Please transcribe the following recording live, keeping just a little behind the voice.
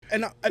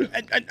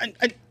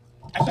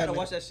I tried to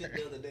watch that shit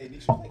the other day. She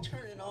was like, turn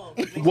it off.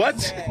 It makes me What?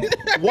 sad.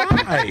 Why? 'Cause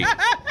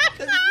it's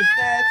a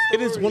sad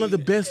It is story. one of the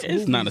best It's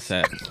movies not a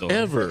sad story.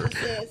 ever.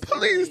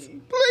 Please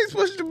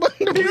push the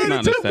button. It's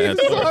not a sad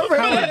story.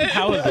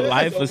 How is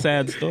life a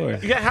sad story?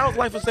 Yeah, how's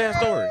life a sad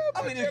story?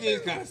 I mean, this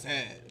game's kind of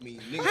sad. I mean,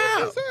 niggas,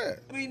 How?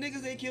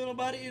 niggas ain't killed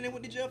nobody and they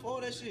went to jail for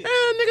all that shit.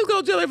 Niggas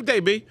go to jail every day,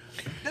 B.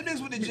 Them niggas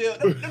went to jail.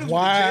 Them niggas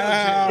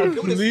Wow, went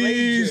to jail.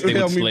 please They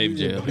tell went me. slave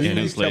jail. Yeah,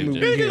 them slave me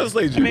jail. Niggas go to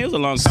slave I mean, it jail. was a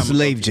long time ago.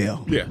 Slave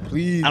jail. Yeah.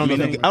 Please. I don't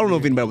know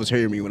if anybody was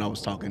hearing me when I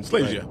was talking.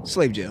 Slave but jail.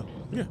 Slave jail.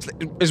 Yeah.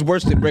 It's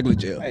worse than regular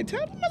jail. Hey,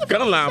 tell the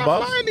Got a line, stop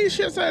boss. flying these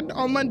shits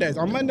on Mondays.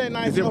 On Monday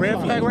nights. Is it red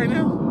flag right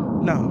now?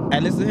 No. Hey,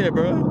 listen here,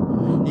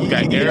 bro. You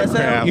got hear that aircraft.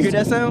 sound? You hear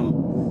that sound?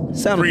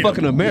 Sound of Freedom.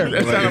 fucking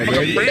America. That sound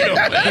right of there.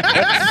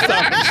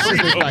 fucking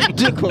freedom. Like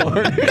dick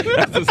hard.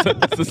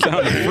 That's the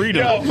sound of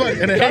freedom.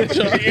 And the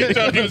intro.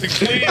 Freedom.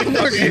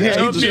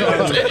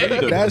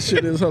 That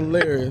shit is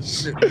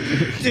hilarious.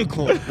 Dick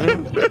hard.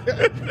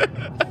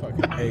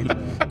 Fucking hate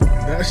that.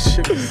 That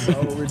shit is so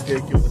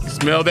ridiculous.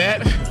 Smell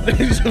that?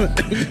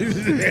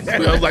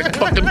 Smells like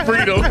fucking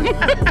freedom.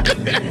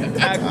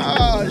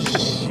 Oh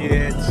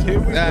shit. Here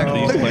we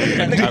go.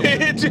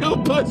 Did you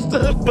push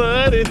the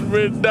button,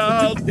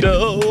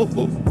 Ronaldo?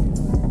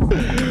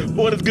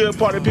 What is good,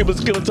 party people?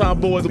 It's Killer Tom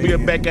Boys, and we are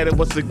back at it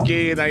once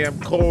again. I am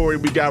Corey.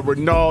 We got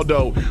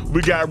Ronaldo.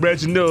 We got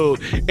Reginald.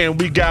 And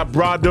we got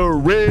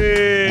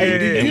Broderick.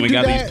 Hey, And you we do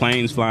got that? these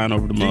planes flying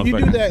over the Do motherfucker.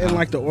 you do that in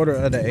like the order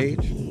of the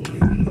age?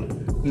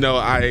 No,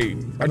 I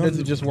Or does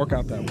it just work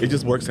out that way? it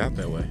just works out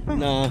that way.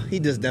 Nah, he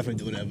does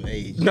definitely do it at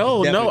age.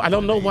 No, Definitely. I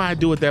don't know why I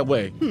do it that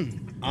way.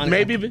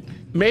 Honestly.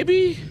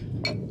 Maybe.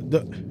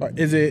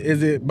 Is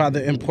it by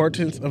the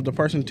importance of the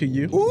person to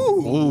you?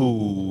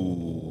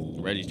 Ooh.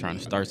 Reggie's trying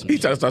to start some He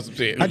shit. trying to start some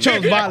shit. I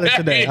chose violence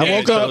today. I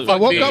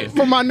woke up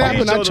from my nap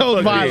and I chose Trying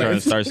to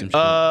violence. start some shit.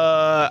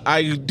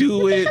 I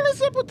do it.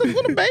 What's up with the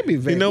little baby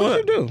vape? You know what? What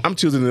you do? I'm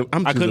choosing.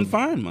 I couldn't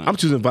find mine. I'm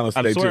choosing violence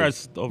I today swear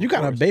too. You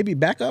got a baby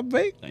backup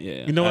vape?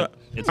 Yeah. You know what?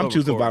 It's I'm over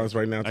choosing Corey. violence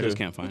right now, I too. just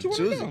can't find What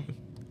it. you want to do?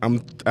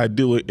 I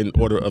do it in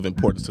order of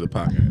importance to the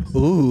podcast.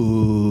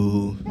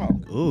 Ooh.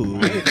 Ooh.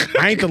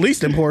 I ain't the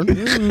least important.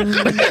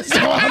 So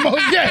I'm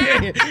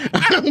okay.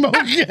 I'm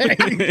okay.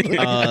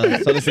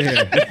 So listen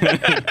here.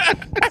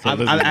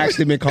 I've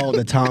actually been called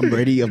the Tom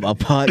Brady of a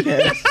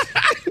podcast.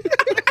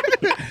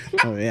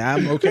 Oh, yeah,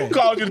 I'm okay. Who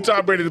called you the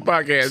Tom Brady of the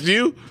podcast?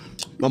 You?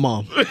 My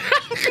mom.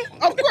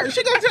 Of course,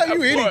 she gonna tell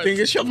you anything.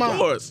 It's your Of mom.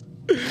 course.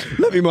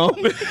 Love you, mom.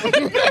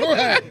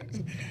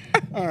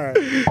 All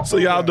right. So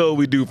y'all know what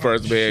we do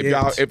first, man.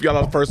 If y'all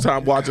are first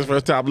time watchers,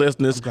 first time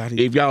listeners,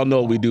 if y'all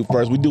know what we do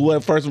first, we do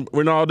what first,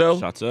 Ronaldo?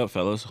 Shots up,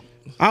 fellas.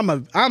 I'm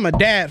a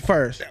dad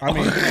first. I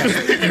mean,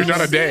 You're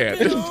not a dad.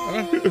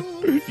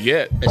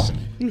 Yet.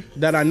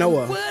 that I know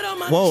of.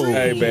 Whoa.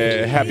 Hey,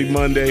 man. Happy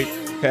Monday.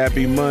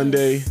 Happy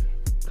Monday.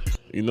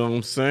 You know what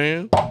I'm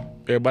saying?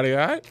 Everybody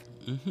all right?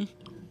 Mm-hmm.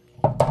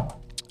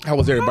 How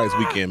was everybody's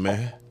weekend,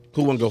 man?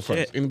 Who want to go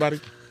first? Anybody?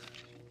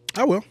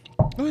 I will.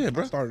 Go ahead,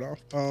 bro. Started off.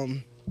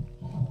 Mine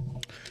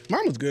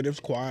was good. It was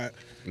quiet.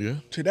 Yeah.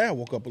 Today I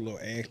woke up a little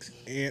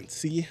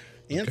antsy.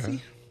 Okay.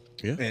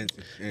 Yeah.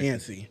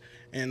 Antsy.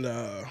 And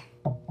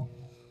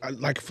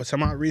for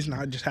some odd reason,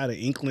 I just had an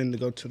inkling to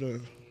go to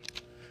the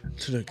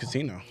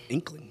casino.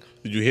 Inkling.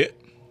 Did you hit?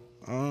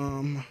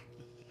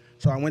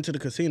 So I went to the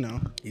casino.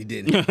 You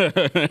didn't.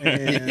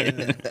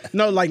 And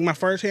no, like my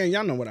first hand,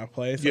 y'all know what I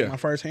play. So Yeah. my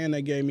first hand,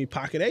 they gave me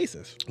pocket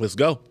aces. Let's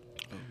go.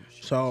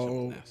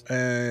 So,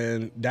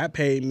 and that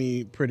paid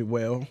me pretty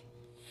well.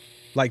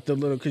 Like the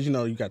little, because you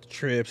got the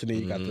trips and then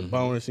you got the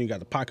bonus and you got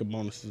the pocket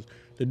bonuses.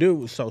 The dude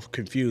was so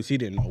confused, he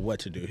didn't know what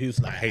to do. He was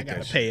like, I hate gotta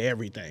that shit. pay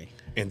everything.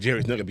 And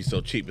Jerry's not gonna be so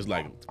cheap. It's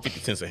like 50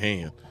 cents a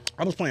hand.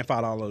 I was playing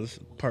 $5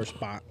 per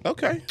spot.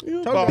 Okay.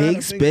 Told you.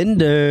 Big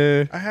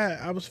spender.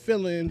 I was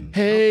feeling.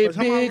 Hey, how much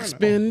I big run it?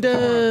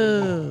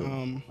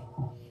 spender.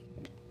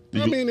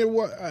 I mean, it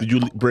was. Did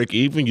you break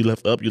even? You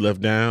left up? You left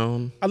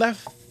down? I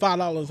left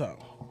 $5 up.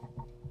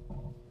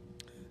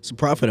 It's a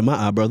profit in my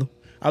eye, brother.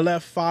 I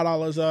left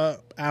 $5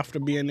 up after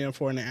being there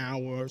for an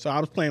hour. So I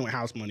was playing with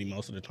house money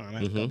most of the time. I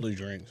had a couple of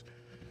drinks.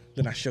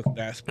 Then I shook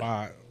that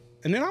spot.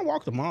 And then I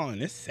walked the mall,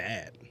 and it's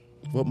sad.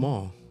 What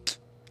mall?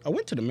 I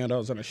went to the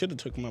Meadows, and I should have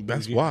took my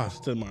That's bougie why. ass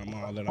to my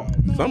mall at all.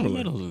 Summerlin.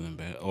 Middles isn't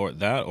bad. Or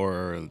that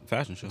or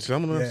fashion shows.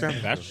 Summerlin.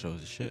 Fashion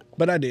shows is shit.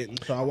 But I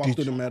didn't. So I walked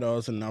through the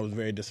Meadows, and I was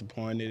very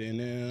disappointed. And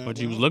then What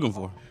you was looking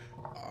for?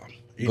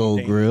 Gold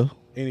anything- grill.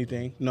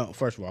 Anything? No,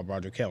 first of all,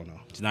 Broderick, hell no.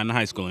 He's not in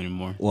high school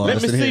anymore. Well, Let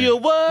me listen see here. your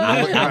what?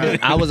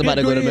 I was about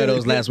to go to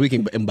Meadows last week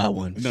and buy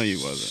one. No, you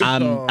wasn't.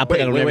 I put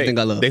that on everything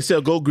I love. They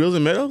sell Gold Grills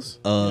in Meadows?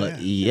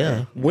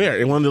 Yeah. Where?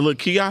 In one of the little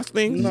kiosk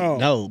things? No.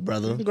 No,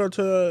 brother. You can go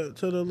to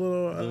the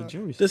little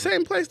jewelry the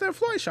same place that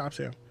Floyd shops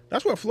here.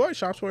 That's what Floyd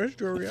shops for his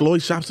jewelry.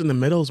 Floyd shops in the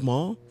Meadows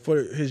Mall.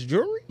 For his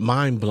jewelry?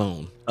 Mind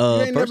blown. You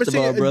ain't never First of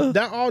seen all, it. bro,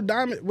 That all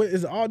diamond. What,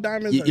 is it all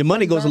diamonds? your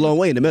money goes a long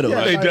way in the middle. Yeah,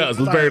 right? It does.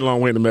 It's a very long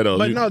way in the Meadows.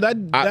 But no,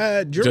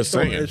 that jewelry just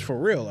store saying. is for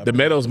real. The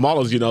Meadows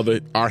Mall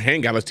is, our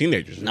hangout as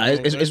teenagers. Nah,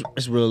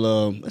 it's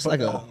real. It's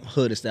like a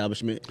hood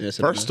establishment.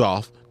 First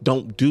off,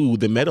 don't do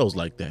the Meadows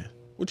like that.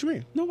 What you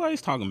mean?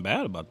 Nobody's talking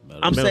bad about the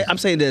Meadows. I'm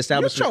saying the You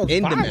establishment chose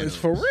in the violence Meadows.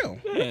 for real.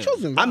 Yeah. You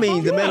choosing I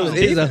mean, the violence.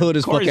 Meadows is a hood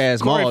as fuck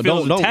ass mall.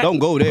 Don't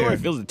go there. Corey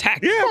feels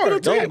attacked. Yeah, Corey,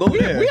 Don't go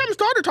there. We haven't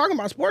started talking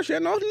about sports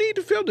yet. No need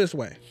to feel this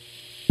way.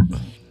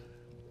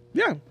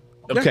 Yeah.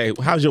 Okay,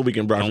 how's your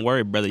weekend, bro? Don't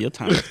worry, brother. Your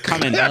time is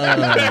coming.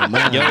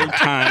 man. Your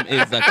time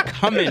is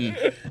coming.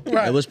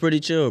 Right. It was pretty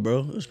chill, bro.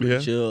 It was pretty Yeah.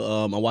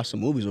 chill. I watched some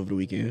movies over the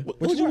weekend.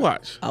 What did you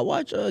watch? I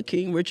watched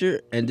King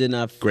Richard, and then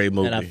Great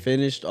movie. And I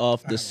finished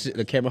off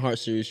the Kevin Hart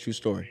series, True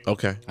Story.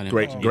 Okay, I didn't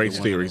great watch great either one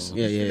of series. those.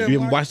 Yeah, yeah. You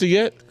haven't watched it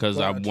yet? Because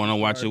I want to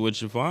watch it with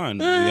Siobhan.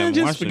 We haven't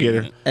just watched forget it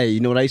her. yet. Hey,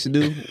 you know what I used to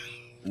do?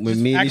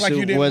 When me and Act like you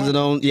Nisha didn't wasn't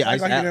watch on, it. yeah, I Act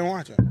used like to you act, didn't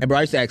watch it. hey, bro,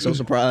 I used to act so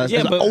surprised.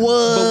 Yeah, I was but, like,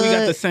 oh, but we got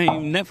what? the same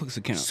Netflix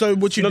account. So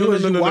what you do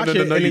is you watch it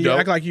and then you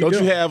act like you don't. do.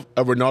 You have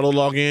a Ronaldo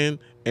login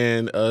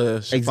and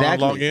a Chiffon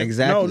login?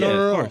 Exactly. No, Yeah,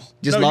 no, of no. course.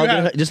 Just No, log you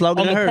in- have- just log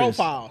in on to the hers.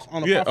 profiles.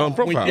 On the Yeah, profile. on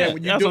profile. When, Yeah,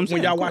 when you that's do, what I'm when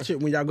saying, y'all of watch it,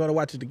 when y'all go to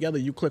watch it together,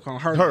 you click on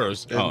hers.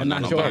 Hers. and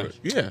not yours. hers.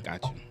 Yeah.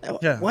 Got you.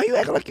 Yeah. Why you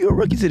acting like you're a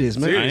rookie to this,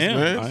 man? Serious, I am.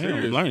 man, I am.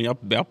 serious. Learning.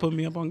 Y'all put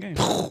me up on game.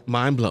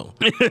 Mind blown.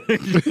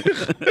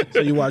 So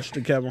you watched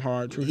the Kevin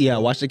Hart. True Yeah, I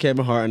watched the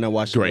Kevin Hart and I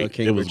watched Great.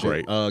 King It was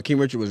Richard. great. King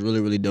Richard was really,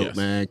 really dope, Yes.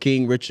 man.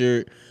 King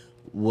Richard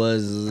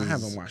was. I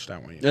haven't watched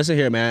that one yet. Listen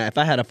here, man. If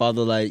I had a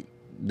father like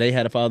they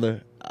had a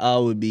father, I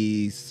would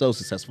be so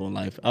successful in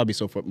life. I'd be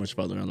so much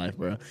further in life,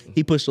 bro.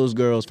 He pushed those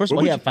girls. First of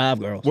all, he had 5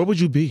 girls. Where would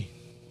you be?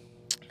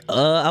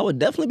 I would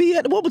definitely be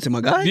at the Wimbledon,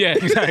 my guy. Yeah,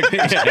 exactly.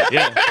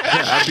 Yeah.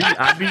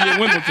 I'd be in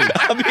Wimbledon.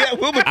 I'd be at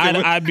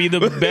Wimbledon. I'd be the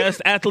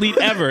best athlete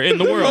ever in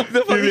the world.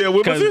 Yeah,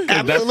 Wimbledon?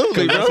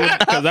 Absolutely, bro.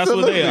 Because that's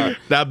what they are.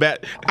 Not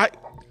bad.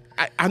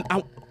 I'm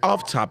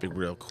off topic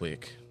real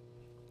quick.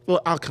 Well,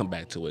 I'll come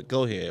back to it.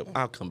 Go ahead.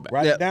 I'll come back.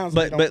 Right. Yeah, it down so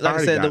but you don't- but like I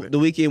already said, got it. the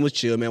weekend was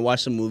chill, man.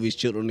 Watched some movies,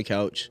 chilled on the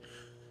couch,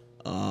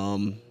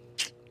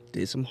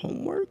 did some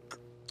homework,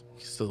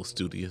 Still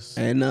studious.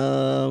 and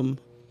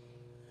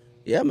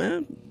yeah,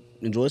 man,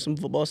 enjoyed some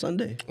football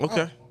Sunday.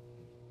 Okay.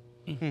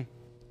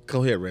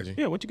 Go ahead, Reggie.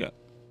 Yeah, what you got?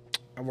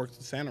 I worked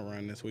the Santa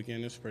run this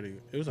weekend. It's pretty.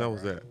 It was. How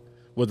was alright. that?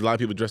 Was a lot of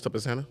people dressed up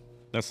as Santa?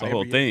 That's the Every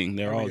whole year. thing.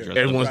 They're all Every year. dressed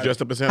Everyone's up.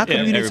 dressed up as How Santa?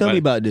 come you didn't tell me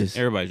about this?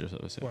 Everybody's dressed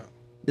up as Santa.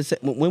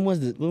 What? When was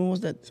this? When was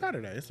that?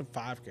 Saturday. It's a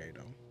 5K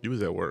though. You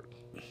was at work.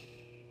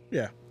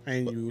 Yeah,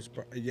 and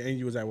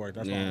you was at work.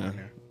 That's why I went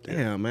there.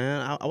 Damn,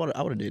 man, I would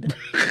have did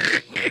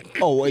that.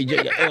 Oh wait,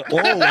 yeah.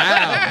 Oh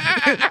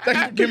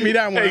wow, Give me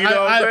that one. Hey, you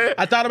know what I'm saying?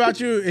 I thought about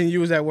you, and you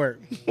was at work.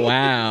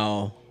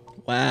 wow.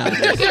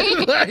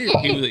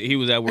 He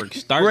was at work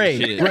starting Ray,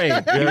 shit. Ray,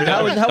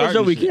 how was your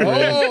Starting weekend? shit.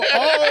 Ray?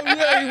 Oh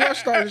yeah, he was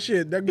starting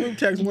shit. That group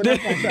text went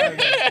up on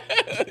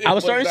Saturday. I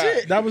was starting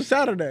shit. That was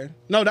Saturday.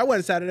 No, that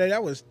wasn't Saturday.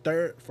 That was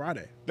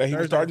Friday. That he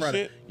was Thursday, starting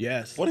Friday. shit?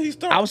 Yes. What did he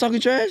start? I was talking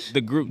trash.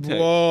 The group text.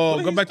 Whoa,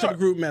 did go he back to start? the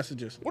group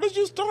messages. What did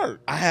you start?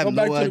 I have Go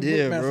back no to the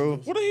idea, group bro.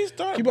 messages. What did he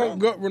start? Keep bro? on,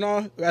 go,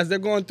 Renal, as they're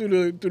going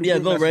through the Yeah,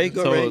 group go Ray,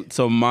 messages. go Ray.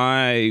 So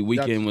my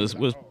weekend was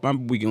my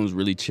weekend was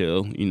really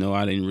chill. You know,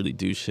 I didn't really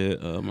do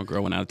shit. My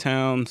girl went out of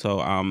town, so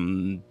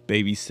I'm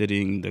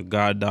babysitting the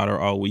goddaughter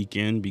all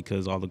weekend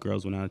because all the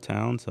girls went out of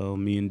town. So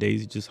me and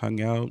Daisy just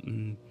hung out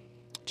and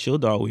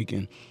chilled all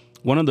weekend.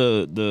 One of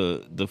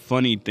the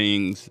funny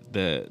things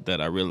that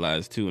I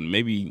realized too, and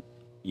maybe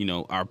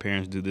our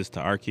parents do this to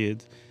our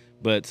kids,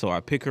 but so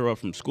I pick her up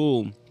from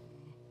school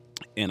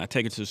and I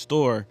take her to the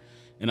store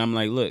and I'm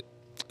like, look,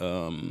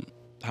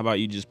 how about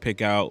you just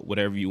pick out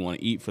whatever you want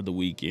to eat for the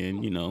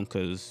weekend,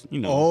 because,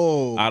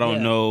 Oh, I don't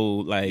yeah. know,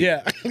 like,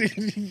 Yeah.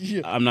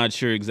 Yeah. I'm not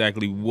sure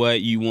exactly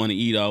what you want to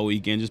eat all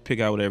weekend. Just pick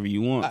out whatever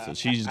you want. So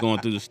she's just going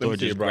through the store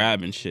see just it, bro.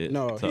 grabbing shit.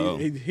 No, so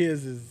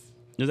his is.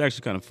 it's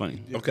actually kind of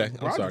funny. Okay,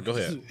 I'm sorry. Go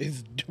ahead.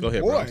 Go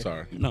ahead, boy. bro. I'm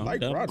sorry. No,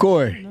 Like that- Roger.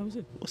 Corey, that was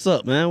it. what's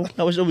up, man?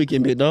 How was your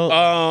weekend, big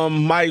dog?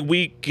 My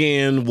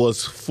weekend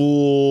was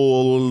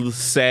full,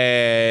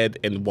 sad,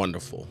 and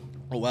wonderful.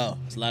 Oh wow,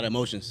 it's a lot of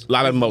emotions. A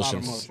lot of There's a lot of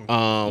emotions.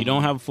 emotions. You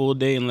don't have a full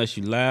day unless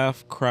you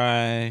laugh,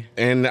 cry.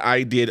 And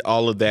I did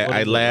all of that. What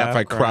I is it? laughed, I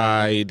Laugh, cry.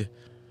 cried,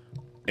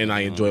 and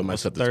I enjoyed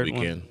What's myself the this third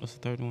weekend. one? What's the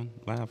third one?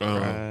 Laugh,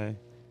 cry.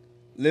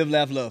 Live,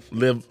 laugh, love.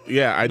 Live,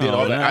 yeah, I did No,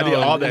 all that. no, I did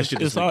no, all that it's-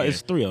 shit. it's This all- weekend.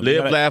 it's three of them. You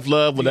Live, gotta- laugh,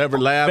 love, whatever.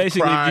 Laugh,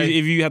 Basically, cry.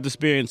 if you have to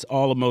experience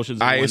all emotions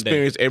in I one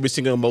experienced every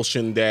single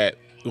emotion that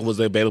was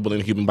available in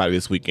the human body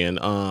this weekend.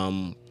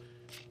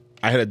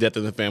 I had a death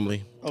in the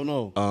family. Oh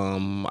no.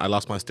 I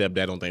lost my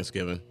stepdad on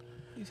Thanksgiving. day.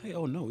 You say,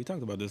 oh no, we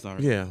talked about this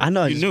already. Yeah, I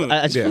know. I You just, knew it.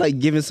 I just Yeah. feel like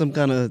giving some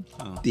kind of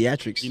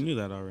theatrics. You knew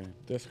that already.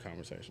 This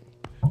conversation.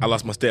 I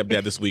lost my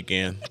stepdad this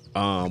weekend.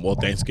 Well,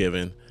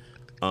 Thanksgiving.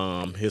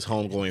 His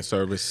homegoing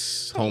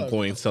service,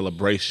 homegoing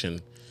celebration,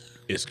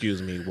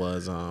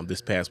 was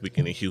this past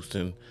weekend in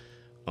Houston.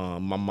 My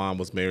mom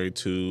was married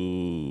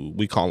to,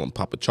 we call him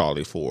Papa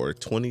Charlie, for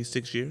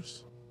 26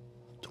 years.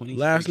 26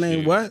 Last name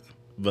years. what?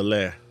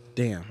 Valer.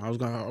 Damn, I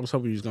was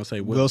hoping you was gonna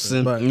say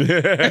Wilson. Wilson.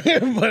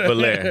 But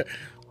Larry,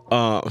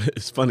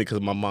 it's funny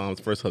because my mom's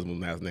first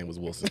husband's last name was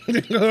Wilson.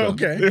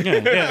 Okay. Yeah,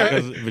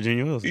 because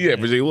Virginia Wilson. Yeah,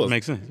 Virginia Wilson.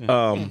 Makes sense.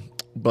 Yeah.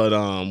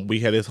 But we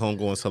had this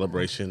homegoing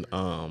celebration.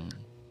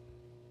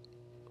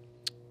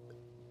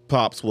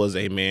 Pops was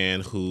a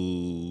man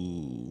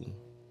who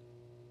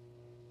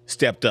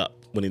stepped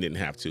up when he didn't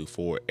have to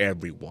for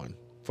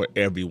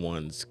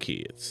everyone's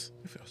kids.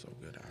 It feels so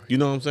good out here. You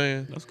know what I'm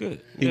saying? That's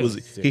good.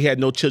 He had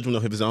no children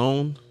of his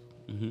own,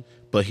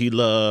 but he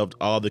loved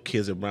all the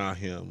kids around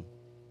him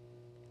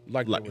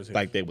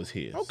Like they was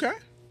his. Okay.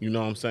 You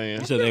know what I'm saying?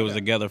 You said they was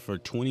together for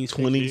 26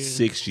 years?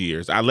 26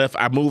 years.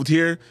 I moved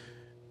here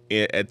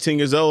at 10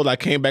 years old. I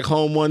came back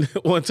home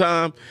one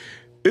time.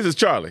 This is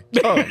Charlie.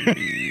 Oh,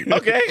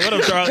 okay. What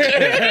up, Charlie?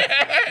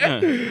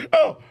 Yeah.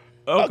 Oh,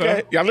 Okay.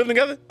 okay. Y'all living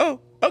together?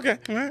 Oh, okay.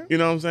 You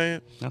know what I'm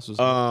saying? That's what's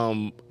up.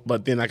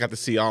 But then I got to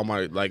see all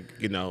my,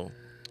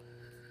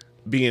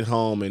 being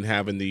home and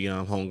having the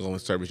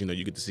homegoing service. You know,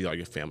 you get to see all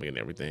your family and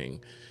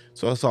everything.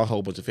 So I saw a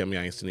whole bunch of family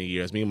I ain't seen in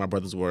years. Me and my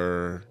brothers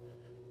were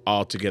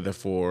all together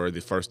for the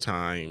first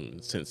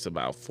time since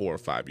about 4 or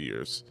 5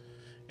 years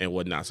and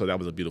whatnot. So that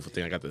was a beautiful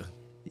thing. I got to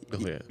go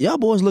ahead. Y'all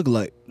boys look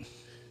alike.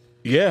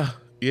 Yeah.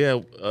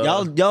 Y'all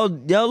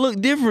look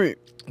different,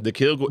 The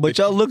Kilgore, but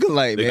y'all look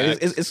alike, man.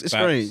 Facts. It's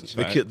strange.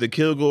 the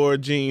Kilgore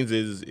genes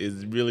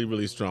is really,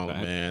 really strong,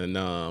 Facts. man.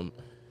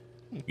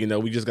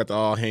 And we just got to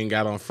all hang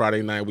out on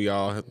Friday night. We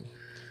all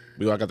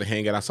got to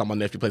hang out. I saw my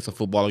nephew play some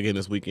football again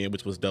this weekend,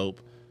 which was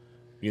dope.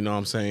 You know what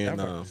I'm saying?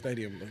 That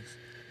stadium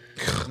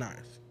looks nice.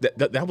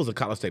 That was a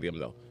college stadium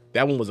though.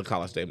 That one was a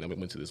college stadium that we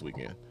went to this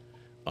weekend.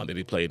 That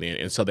he played in,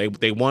 and so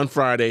they won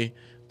Friday.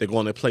 They're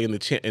going to play in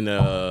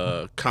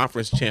the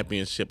conference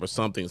championship or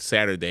something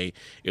Saturday.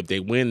 If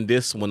they win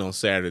this one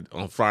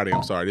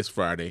this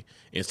Friday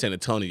in San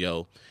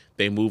Antonio,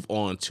 they move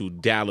on to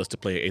Dallas to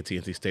play at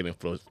AT&T Stadium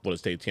for the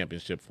state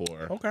championship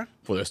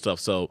for their stuff.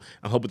 So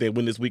I'm hoping they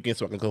win this weekend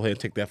so I can go ahead and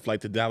take that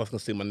flight to Dallas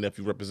and see my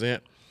nephew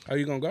represent. Are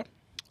you gonna go?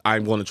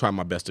 I'm going to try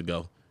my best to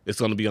go. It's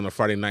going to be on a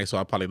Friday night, so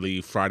I'll probably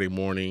leave Friday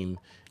morning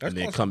That's and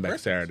then close come to back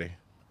Christmas. Saturday.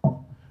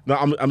 No,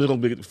 I'm just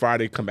going to be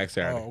Friday, come back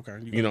Saturday. Oh, okay.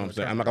 You know what I'm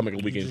saying? I'm not going to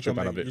make a weekend just trip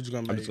gonna out of make- it. you're just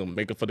gonna I'm just make- going to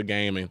make it for the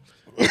game and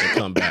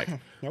come back.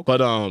 But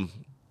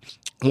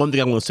one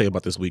thing I want to say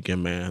about this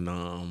weekend, man,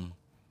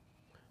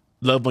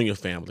 love on your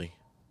family.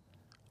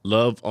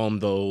 Love on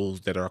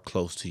those that are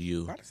close to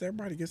you. Why does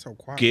everybody get so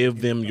quiet? Give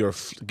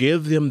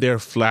them their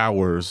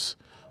flowers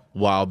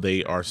while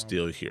they are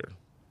still here.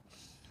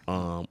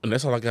 And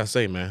that's all I gotta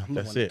say, man. I'm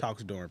the That's one that it.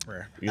 talks during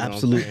prayer. You know what I'm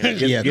Absolutely. saying?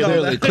 Yeah, Give-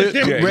 clearly. Yeah,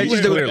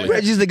 clearly.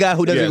 Reggie's the guy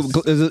who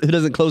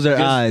doesn't close their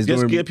eyes Just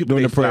during, give people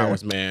during their the prayer.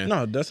 flowers, man.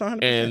 No, that's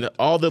 100%. And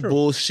all the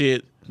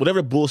bullshit,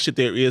 whatever bullshit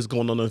there is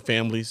going on in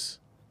families,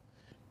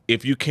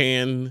 if you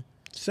can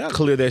Settle it.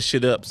 clear that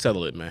shit up,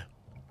 settle it, man.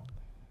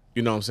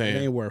 You know what I'm saying? It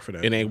ain't worth for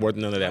that. It ain't worth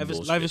none of that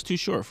bullshit. Life is too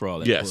short for all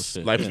that Yes,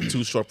 bullshit. life Yeah. is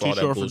too short for Too all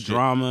that short for bullshit.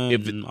 drama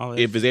If and all that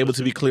if it's shit. able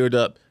to be cleared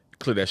up,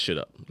 clear that shit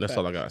up. That's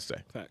all I gotta say.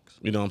 Facts.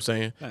 You know what I'm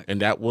saying? Facts.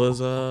 And that was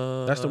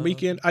That's the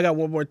weekend. I got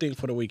one more thing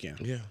for the weekend.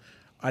 Yeah.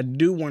 I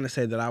do want to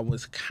say that I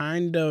was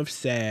kind of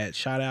sad.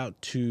 Shout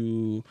out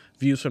to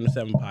Views from the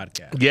Seven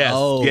podcast. Yes,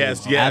 Oh,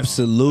 yes.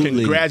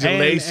 absolutely.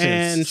 Congratulations.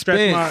 And stretch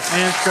Spence. marks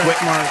and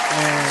stretch marks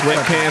and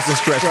Sweatpants and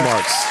stretch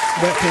marks.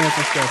 Sweatpants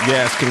and stretch marks.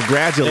 Yes,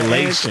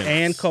 congratulations.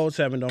 And Code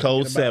 7.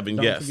 Code 7,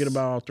 don't yes. forget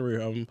about all three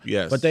of them.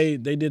 Yes. But they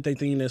did their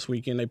thing this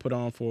weekend. They put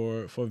on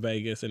for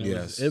Vegas, and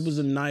Yes. it was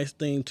a nice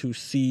thing to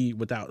see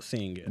without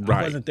seeing it. Right.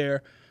 I wasn't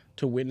there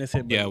to witness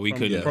it. But Yeah, we from-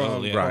 couldn't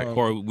from- go. Yeah. right.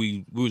 Or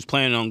we was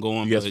planning on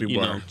going, Yes, but we you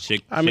were. know,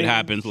 shit mean,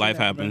 happens, life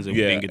shit happens, and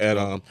we Yeah, didn't get to and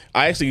go.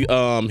 I actually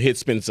hit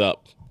Spence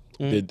up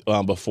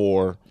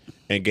before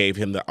and gave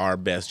him our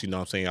best. You know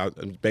what I'm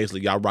saying?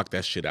 Basically, y'all rock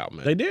that shit out,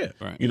 man. They did.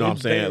 Right. You know what I'm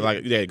saying? They-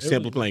 Like, yeah, it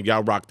simple was- playing.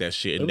 Y'all rock that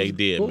shit, and it they was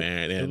did, cool.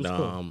 man. It And was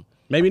cool.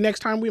 Maybe next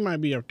time we might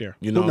be up there.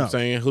 you know Who what I'm knows?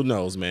 saying? Who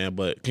knows, man?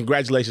 But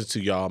congratulations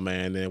to y'all,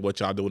 man. And what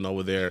y'all doing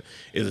over there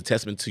is a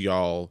testament to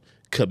y'all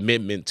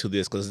commitment to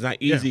this, because it's not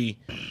easy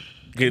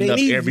getting They up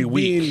need every to be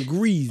week being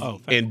greasy. Oh,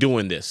 facts. and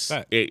doing this.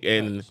 Facts.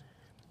 And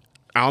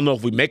I don't know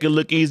if we make it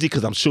look easy,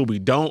 because I'm sure we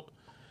don't.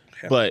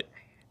 But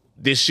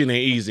this shit ain't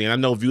easy. And I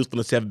know Views from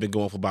the Seven been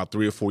going for about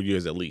 3 or 4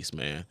 years at least,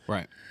 man.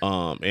 Right.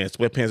 And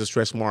Sweatpants and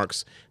Stretch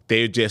Marks,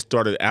 they just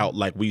started out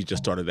like we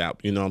just started out.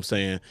 You know what I'm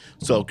saying?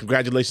 So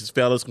congratulations,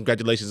 fellas.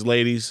 Congratulations,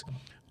 ladies.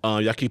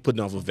 Y'all keep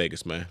putting on for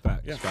Vegas, man.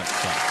 Facts. Yeah. Facts.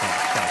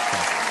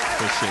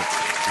 Good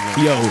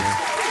shit. Yo,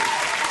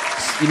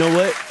 you know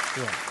what?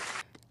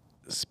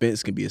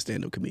 Spence can be a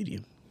stand-up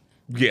comedian.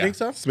 Yeah. Think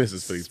so? Smith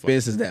is pretty funny.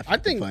 Spence is that. I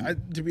think, funny.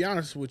 to be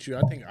honest with you,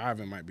 I think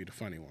Ivan might be the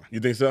funny one. You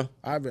think so?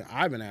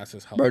 Ivan ass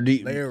is Bro,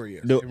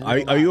 hilarious.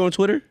 are you on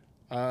Twitter?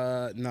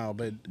 No,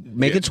 but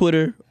Make a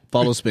Twitter.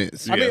 Follow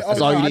Spence. I mean,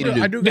 That's all you need to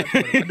do. I do got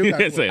Twitter. I do got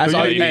Say Twitter. it. That's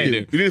all you Hey, need to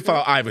dude. do. You need to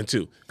follow Ivan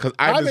too, because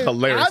Ivan's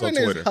hilarious Ivan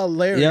on Twitter. is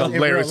hilarious. Yeah. in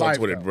Hilarious real on life,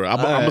 Twitter, though. bro. I'm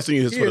gonna send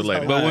you his He Twitter is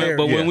later. hilarious.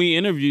 But Yeah. when we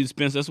interviewed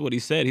Spence, that's what he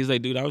said. He's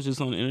like, dude, I was just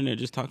on the internet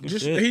just talking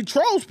shit. He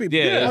trolls people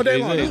Yeah, all day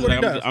he's long. like, That's what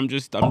he does. I'm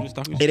just talking It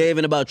shit. ain't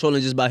even about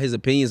trolling, just about his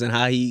opinions and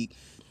how he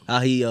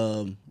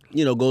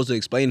goes to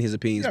explain his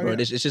opinions, bro. yeah.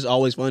 It's just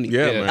always funny.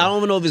 Yeah, man. I don't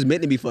even know if it's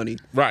meant to be funny.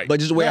 Right. But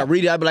just the way I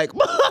read it, I'd be like,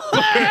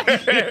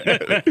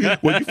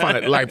 Well, you find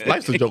it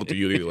life's a joke to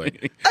you anyway.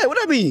 hey, what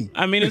I mean?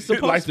 I mean, it's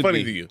supposed Life's to funny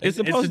be. to you. It's It's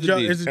a supposed to joke.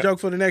 be. It's a joke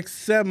for the next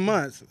 7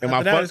 months. Am I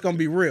After that, fun- it's gonna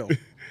be real.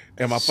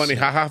 Am I funny?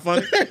 Ha ha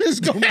funny? It's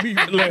gonna be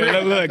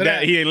Look,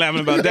 that he ain't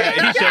laughing about that.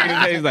 He's shaking his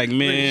head. He's like,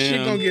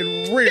 Shit gonna man.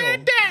 get real.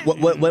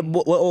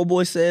 What old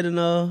boy said in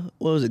what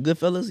was it,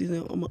 Goodfellas? He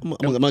said, I'm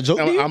a joke.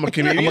 I'm a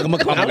comedian. I'm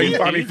You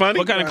find me funny?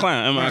 What kind of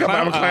clown? Am I a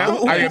I'm a clown?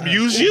 clown. I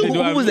abuse you. Who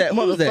was that?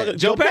 Who was that?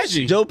 Joe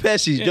Pesci. Joe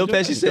Pesci. Joe Joe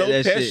Pesci said Joe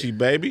that Pesci, shit.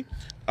 baby.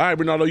 All right,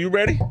 Ronaldo, you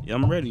ready? Yeah,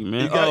 I'm ready,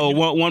 man.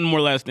 One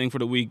more last thing for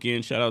the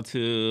weekend. Shout out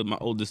to my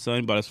oldest son.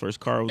 He bought his first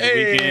car over the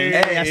weekend.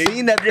 Hey, I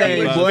seen that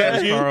thing, Yeah, boy.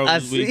 that's you. I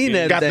seen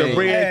that Got the thing.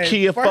 red Hey,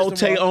 Kia first of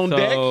Forte all- on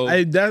deck. So,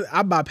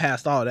 I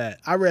bypassed all that.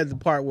 I read the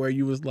part where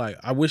you was like,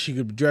 "I wish he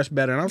could dress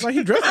better," and I was like,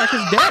 "He dressed like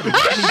his daddy."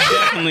 he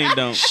definitely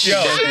don't.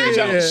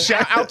 Yo,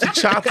 shout out to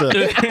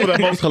Chata for the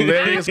most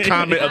hilarious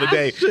comment of the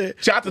day.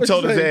 Chata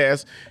told his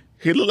ass,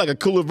 he looked like a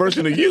cooler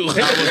version of you.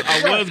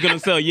 I was gonna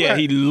say, yeah,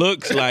 he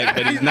looks like,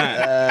 but he's not.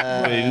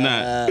 But he's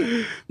not.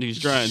 He's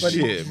trying. But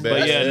he- Shit, man.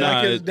 But yeah, Like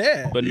nah. his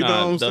dad. But You know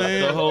nah, what I'm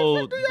saying?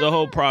 the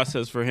whole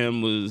process for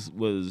him was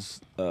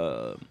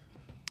I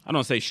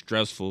don't say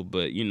stressful,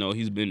 but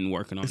he's been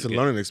working on It's a it.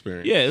 learning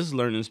experience. Yeah, it's a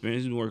learning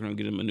experience. He's been working on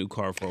getting him a new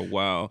car for a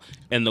while.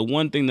 And the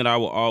one thing that I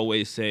will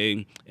always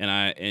say,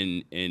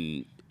 I'm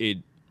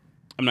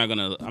not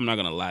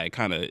gonna lie, it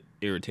kind of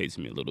irritates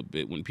me a little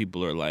bit when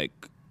people are like,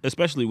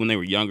 especially when they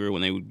were younger,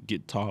 when they would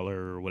get taller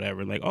or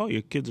whatever, like, oh,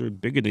 your kids are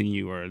bigger than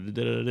you, or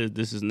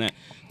this and that.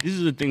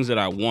 These are the things that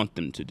I want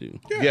them to do.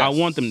 Yes. I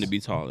want them to be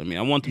taller than me.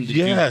 I want them to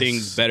Yes. do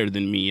things better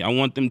than me. I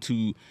want them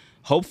to,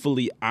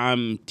 hopefully,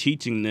 I'm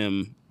teaching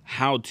them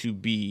how to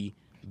be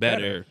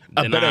better.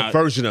 A than better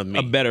version of me.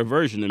 A better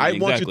version of me. I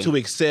want you exactly. to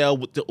excel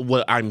with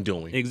what I'm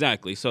doing.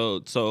 Exactly.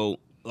 So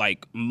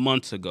like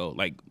months ago,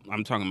 like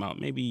I'm talking about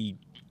maybe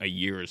a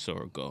year or so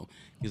ago,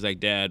 he's like,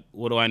 Dad,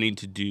 what do I need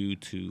to do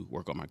to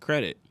work on my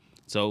credit?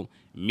 So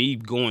me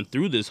going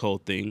through this whole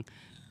thing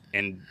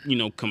and,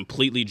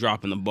 completely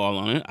dropping the ball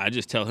on it, I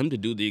just tell him to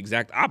do the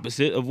exact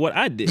opposite of what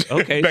I did.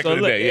 Okay, Back so in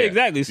the look, day, yeah.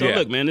 exactly. So Yeah.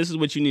 look, man, this is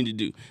what you need to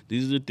do.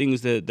 These are the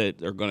things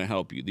that are going to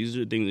help you. These are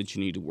the things that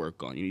you need to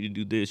work on. You need to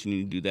do this. You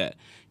need to do that.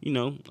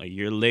 A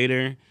year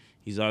later,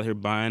 he's out here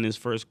buying his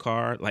first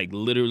car, like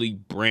literally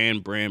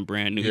brand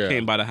new. Yeah. He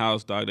came by the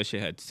house, dog. That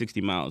shit had 60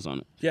 miles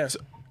on it. Yes.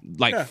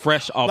 Like Yeah.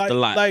 fresh off the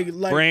lot.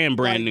 Brand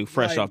like- new,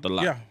 fresh off the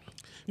lot. Yeah.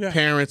 Yeah.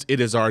 Parents,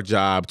 it is our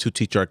job to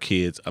teach our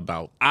kids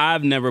about,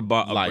 I've never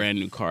bought a Life. brand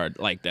new car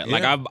like that. Yeah.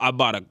 Like I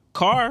bought a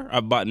car,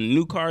 I bought a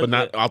new car, but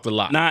not off the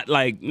lot. not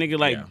like nigga,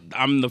 like Yeah.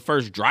 I'm the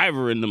first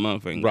driver in the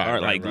motherfucking Right, car,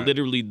 right, like right.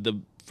 literally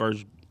the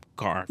first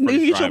car. Nigga, first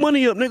get your driver.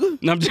 money up,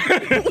 nigga. No, I'm just,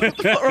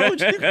 Fuck wrong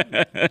with you?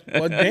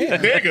 Well,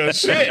 damn. Nigga,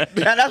 shit.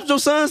 That's what your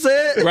son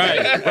said.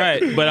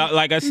 right. But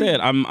like I said,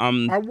 I'm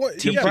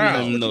teaching proud.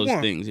 them What you those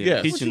want? things. Yes. Yeah,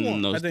 What you teaching them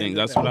want those at the end things. of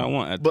That's the what day? I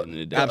want at the But end of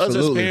the day. us as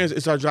Absolutely. parents,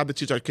 it's our job to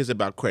teach our kids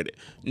about credit.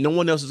 No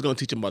one else is going to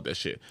teach them about that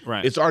shit.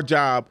 Right. It's our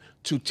job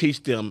to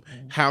teach them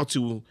how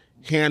to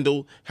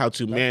handle, how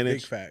to Big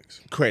manage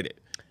facts. credit,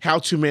 how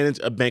to manage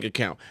a bank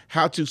account,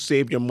 how to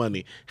save your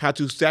money, how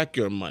to stack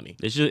your money.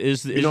 It's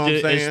just it's know what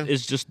I'm saying?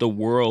 it's just the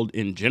world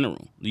in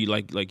general. You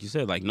like you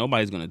said, like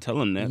nobody's gonna tell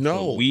them that. No.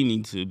 So we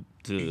need to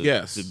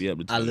Yes. to be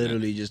able to. Tell I them that.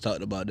 literally just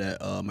talked about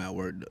that at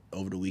work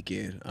over the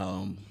weekend.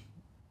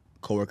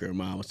 Coworker of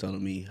mine was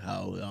telling me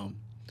how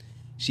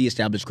she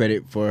established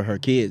credit for her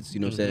kids, you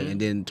know what I'm saying,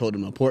 and then told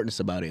them the importance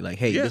about it. Like,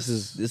 hey, Yes.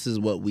 this is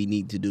what we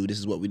need to do. This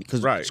is what we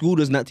because Right. school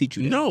does not teach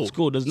you that. No.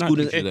 School does not School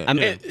teach doesn't- you that. I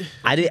mean,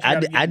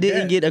 Yeah. I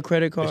didn't get a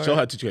credit It card. show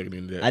how to teach you at the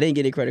end of the day. I didn't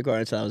get a credit card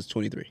until I was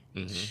 23.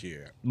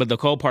 Shit. But the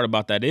cool part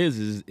about that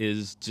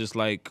is just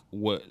like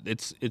what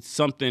it's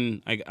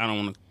something like I don't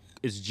want to.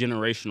 It's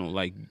generational.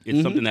 Like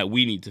it's something that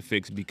we need to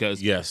fix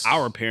because Yes.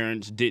 our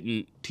parents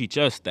didn't teach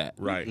us that.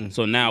 Right. Mhm.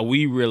 So now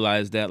we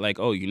realize that like,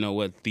 oh, you know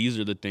what? These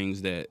are the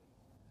things that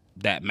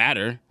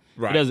matter.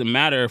 Right. It doesn't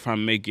matter if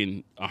I'm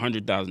making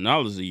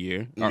 $100,000 a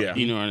year. Or, Yeah.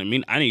 You know what I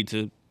mean? I need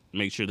to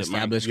make sure that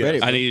Establish my,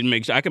 credit. I need to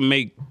make sure I can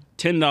make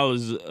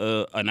 $10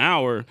 an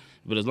hour,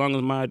 but as long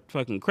as my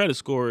fucking credit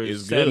score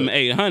is It's good.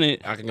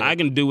 700-800, I can- I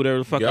can do whatever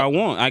the fuck Yep. I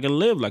want. I can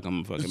live like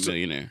I'm a fucking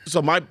millionaire.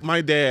 So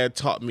my dad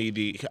taught me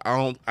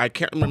I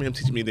can't remember him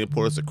teaching me the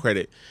importance of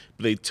credit,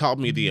 but he taught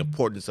me the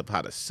importance of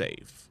how to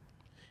save.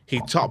 He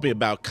taught me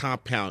about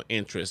compound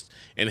interest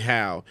and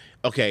how,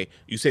 okay,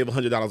 you save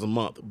 $100 a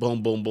month,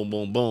 boom, boom, boom,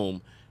 boom,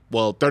 boom.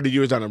 Well, 30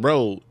 years down the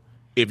road,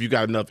 if you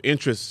got enough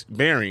interest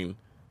bearing,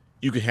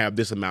 you can have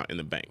this amount in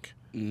the bank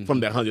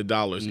from that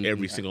 $100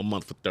 every single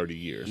month for 30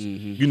 years.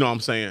 You know what I'm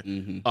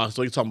saying?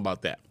 So you're talking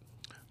about that.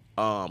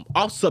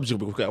 Off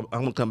subject, real quick, I'm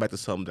gonna come back to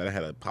something that I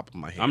had to pop in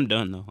my head. I'm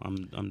done though.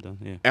 I'm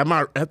done.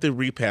 Yeah. At the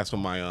repass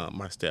from my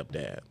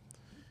stepdad,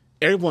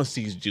 everyone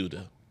sees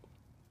Judah,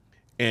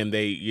 and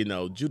they,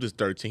 Judah's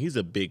 13. He's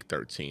a big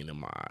 13 in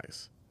my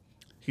eyes.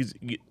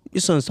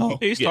 Your son's tall.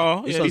 He's Yeah,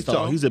 tall. he's Yeah, he's tall.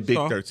 tall. He's a big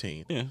tall.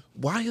 13. Yeah.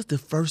 Why is the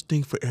first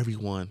thing for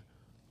everyone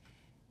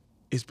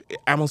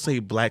I'm gonna say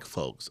black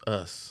folks,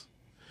 us.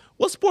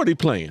 What sport he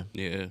playing?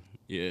 Yeah,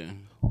 yeah.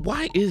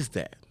 Why is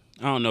that?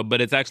 I don't know,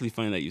 but it's actually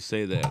funny that you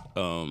say that.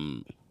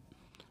 I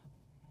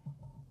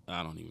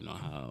don't even know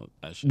how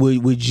I should.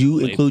 Would you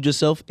include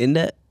yourself in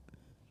that?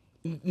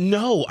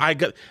 No, I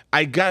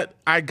got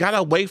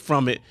away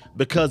from it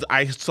because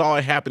I saw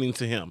it happening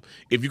to him.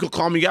 If you could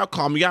call me out,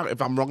 call me out.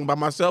 If I'm wrong by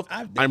myself,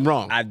 I'm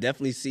wrong. I've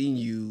definitely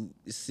seen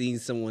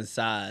someone's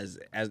size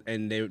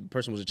and the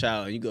person was a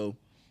child, and you go,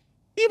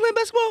 "You playing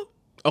basketball?"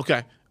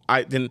 Okay,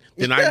 then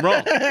I'm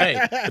wrong. Hey,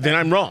 then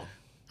I'm wrong.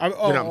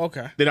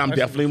 Okay. Then I'm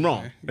definitely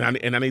wrong,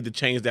 and I need to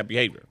change that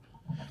behavior.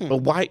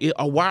 But why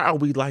are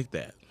we like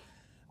that?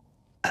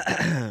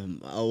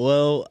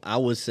 Well, I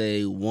would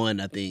say one.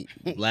 I think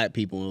black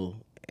people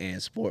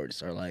and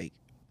sports are like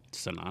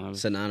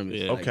synonymous.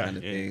 Yeah, Okay. kind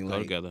of thing. Go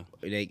Like, together.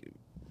 They,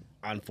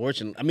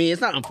 unfortunately, I mean,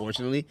 it's not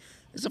unfortunately.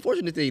 It's a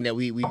fortunate thing that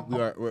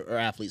we're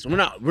athletes. We're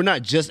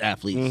not just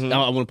athletes. I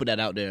want to put that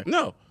out there.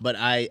 No, but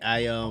I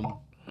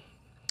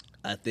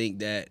think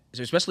that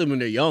especially when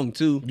they're young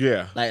too.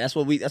 Yeah. Like that's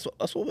what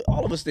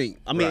all of us think.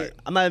 I mean, Right.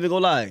 I'm not even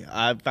gonna lie.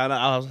 I found out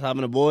I was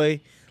having a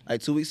boy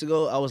like 2 weeks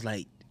ago. I was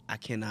like, I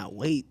cannot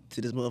wait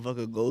till this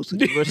motherfucker goes to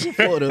the University of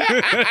Florida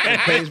and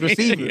plays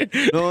receiver.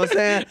 You know what I'm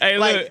saying? Hey,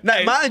 like, look, now,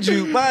 hey. mind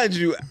you, I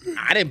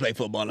didn't play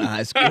football in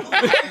high school.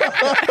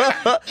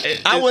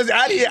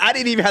 I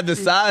didn't even have the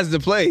size to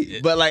play,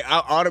 but like I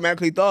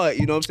automatically thought,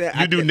 you know what I'm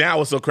saying? you do now.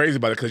 What's so crazy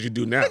about it? Because you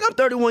do now. I'm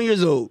 31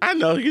 years old. I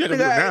know you're not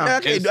gonna do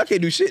it now. I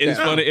can't do shit. It's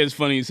now. funny. It's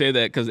funny you say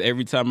that because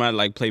every time I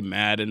like play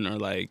Madden or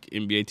like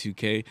NBA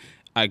 2K,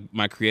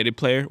 my creative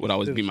player would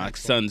always be my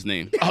son's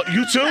name. Oh,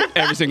 you too?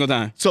 Every single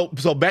time. So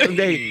back in the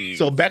day,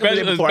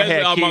 before I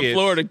had on kids, my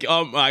floor,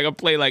 I can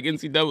play like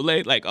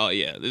NCAA. Like, oh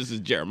yeah, this is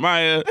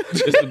Jeremiah.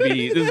 This would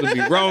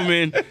be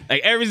Roman.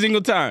 Like every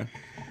single time.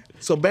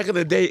 So back in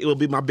the day, it would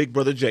be my big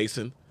brother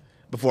Jason.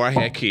 Before I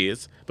had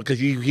kids, because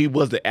he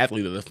was the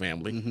athlete of the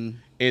family,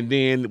 and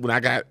then when I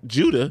got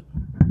Judah,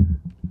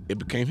 it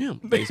became him.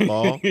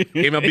 Baseball,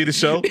 MLB The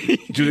Show,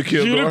 Judah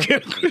Kilgore,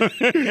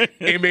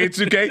 NBA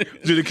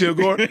 2K, Judah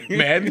Kilgore,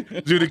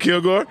 Madden, Judah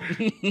Kilgore.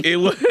 It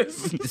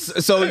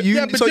was So you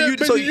Yeah, but so you- you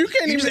but so you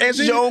can't you just even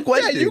answered your own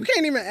question. Yeah, you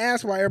can't even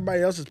ask why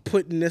everybody else is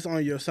putting this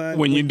on your son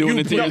When you're doing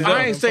it to put yourself.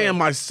 I ain't saying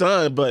my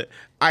son, but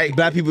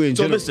Black people in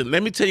so general. listen,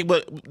 let me tell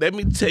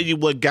you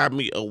what got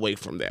me away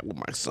from that with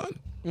my son.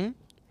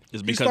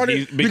 It's because started-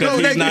 he's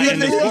because he's not he's in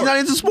the not sport.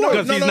 into sports.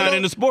 Because he's not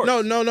into sports.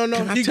 No. Can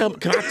I tell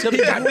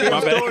the goddamn My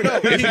story?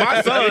 bad. It's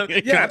my son.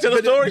 Can I tell the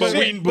story? But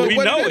Shit. we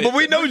what know it it. is- But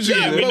we know you.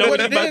 Yeah, we but know what what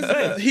it he's about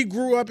to is, he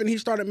grew up and he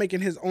started making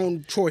his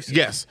own choices.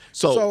 Yes.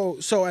 So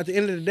at the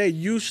end of the day,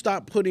 you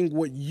stop putting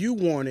what you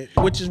wanted,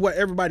 which is what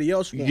everybody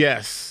else wanted.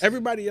 yes.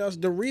 Everybody else,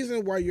 the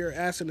reason why you're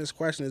asking this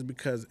question is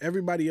because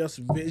everybody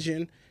else's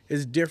vision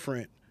is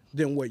different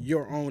than what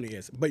your own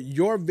is. But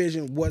your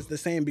vision was the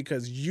same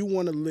because you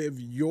want to live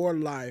your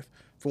life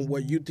from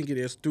what you think it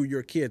is through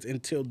your kids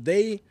until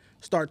they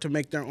start to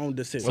make their own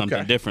decisions.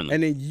 Something differently.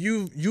 And then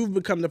you've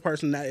become the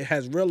person that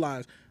has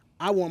realized,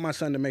 I want my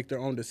son to make their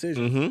own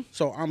decisions.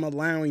 So I'm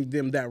allowing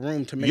them that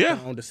room to make Yeah.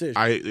 their own decisions.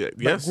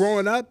 Yes. But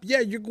growing up,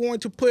 yeah, you're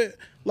going to put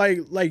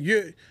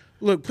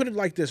put it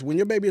like this: when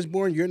your baby is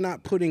born, you're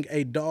not putting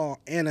a doll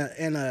and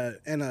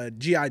a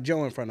GI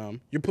Joe in front of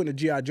them. You're putting a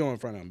GI Joe in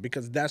front of them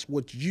because that's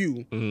what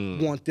you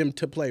want them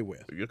to play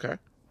with. Okay.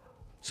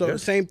 So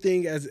same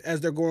thing as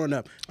they're growing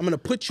up. I'm going to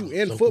put you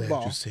in so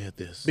football glad you said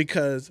this.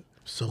 because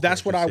So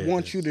that's what glad I you said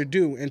want this. you to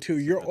do until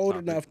you're old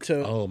enough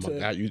to Oh, my to,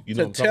 God. You know to what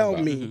I'm talking tell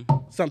about. me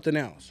something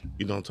else.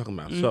 You know what I'm talking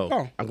about. So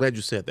Oh. I'm glad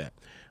you said that.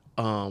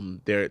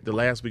 The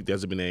last week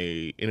there's been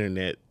a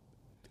internet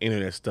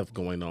stuff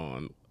going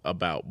on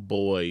about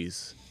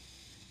boys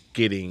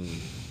getting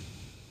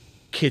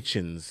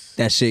kitchens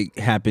That shit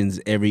happens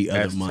every other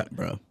As month,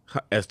 bro.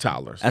 as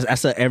toddlers.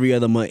 That's a every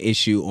other month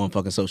issue on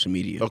fucking social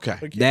media. Okay.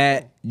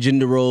 That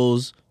gender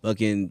roles,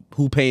 fucking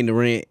who paying the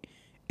rent,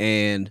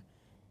 and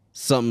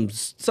something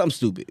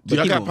stupid. Do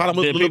y'all keep got a going. problem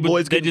with Yeah, little people-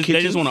 boys they getting just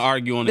kitchens? want to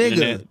argue on the Nigga,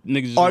 internet.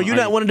 Niggas just are wanna you not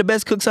argue. one of the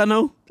best cooks I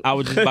know? I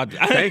was just about to.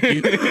 Thank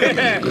you.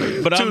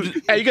 But I'm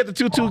just, Hey, you got the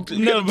two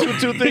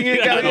thing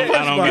in? I don't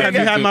Have you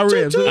get had it. my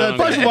ribs? I don't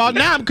First get of all,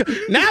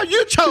 now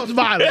you chose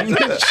violence.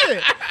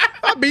 Shit,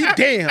 I'll be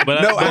damned.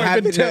 But No,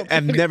 I-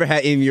 I've never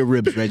had any of your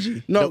ribs,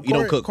 Reggie. No, you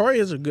don't cook. Corey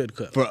is a good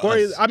cook. For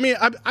Corey us. I mean,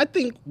 I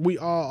think we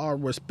all are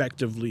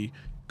respectively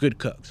good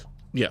cooks.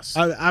 Yes.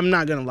 I'm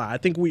not gonna lie. I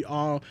think we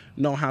all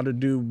know how to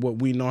do what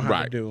we know how to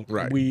Right, do.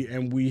 right.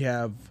 We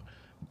have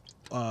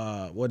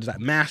what is that?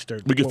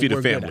 Mastered. We can what feed a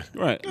we're good family. at.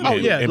 right. Oh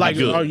And- yeah, and be like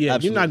good. you're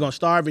Absolutely. not gonna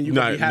starve and you're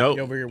gonna be happy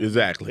No, over here.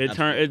 exactly.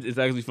 It's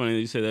actually funny that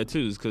you say that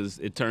too, is because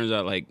it turns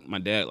out like my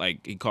dad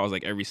he calls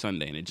like every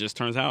Sunday, and it just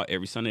turns out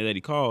every Sunday that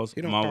he calls,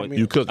 don't I'm call always me.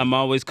 You cook. I'm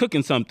always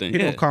cooking something. He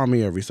yeah. don't call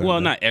me every Sunday.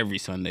 Well, not every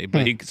Sunday,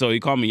 but he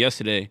called me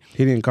yesterday,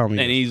 He didn't call me.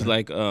 and he's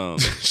like,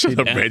 Shut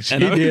up, Reggie.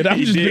 He did. I'm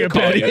just being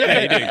call petty. you.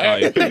 Yeah, he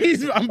did call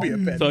you. I'm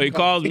being petty. So he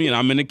calls me, and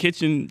I'm in the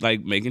kitchen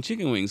like making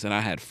chicken wings, and I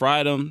had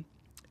fried them,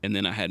 And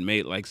then I had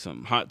made like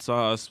some hot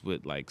sauce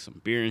with like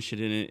some beer and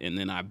shit in it, and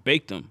then I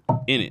baked them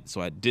in it.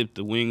 So I dipped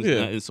the wings.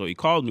 Yeah. And so he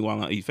called me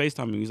while he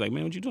FaceTimed me. He's like,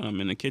 "Man, what you doing?"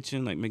 I'm in the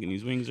kitchen, like making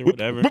these wings or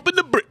whatever. Whipping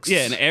the bricks.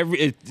 Yeah, and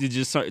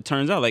it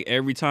turns out like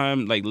every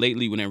time, like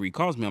lately, whenever he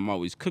calls me, I'm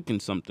always cooking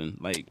something.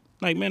 Like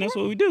man, that's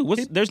what we do.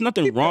 There's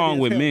nothing wrong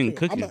with men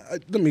cooking.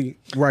 Let me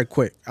right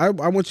quick. I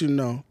want you to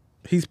know.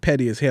 He's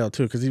petty as hell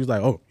too, because he was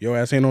like, "Oh, your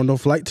ass ain't on no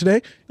flight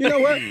today. You know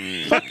what?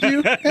 Fuck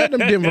you and them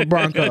Denver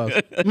Broncos.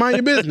 Mind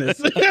your business."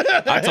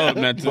 I told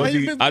him that too. Was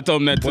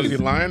he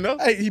lying though?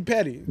 Hey, he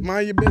petty.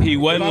 Mind your business. He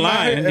wasn't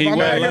lying. If I'm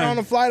out here on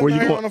the flight, I'm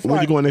out here on the flight.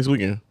 Where you going next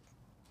weekend?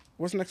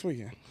 What's next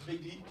weekend?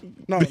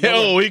 No.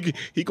 Oh,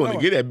 he going to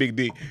get that big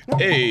D.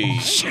 Hey.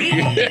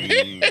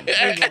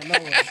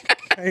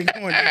 Ain't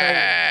going nowhere.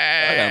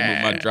 I gotta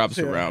move my drops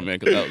around, man,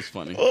 because that was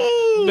funny.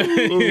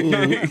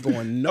 Ain't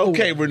going nowhere.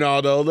 Okay,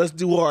 Ronaldo, let's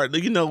do hard.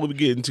 You know what we're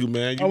getting to,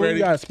 man. You Oh, ready? we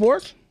got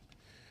sports?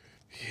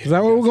 Is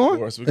that where we're going?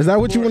 Sports. Is that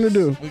what you want to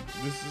do?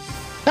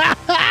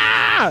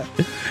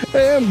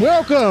 And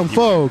welcome,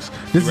 folks.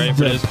 This Ready is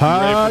for the this? You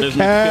ready for this, Mr.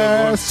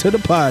 podcast to the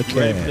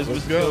Ready for this, podcast.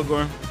 Mr.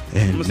 Kilgore?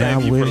 And I'ma now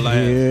save you for we're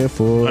last. here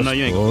for I know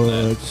you ain't gonna do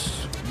that.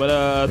 sports.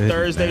 But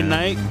Thursday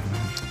night,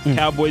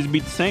 Cowboys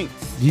beat the Saints.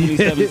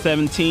 Yeah.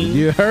 27-17.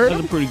 You heard That was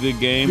him? a pretty good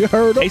game. You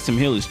heard him? Taysom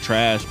Hill is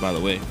trash, by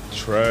the way.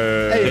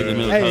 Trash. Hey, the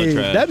middle color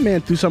trash. that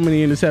man threw so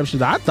many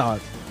interceptions. I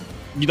thought,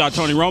 You thought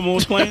Tony Romo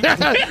was playing? this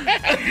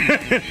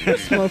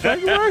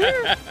motherfucker right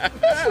here.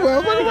 This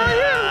motherfucker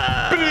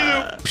right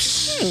here.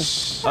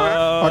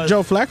 Or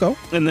Joe Flacco.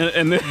 and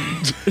then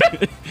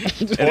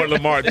Or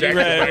Lamar Jackson.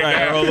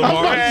 right. Or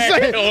Lamar. Or Lamar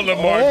Jackson.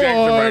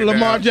 Or right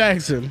Lamar now.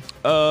 Jackson.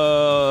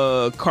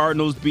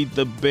 Cardinals beat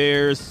the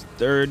Bears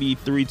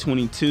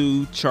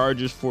 33-22.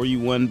 Chargers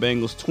 41.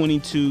 Bengals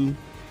 22.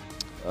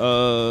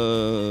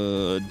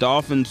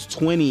 Dolphins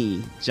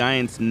 20.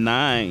 Giants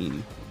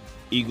 9.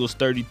 Eagles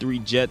 33.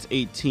 Jets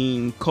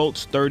 18.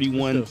 Colts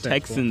 31. Still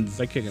Texans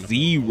they kicking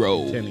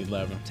 0.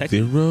 10-11.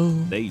 Texans, 0.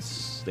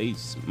 They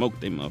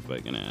smoked their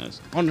motherfucking ass.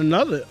 On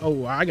another,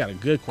 I got a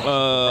good question.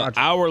 Roger.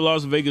 Our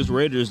Las Vegas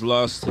Raiders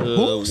lost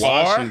to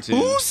Washington.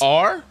 Who's?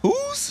 R?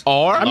 Who's?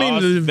 R? I mean,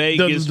 Las the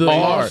Vegas the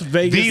Raiders. Las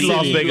Vegas The Las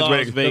City. Vegas Las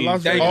Raiders. Vegas.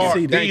 Las Vegas R.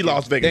 City. The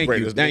Las Vegas Thank you.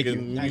 Raiders. Thank you.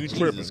 nigga. Thank You you.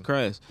 tripping. Jesus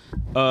Christ.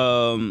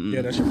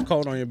 Yeah, that shit was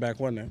cold on your back,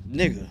 wasn't it?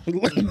 Nigga.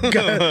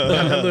 Got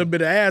a little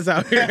bit of ass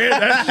out here.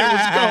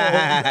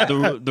 That shit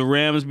was cold. The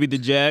Rams beat the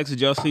Jags.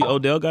 Did y'all see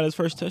Odell got his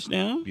first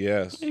touchdown?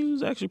 Yes. He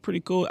was actually pretty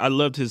cool. I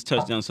loved his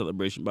touchdown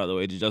celebration, by the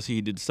way. Did y'all see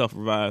he did the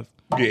self-revive?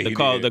 Yeah, the he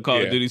Call did. of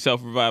Yeah. Duty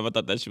self-revive. I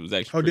thought that shit was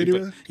actually Oh, pretty did he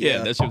funny. really? Yeah,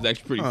 that shit was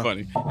actually pretty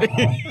funny.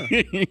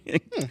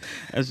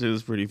 That shit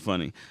was pretty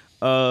funny.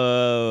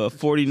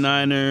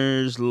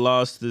 49ers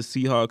lost the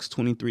Seahawks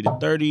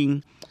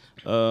 23-30.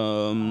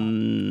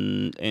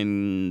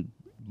 And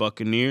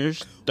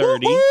Buccaneers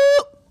 30.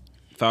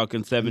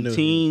 Falcons Knew he was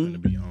 17. gonna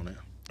be on it.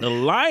 The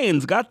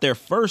Lions got their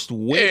first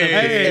win of the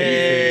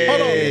Hey.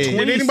 Hold on. season.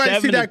 Did anybody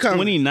see that coming?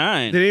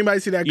 29. Did anybody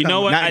see that You coming?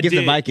 know what? Not I against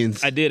did. the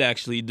Vikings. I did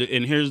actually,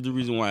 and here's the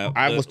reason why.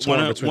 I was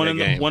torn between that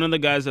game. One of the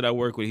guys that I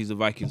work with, he's a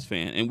Vikings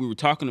fan, and we were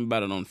talking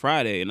about it on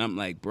Friday, and I'm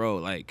like, bro,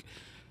 like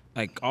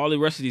all the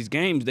rest of these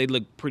games, they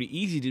look pretty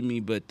easy to me,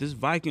 but this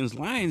Vikings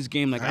Lions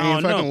game, like I I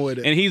ain't don't fucking know. with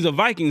it. And he's a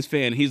Vikings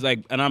fan. He's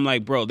like, and I'm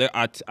like, bro,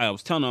 I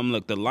was telling him,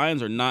 look, the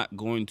Lions are not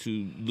going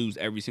to lose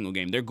every single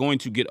game. They're going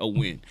to get a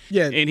win.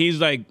 Yeah. And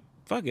he's like,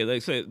 fuck it.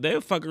 Like said, they'll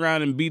fuck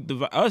around and beat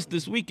us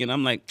this weekend.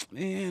 I'm like,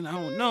 man, I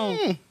don't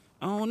know.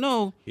 I don't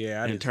know.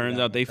 Yeah, I and didn't it see turns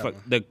that out they one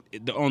fuck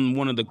on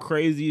one of the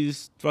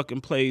craziest fucking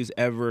plays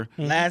ever.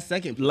 Last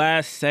second.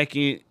 Last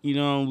second, you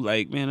know,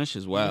 like man, that's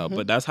just wild.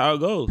 But that's how it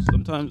goes.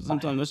 Sometimes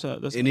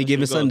that's Any how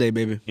given it goes. Sunday,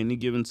 baby. Any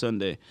given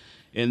Sunday.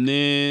 And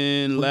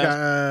then We let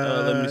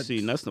me got- see.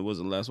 That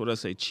wasn't last. What did I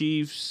say?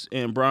 Chiefs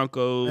and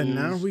Broncos. And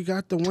now we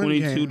got the one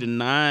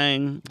 22-9.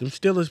 game. The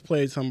Steelers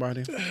played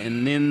somebody.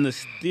 And then the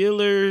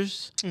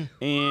Steelers.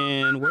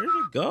 And where did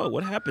it go?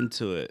 What happened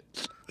to it?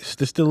 It's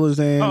the Steelers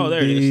and Oh,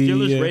 there it is.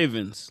 Steelers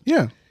Ravens.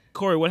 Yeah.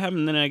 Corey, what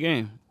happened in that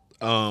game?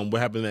 What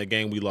happened in that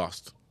game? We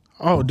lost.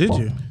 Oh, did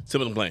you?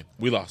 Simple and plain.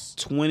 We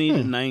lost.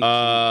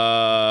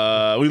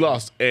 20-19. We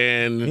lost.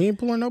 And He ain't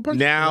pulling no punches.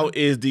 now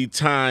is the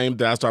time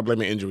that I start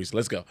blaming injuries.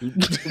 Let's go.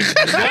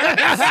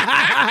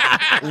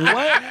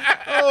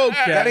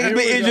 That nigga's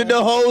been injured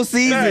the whole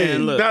season.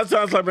 Man, look. That's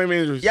how I start blaming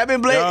injuries. Y'all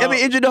been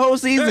injured the whole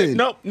season.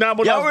 Nope. Nah,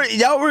 but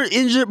Y'all were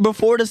injured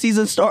before the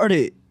season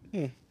started.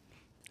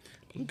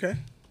 Okay.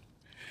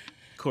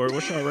 Corey,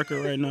 what's your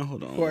record right now?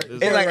 Hold on. Corey- Is-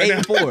 It's like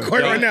 8-4.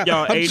 Corey right now.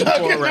 Y'all I'm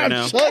 8-4 right I'm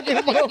now.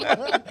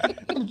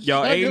 chugging,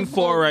 Y'all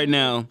 8-4 right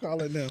now.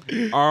 Call it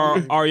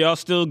now. Are y'all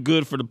still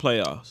good for the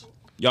playoffs?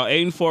 Y'all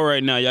 8-4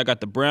 right now. Y'all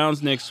got the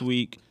Browns next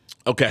week.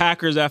 Okay.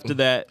 Packers after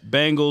that.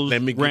 Bengals,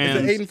 Let me-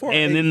 Rams, Is it 8-4 or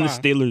and then the 8-5?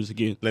 Steelers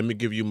again. Let me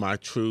give you my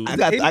true. I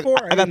got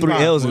 8-4 I got 3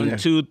 8-5. L's in 1, there.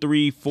 2,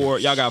 3, 4.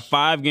 Y'all got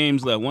 5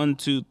 games left. 1,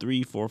 2,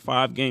 3, 4,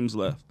 5 games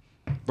left.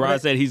 Brad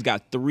said he's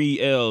got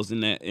 3 L's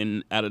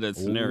in out of that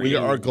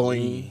scenario.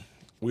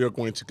 We are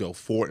going to go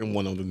 4-1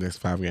 on the next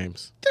 5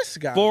 games. This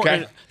guy. 4 Okay.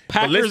 and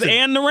Packers But listen,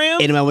 and the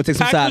Rams. anybody wanna take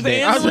some Packers side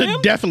bets? and I the was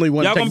Rams? definitely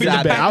want Y'all to gonna take be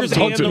that the bet. I was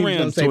Packers hoping and the he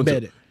was going to Rams. say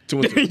bet it.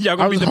 2-2. Y'all I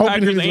gonna was beat the hoping he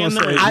Packers was and gonna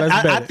the say, Rams.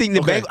 let's bet I it. think the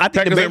Okay. I think the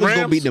Packers and Bengals gonna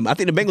Rams? beat them. I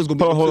think the Bengals gonna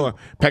beat Hold them. on.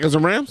 Packers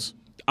and Rams?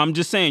 I'm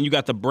just saying, you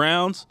got the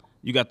Browns,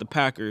 you got the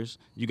Packers,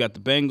 you got the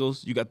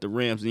Bengals, you got the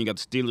Rams, and you got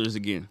the Steelers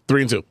again.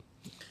 3-2.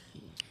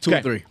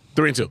 2-3.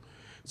 3-2.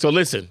 So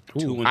listen,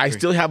 2-3. I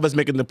still have us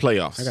making the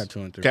playoffs. I got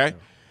 2-3. Okay,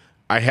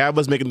 I have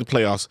us making the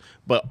playoffs,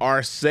 but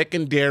our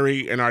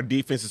secondary and our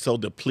defense is so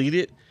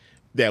depleted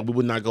that we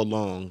would not go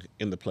long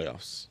in the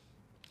playoffs.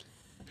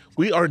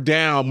 We are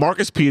down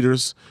Marcus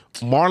Peters,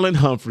 Marlon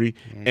Humphrey,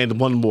 and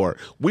one more.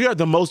 We are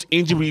the most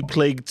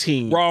injury-plagued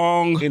team.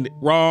 Wrong. In-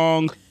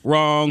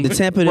 The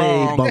Tampa Bay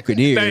wrong.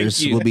 Buccaneers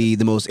Thank you. will be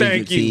the most Thank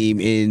injured you. team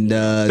in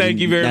the Thank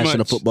you very National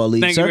much. Football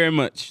League. Thank sir. you very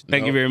much.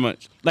 Thank you very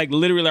much. Like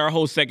literally, our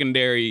whole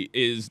secondary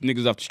is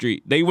niggas off the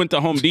street. They went to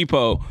Home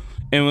Depot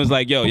and was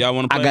like, "Yo, y'all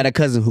want to play?" I got a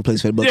cousin who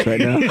plays for the Bucks right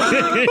now.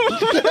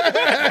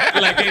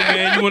 like, "Hey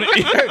man, you want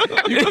to?"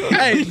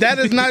 Hey, that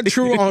is not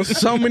true on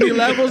so many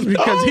levels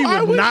because he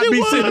I would wish not it be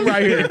was. sitting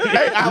right here.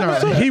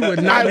 No, he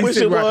would not I be wish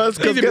sitting it right. was,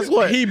 'cause guess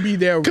what? He'd be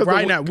there 'Cause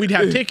right the- now. We'd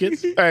have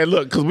tickets. Hey,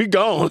 look, because we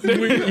gone. Yeah,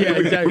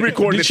 exactly. We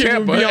recording in This shit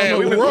would Tampa. be on Hey, the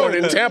we recording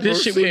in road. Tampa.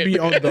 This shit would be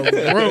on the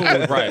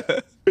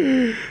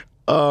road.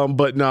 right.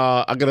 But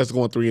nah, I got us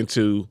going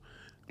 3-2.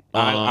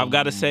 I've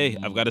got to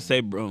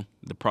say, bro,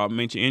 the problem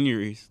ain't your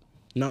injuries.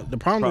 No, the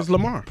problem is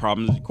Lamar.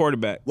 Problem is your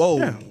quarterback. Whoa.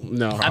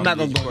 No, I'm not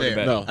gonna go there.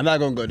 Quarterback. No. I'm not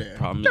gonna go there.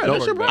 Problem Yeah, is your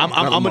that's your quarterback.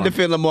 problem. I'm gonna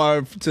defend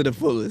Lamar to the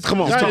fullest.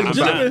 Come on, Right, talk just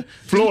about because-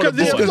 Florida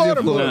because he's boy.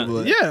 Florida Florida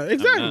boy. boy. Yeah,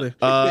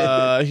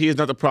 exactly. He is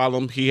not the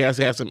problem. He has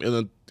had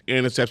some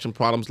interception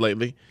problems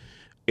lately.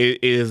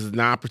 It is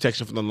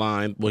non-protection from the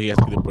line. Well, he has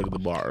to get rid of the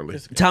bar early.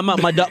 Time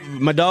out. My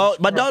dog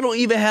don't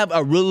even have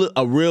a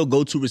real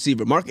go-to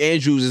receiver. Mark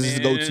Andrews is his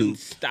go-to.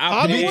 Stop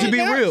Hollywood to be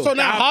now? real. So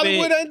now Stop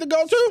Hollywood it. ain't the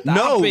go-to?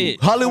 No,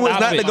 it. Hollywood's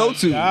Stop not it. the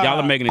go-to. Y'all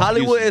are making excuses.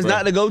 Hollywood is bro.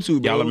 not the go-to,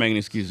 bro. Y'all are making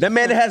excuses. That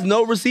man has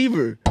no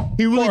receiver.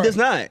 He really Core. does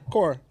not.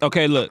 Core.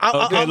 Okay, look. I'm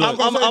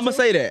gonna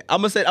say that.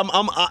 I'm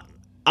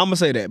gonna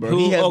say that, bro.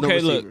 He has no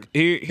receiver. look.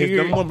 Here, His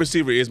number one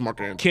receiver is Mark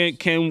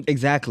Andrews.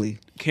 Exactly.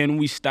 Can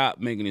we stop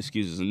making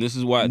excuses? And this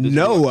is why.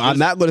 No, I'm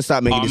not gonna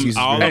stop making excuses.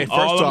 All, bro. Hey, all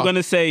first I'm off-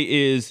 gonna say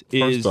is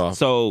First off.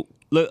 so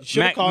look.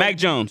 Should've called- Mac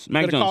Jones,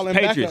 should've called him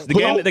back Patriots.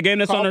 up. The game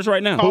that's on us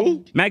right now.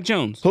 Who? Mac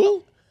Jones.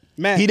 Who?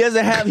 Man, He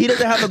doesn't have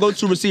a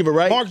go-to receiver,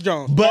 right? Mark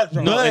Jones. But Mark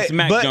Jones. No, it's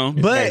Mac Jones.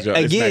 It's But Mac Jones.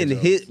 It's again, Mac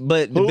Jones.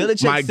 the Who?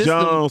 Belichick Mike system.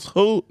 Jones.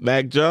 Who?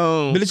 Mac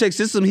Jones. Belichick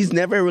system. He's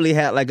never really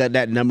had like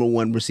that number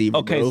one receiver.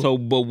 Okay, bro. so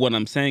but what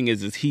I'm saying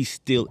is he's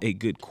still a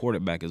good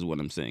quarterback, is what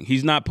I'm saying.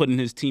 He's not putting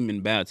his team in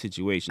bad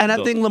situations. And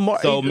I think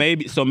Lamar- So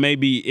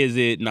maybe is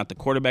it not the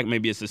quarterback?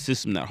 Maybe it's the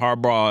system that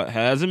Harbaugh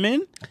has him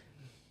in.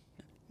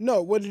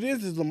 No, what it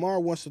is Lamar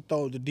wants to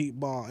throw the deep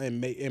ball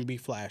and be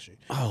flashy.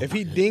 If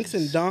he dinks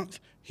and dunks,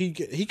 he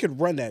could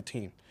run that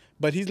team,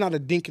 but he's not a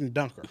dink and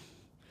dunker.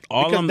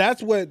 Because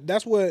that's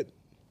what.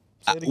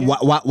 Say it again.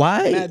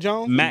 Why? Matt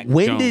Jones. Mac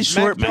When Jones. did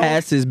short Mac Jones?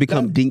 passes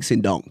become dinks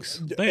and dunks?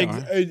 They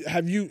are.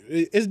 Have you?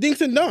 It's dinks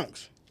and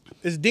dunks.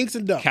 It's dinks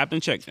and dunks. Captain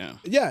check down.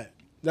 Yeah,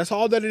 that's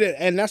all that it is,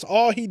 and that's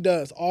all he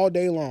does all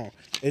day long.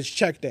 Is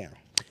check down.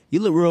 You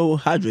look real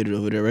hydrated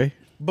over there, Ray.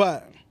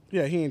 But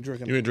yeah, he ain't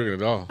drinking. You ain't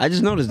drinking at all. I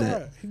just noticed All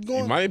that. right, he's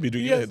going, You might be.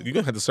 You're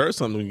gonna have to serve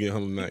something when you get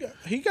home tonight.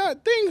 He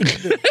got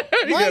things to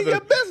do. Mind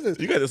your business.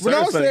 You got to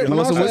Renal serve said, something. You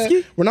want some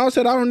whiskey? Renal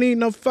said, I don't need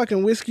no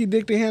fucking whiskey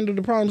dick to handle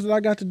the problems that I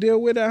got to deal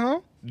with at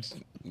home.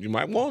 You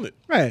might want it.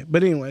 Right,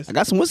 but anyways. I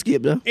got some whiskey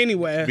up there.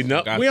 Anyway, Be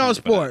nut- we on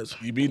something for sports.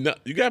 You be nut.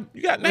 You got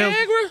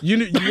Niagara.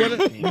 You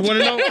wanna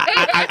know?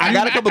 I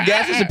got a couple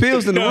gases and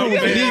pills in the room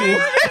if you need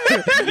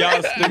one.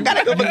 Y'all stupid. Got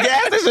a couple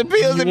gases and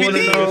pills if you wanna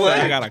need know- one.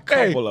 I got a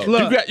couple of them.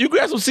 Look, You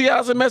grab some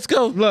Seattle's in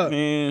Mexico. look.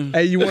 Man.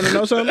 Hey, you want to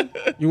know something?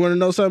 You want to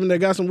know something that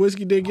got some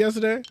whiskey dick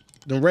yesterday?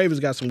 The Ravens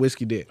got some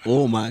whiskey dick.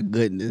 Oh my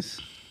goodness.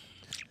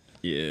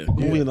 Yeah.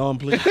 Moving on,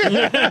 please.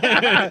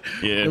 The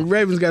Yeah.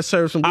 Ravens got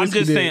served some I'm whiskey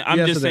just dick saying. I'm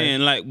just yesterday.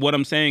 saying. Like what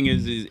I'm saying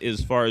is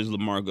as far as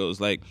Lamar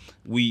goes, like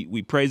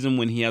we praise him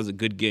when he has a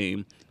good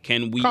game.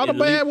 Can we Call a at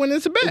bad least- when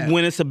it's a bad.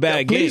 when it's a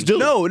bad game? please do.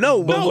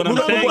 No. But what I'm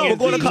saying is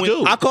we're gonna he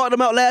went- I called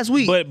him out last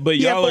week. But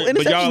He had y'all four are, but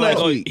interceptions y'all are like,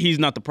 last oh, week. he's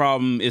not the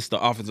problem. It's the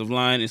offensive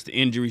line. It's the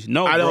injuries.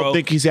 No, I don't bro.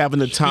 think he's having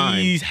the time.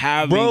 He's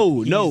having.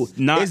 Bro, he's no,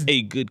 not it's-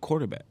 a good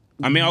quarterback.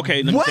 I mean,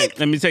 okay. Let What?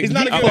 me take. He's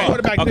not a good okay,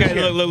 quarterback this Okay,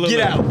 year. look.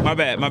 Get out. My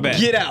bad.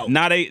 Get out.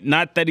 Not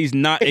that he's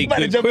not a about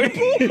to good jump in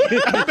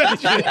the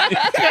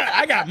quarterback.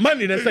 I got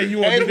money that say you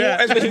want to do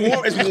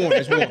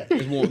that.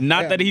 It's warm.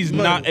 Not that he's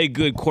not a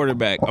good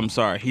quarterback. I'm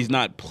sorry. He's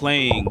not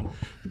playing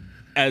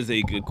as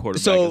a good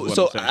quarterback. So is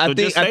what I'm saying. I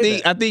just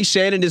say that. think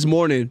Shannon this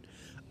morning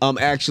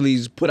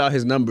actually put out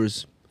his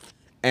numbers,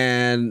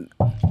 and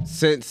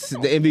since the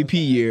MVP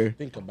year,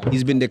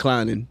 he's been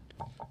declining.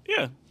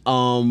 Yeah.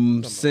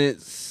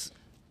 Since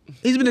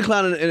he's been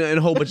declining in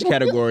a whole bunch of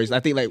categories. I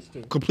think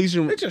like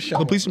completion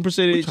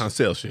percentage, Trying to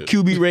sell shit.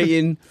 QB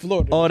rating,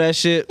 Florida. all that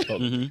shit.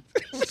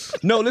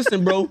 No,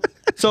 listen, bro.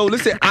 So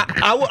listen,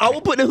 I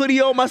will put the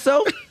hoodie on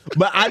myself,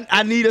 but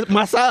I need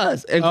my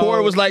size. And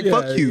Corey was like,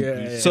 "Fuck you."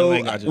 yeah. So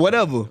I got you.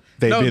 whatever.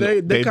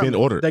 They've been coming.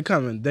 ordered. They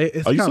coming.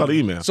 It's Oh, you saw coming. the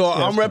email. So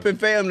I'm repping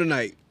fam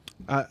tonight.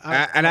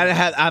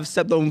 I've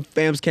stepped on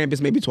fam's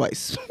campus maybe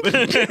twice. And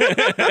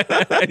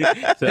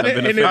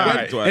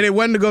it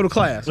wasn't to go to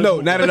class.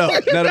 No, not at all.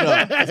 Not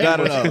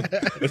at all.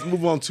 Let's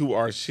move on to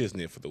our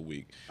shiznit for the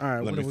week. All right,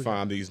 Let what me do we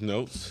find these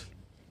notes.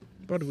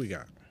 What do we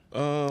got?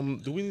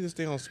 Do we need to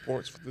stay on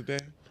sports for the day?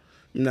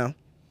 No.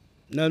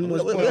 Nothing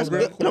was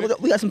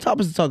We got some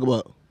topics to talk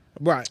about.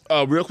 right.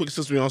 Real quick,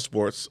 since we're on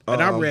sports.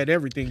 And I read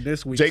everything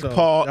this week. Jake so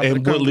Paul I'm gonna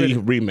and come Woodley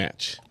with it.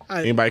 rematch.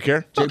 I- Anybody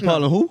care? Jake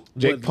Paul and who?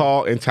 Jake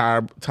Paul and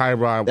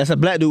Tyrod. That's a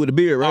black dude with a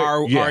beard,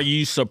 right? Yeah. Are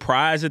you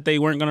surprised that they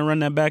weren't going to run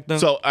that back though?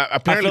 So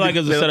apparently, I feel like it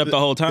was a setup the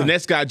whole time. The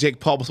next guy Jake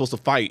Paul was supposed to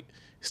fight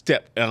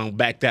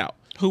backed out.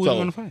 Who was So,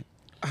 going to fight?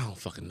 I don't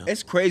fucking know.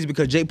 It's crazy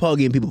because Jake Paul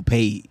getting people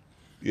paid.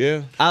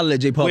 Yeah. I'll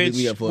let Jake Paul beat Which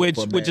me up for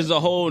which is a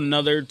whole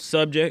nother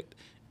subject.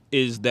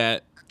 Is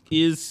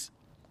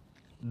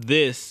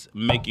this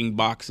making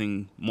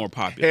boxing more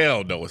popular?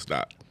 Hell no, it's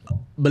not.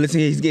 But listen,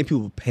 he's getting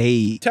people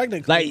paid.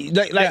 Technically, like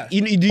yes.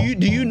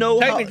 do you know?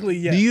 Technically,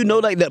 yes. Do you know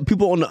like that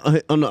people on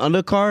the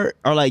undercard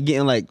are like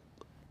getting like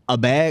a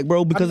bag,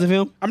 bro, because of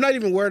him? I'm not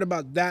even worried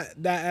about that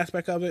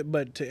aspect of it.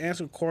 But to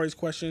answer Corey's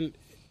question,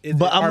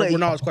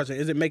 Ronaldo's question,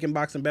 is it making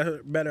boxing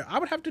better? I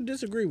would have to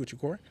disagree with you,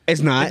 Corey.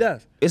 It's not. It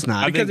does. It's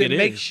not. think Because it it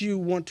makes is. you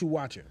want to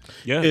watch it.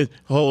 Yeah.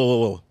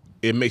 Whoa.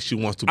 It makes you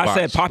want to watch. I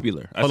said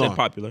popular. I Hold said on.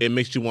 popular. It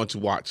makes you want to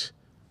watch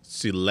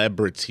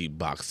celebrity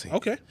boxing.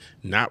 Okay.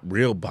 Not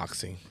real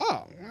boxing.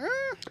 Oh,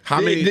 How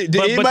many? Did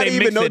but anybody they even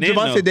mix know it in,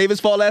 Javante though. Davis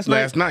fought last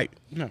night? last night.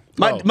 no.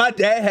 My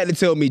dad had to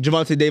tell me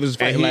Javante Davis was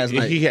fighting And last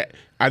night. He had.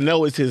 I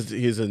know it's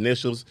his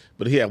initials,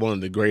 but he had one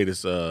of the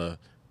greatest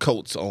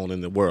coats on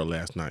in the world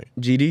last night.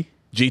 GD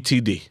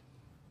GTD.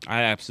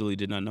 I absolutely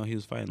did not know he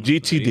was fighting.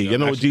 GTD. You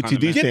know what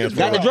GTD stands for?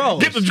 got the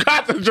draws.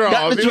 Got the draws.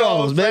 Got the You know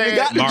what draws, I'm baby. saying?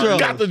 Got the draws.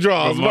 Got the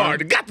draws. Martin.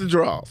 Martin. Got the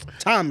draws.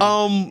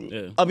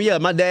 Time. Yeah,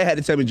 my dad had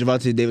to tell me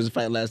Javante Davis was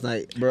fighting last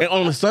night, bro. And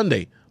on a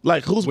Sunday,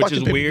 like who's Which watching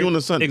is pay-per-view weird. on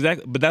a Sunday?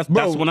 Exactly. But that's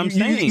Bro, what I'm you-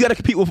 saying. You got to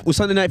compete with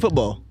Sunday Night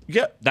Football.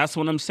 Yeah. That's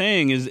what I'm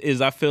saying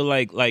is I feel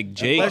like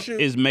Jake Unless you-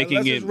 is making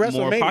unless it it's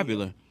more WrestleMania.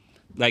 popular.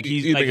 Like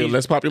You he's think it's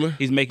less popular?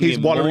 He's making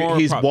it watering. more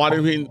He's popular.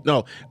 watering.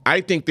 No,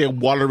 I think they're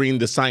watering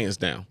the science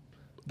down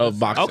of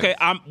boxing. Okay,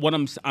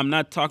 I'm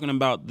not talking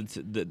about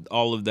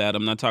all of that.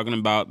 I'm not talking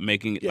about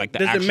making it like the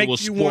does it make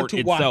actual you want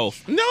sport to watch?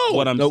 itself. No.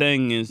 What I'm Nope.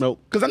 saying is Nope.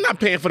 Because I'm not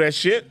paying for that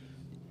shit.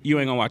 you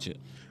ain't gonna watch it.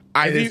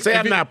 I didn't say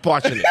I'm not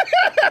watching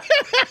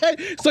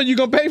it. So you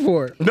gonna pay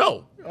for it?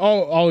 No.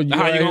 Oh, you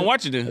How you right. gonna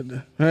watch it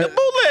then? The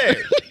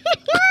bootleg.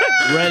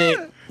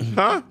 Reddit.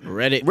 Huh?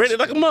 Reddit. Read it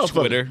like a motherfucker.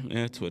 Twitter,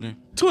 yeah, Twitter.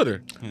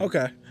 Twitter.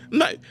 Okay.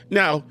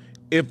 Now,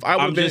 if I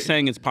would I'm just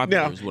saying it's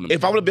popular. Now, is what I'm if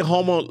I saying. would have been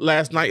home on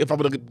last night, if I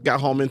would have got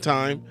home in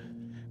time,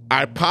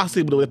 I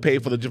possibly would have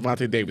paid for the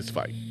Javante Davis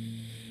fight.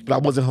 But I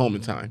wasn't home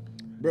in time.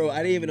 Bro, I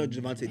didn't even know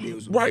Javante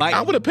Davis was Right. fighting.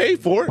 I would have paid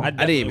for it. I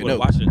didn't even know.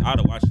 watch it. I'd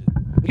have watched it.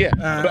 Yeah.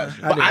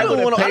 But I don't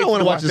would've want paid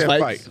to watch his that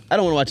fights. I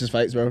don't want to watch his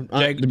fights, bro.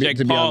 Jake to be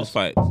Paul's honest.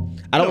 fight.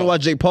 I don't want to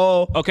watch Jake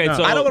Paul. Okay,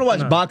 so I don't want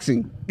to watch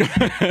boxing.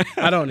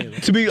 I don't either.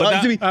 To be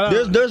honest,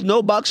 that- there's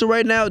no boxer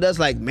right now that's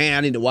like, man,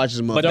 I need to watch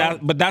this motherfucker.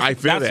 But I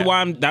feel that's that.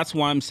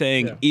 why I'm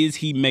saying Yeah. is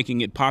he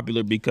making it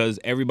popular because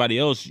everybody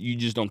else you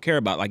just don't care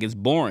about, like it's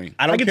boring.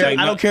 I don't can care. tell you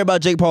I don't care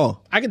about Jake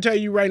Paul. I can tell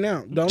you right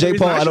now. The only Jake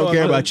reason Paul, I don't show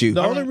care up- about you.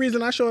 The only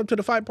reason I show up to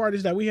the fight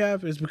parties that we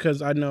have is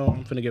because I know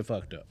I'm finna get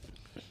fucked up.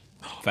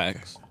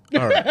 Facts.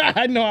 All right.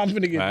 I know I'm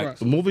finna get Facts.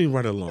 drunk. Moving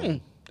right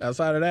along.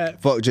 Outside of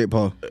that, Fuck Jake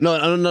Paul.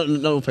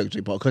 No, fuck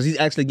Jake Paul because he's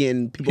actually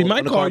getting people. he might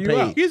on the call card you paid.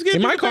 out. He's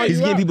getting he might people call paid. you He's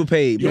getting out. people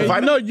paid. Bro. Yeah,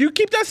 no, you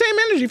keep that same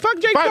energy. Fuck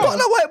Jake Paul. Fuck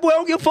no white boy. I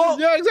don't give a fuck.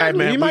 Yeah, exactly. Hey,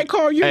 man, he might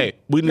call you. Hey,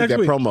 we need next that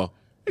week. promo.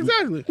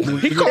 Exactly.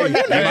 He call you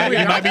next week.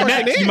 He might be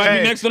next. He might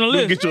be next on the We'll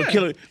list. get you a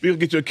killing. We'll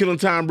get you a killing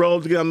time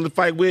robe to get on the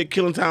fight with,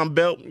 killing time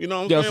belt. You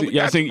know what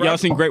I'm saying? Y'all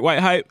seen Great White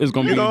Hype? It's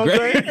gonna You be know what I'm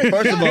great.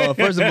 saying?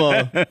 First of all,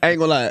 I ain't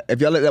gonna lie.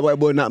 If y'all let that white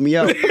boy knock me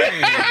out, What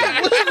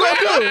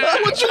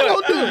you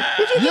gonna do?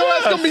 Your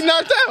ass gonna be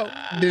knocked out.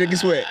 then nigga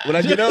sweat. When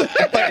I get up,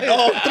 fighting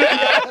all three.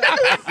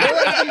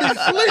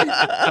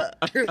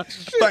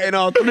 Fighting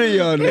all three of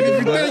y'all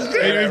niggas.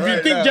 If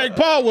you think Jake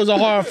Paul was a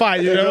hard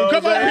fight, you know,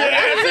 come over here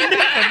asking me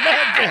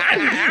for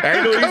nothing.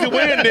 Ain't no easy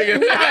win,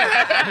 nigga.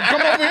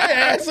 Come over here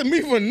asking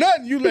me for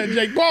nothing. You let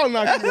Jake Paul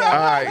knock you out. All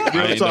right,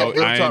 real talk,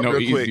 real talk, real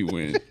easy quick.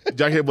 win. Did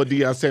y'all hear what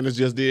Deion Sanders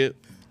just did?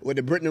 With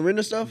the Brittany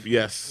Renner stuff,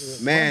 Yes.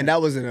 man, that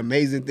was an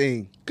amazing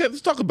thing. Okay, let's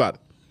talk about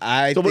it.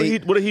 I So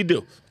think, what did he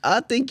do? I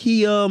think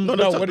he No,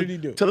 what did he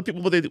do? Tell the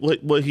people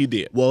what he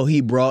did. Well, he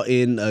brought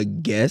in a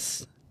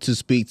guest to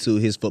speak to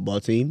his football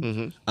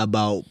team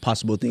about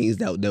possible things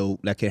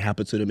that can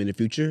happen to them in the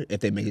future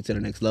if they make it to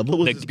the next level.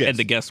 Who was his guest? And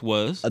the guest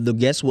was The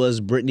guest was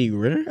Brittany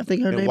Renner, I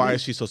think her And name why is.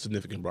 is she so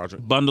significant,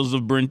 Broderick? bundles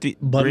of Brittany.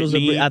 Bundles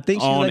of I think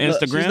she's on like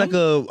Instagram. she's like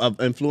a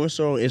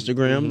influencer on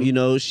Instagram. You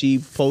know, she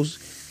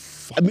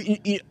posts. I mean,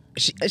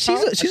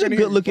 she's a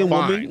good looking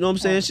woman. Fine. You know what I'm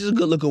saying? She's a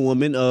good looking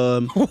woman.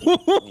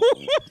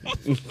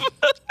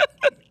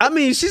 I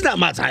mean, she's not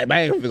my type.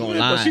 I ain't gonna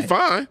lie. But she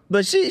fine.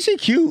 But she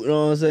cute. You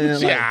know what I'm saying?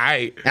 She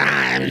Like,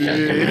 alright.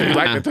 You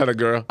like that type of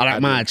girl. I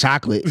like mine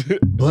chocolate,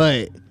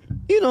 but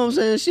you know what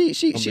I'm saying.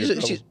 She's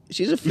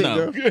She's a fit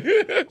No. girl.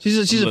 She's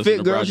a Listen fit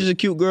to girl. Broderick. She's a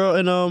cute girl,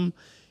 and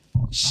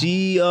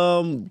she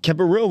kept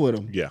it real with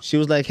him. Yeah. She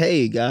was like,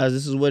 "Hey guys,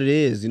 this is what it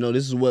is. You know,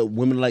 this is what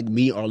women like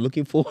me are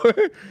looking for,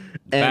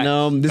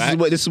 and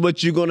Facts. this is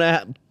what you're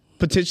gonna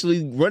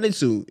potentially run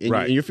into in,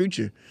 Right. in your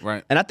future."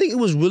 Right. And I think it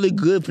was really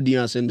good for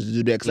Deion Sanders to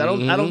do that because I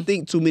don't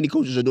think too many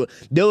coaches are doing.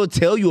 They'll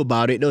tell you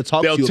about it. They'll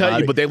talk They'll to you tell about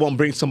you, it. but they won't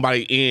bring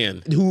somebody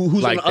in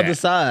Who's like on the other that.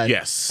 side?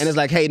 Yes. And it's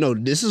like, hey, no,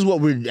 this is what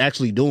we're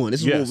actually doing. This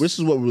is Yes. this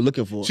is what we're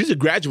looking for. She's a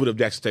graduate of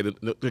Jackson State.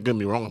 Don't get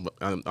me wrong, but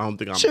I don't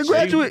think I'm. She a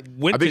graduate?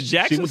 Went I to think she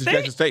Jackson went to State?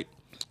 Jackson State.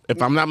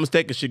 If I'm not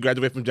mistaken, she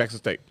graduated from Jackson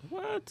State.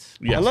 What?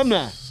 Yes.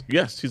 Alumni?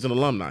 Yes, she's an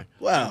alumni.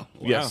 Wow.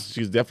 Yes,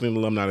 she's definitely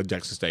an alumni of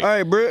Jackson State. All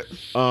right, Britt.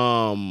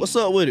 Um, What's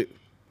up with it?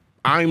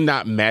 I'm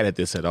not mad at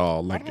this at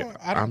all. Like,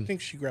 I don't think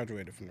she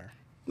graduated from there.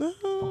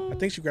 I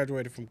think she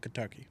graduated from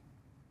Kentucky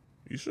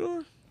You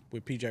sure?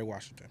 with PJ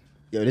Washington.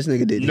 Yo, this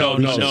nigga did. No.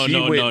 She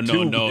went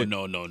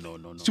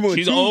to-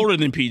 She's older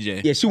than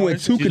PJ. Yeah, she went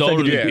to She's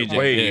older Kentucky. than PJ.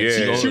 wait, yeah, she's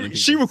yeah. older than PJ.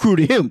 She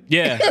recruited him.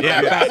 Yeah,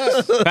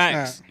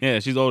 facts. Yeah,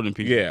 she's older than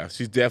PJ. Yeah,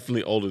 she's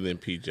definitely older than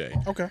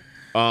PJ. Okay.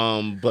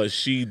 But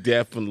she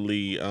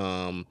definitely.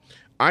 I'm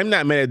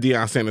not mad at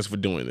Deion Sanders for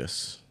doing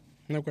this.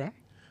 Okay.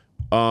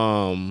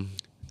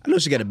 I know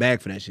she got a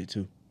bag for that shit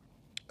too.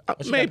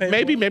 she got paid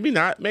Maybe, for? maybe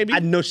not. Maybe. I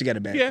know she got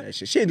a bag Yeah. for that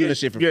shit. She didn't do that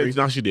shit for yeah, free.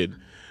 no, she did.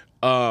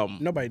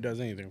 Nobody does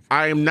anything.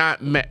 I am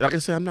not mad. Like I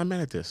said, I'm not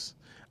mad at this.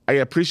 I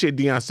appreciate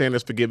Deion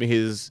Sanders for giving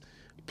his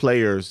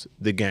players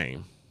the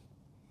game,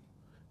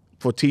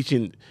 for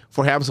teaching,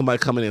 for having somebody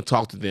come in and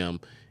talk to them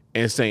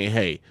and saying,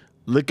 "Hey,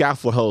 look out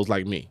for hoes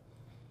like me."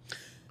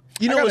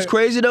 You know I what's gotta-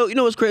 crazy though? You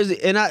know what's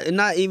crazy? And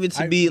not even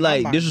to be my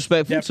like mind.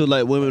 disrespectful to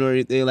like women or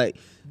anything. Like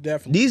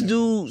Definitely. these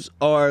dudes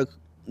are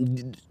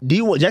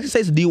D1. Jackson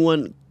State's a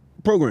D1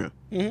 program.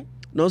 You know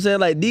what I'm saying?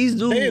 Like these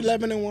dudes. They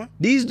 11-1.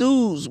 These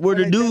dudes were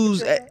the they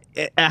dudes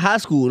at high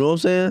school. You know what I'm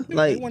saying?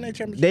 Like won their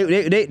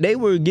championship. they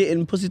were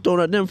getting pussy thrown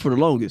at them for the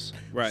longest.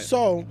 Right.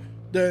 So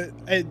go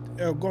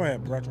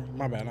ahead, brother.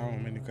 My bad. I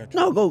don't mean to cut you.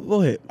 No,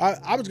 go ahead.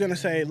 I was gonna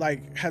say,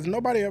 like, has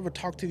nobody ever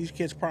talked to these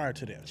kids prior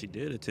to this? She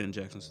did attend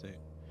Jackson State.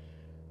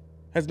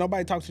 Has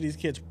nobody talked to these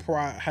kids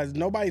prior? Has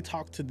nobody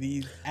talked to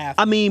these athletes?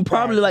 I mean,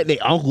 probably prior? like their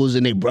uncles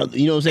and their brother.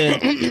 You know what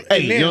I'm saying? Hey,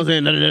 you know what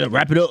I'm saying?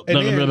 Wrap it up. and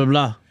Blah blah then- blah blah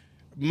blah.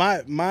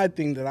 My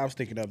thing that I was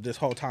thinking of this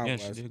whole time Yeah,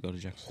 she was did go to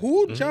Jackson.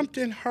 who jumped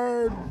in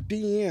her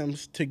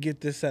DMs to get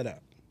this set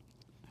up?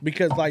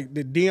 Because like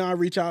did Dion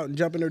reach out and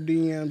jump in her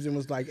DMs and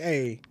was like,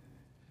 hey,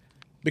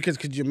 because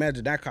could you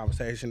imagine that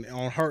conversation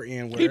on her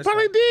end? Where He it's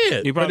probably like,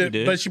 did. He probably but,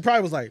 did. but she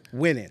probably was like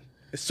winning.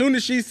 As soon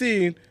as she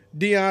seen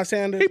Deion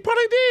Sanders, He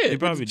probably He did.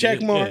 probably check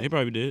did. mark. Yeah, he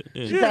probably did.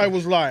 Yeah. she probably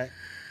was like,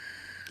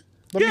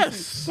 let me-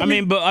 Yes. I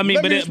mean, but let me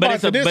it's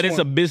respond to this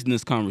a one.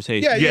 business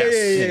conversation. Yeah,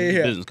 Yes.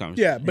 yeah. Business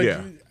conversation. Yeah, but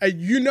Yeah.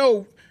 You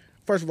know,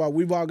 first of all,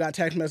 we've all got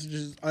text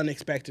messages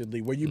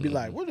unexpectedly where you'd be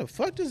like, "What the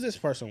fuck does this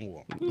person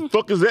want?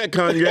 Fuck is that,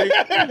 Kanye?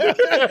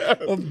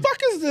 The fuck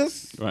is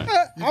this? Right.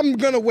 I'm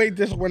gonna wait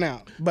this one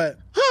out." But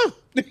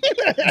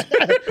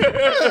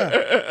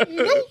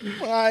nope,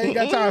 I ain't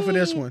got time for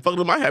this one. Fuck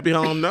to my happy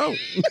home, no.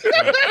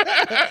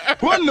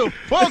 What the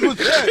fuck was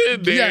that?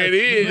 There it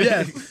is.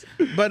 Yes.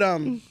 But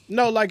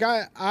no, like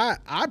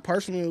I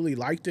personally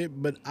liked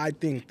it, but I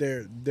think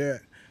they're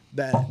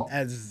that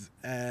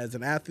as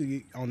an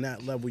athlete on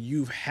that level,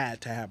 you've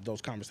had to have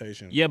those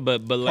conversations. Yeah,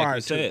 but like Prior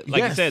you to- said, like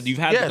you Yes, said, you've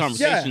had yes. the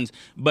conversations,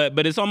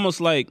 but it's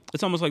almost like the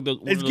one It's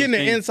of those getting an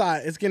things-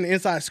 inside. It's getting an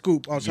inside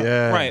scoop on something.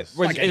 Yeah. Right,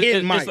 Like a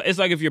hidden mic. it's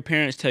like if your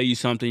parents tell you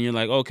something, you're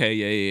like, okay,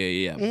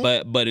 yeah.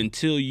 Mm-hmm. But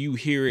until you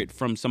hear it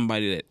from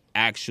somebody that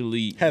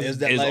actually Has is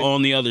that life.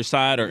 on the other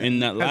side or in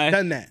that life,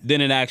 done that.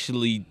 then it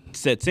actually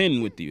sets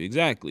in with you.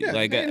 Exactly. Yeah,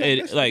 like man,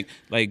 it, like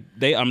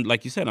they,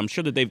 like you said, I'm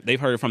sure that they've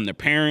heard it from their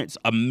parents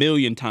a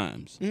million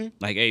times. Mm-hmm.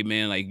 Like, hey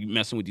man, like you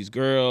messing with these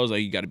girls,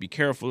 like you got to be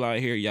careful out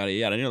here, yada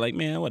yada. And they're like,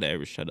 man,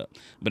 whatever, shut up.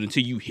 But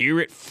until you hear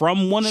it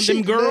from one of She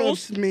them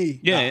girls, loves me.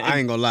 yeah, I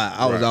ain't gonna lie.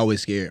 I was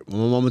always scared. When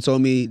my mama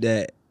told me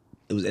that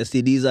it was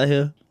STDs out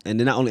here, and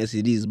then not only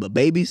STDs but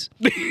babies.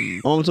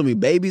 My mom told me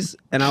babies,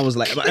 and I was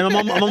like, and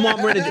my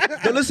mom ran a,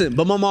 but listen,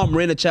 but my mom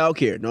ran a child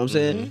care. You know what I'm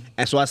saying?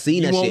 And so I seen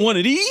you that want shit. one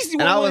of these? You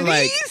And want I one was of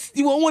like- these?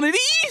 You want one of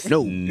these?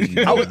 No,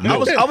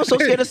 I was so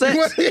scared of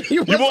sex.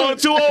 You want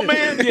two old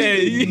man?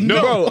 Yeah,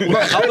 Bro,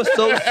 I was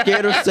so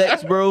scared of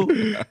sex, bro.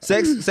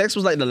 Sex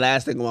was like the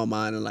last thing on my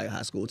mind in like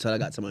high school until I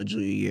got to my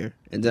junior year,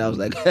 and then I was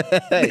like,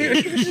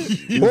 hey,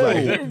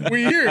 Whoa,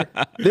 we here.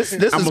 this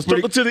I'm is gonna pretty.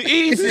 struggle to the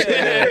east.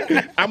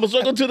 I'm gonna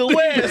struggle to the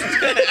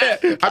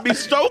west. I be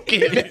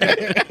stroking.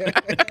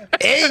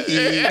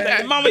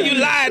 Hey, Mama, you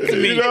lied to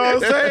me. You know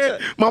what I'm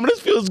saying? Mama, this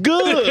feels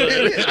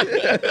good.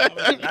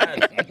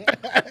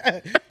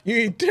 You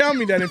ain't tell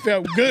me that it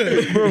felt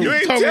good. You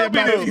ain't told tell me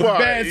about this these part.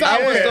 bad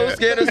side I was so effects.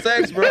 scared of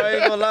sex, bro. I ain't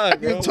gonna lie,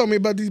 bro. You told me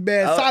about these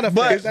bad side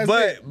effects. That's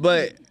it.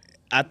 But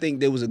I think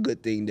there was a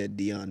good thing that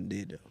Dion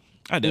did. Though.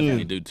 I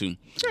definitely do too.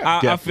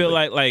 I feel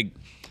like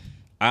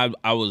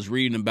I was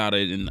reading about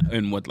it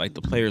and what like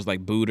the players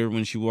like booed her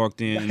when she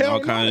walked in and Hell all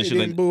no, kind they of shit.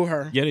 didn't Like, boo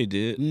her. yeah, they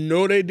did.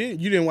 No, they didn't.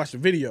 You didn't watch the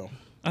video.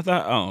 I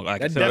thought,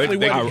 like I That said,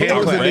 definitely I wasn't- There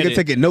was a read nigga it.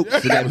 taking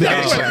notes to that bitch.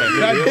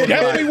 That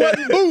definitely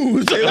wasn't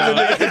booze. There was a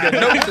nigga taking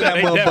notes to that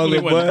They definitely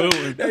motherfucker, boy.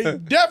 wasn't booing. They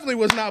definitely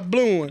was not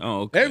bluing.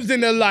 Oh, okay. They was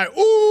in there like,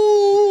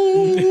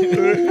 ooh.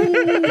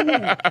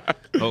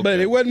 Okay. But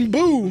it wasn't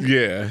boo.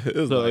 Yeah. It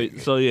was like,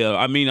 So yeah,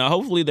 I mean,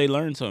 hopefully they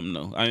learn something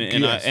though. I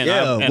mean,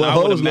 Yes. What I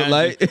would hoes look imagine,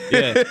 like.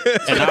 yeah,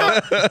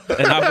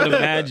 and I would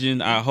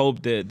imagine. I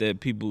hope that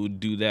people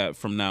do that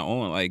from now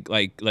on.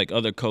 Like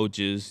other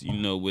coaches,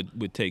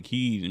 would take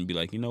heed and be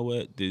like, you know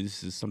what,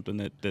 this is something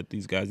that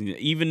these guys need.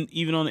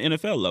 Even on the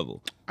NFL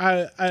level.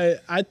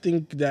 I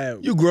think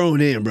that You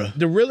grown in, bro.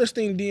 the realest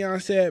thing Dion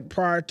said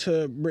prior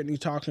to Brittany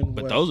talking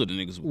But was, those are the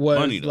niggas with was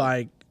money though.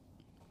 like,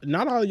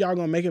 not all of y'all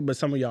gonna make it, but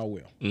some of y'all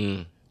will.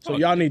 Mm. So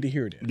y'all need to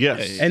hear this.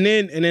 yes. And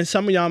then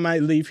some of y'all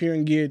might leave here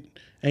and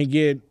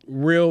get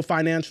real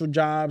financial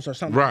jobs or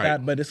something Right. like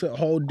that. But it's a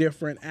whole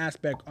different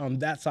aspect on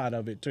that side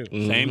of it too.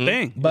 Same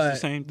thing. But It's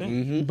the same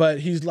thing. But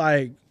he's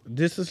like,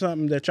 this is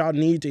something that y'all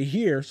need to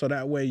hear, so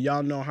that way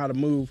y'all know how to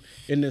move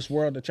in this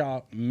world that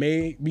y'all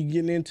may be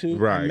getting into,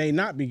 Right. or may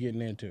not be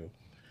getting into.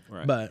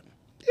 Right. But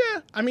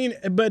yeah, I mean,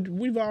 but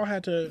we've all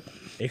had to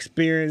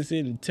experience it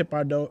and tip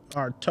our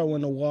toe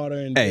in the water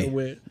and Hey. deal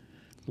with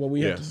what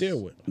we have to Yes. deal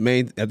with.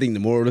 I think the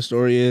moral of the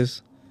story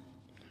is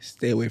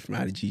stay away from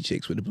IG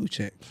chicks with the blue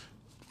check.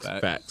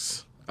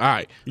 Facts. All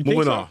right. You think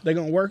Moving so? on. They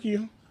gonna work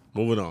you?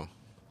 Moving on.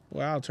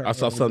 Well, I'll turn. I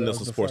saw them something girls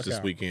else in the sports fuck this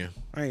out. weekend.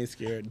 I ain't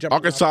scared. Jumping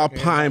Arkansas off the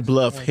Pine end,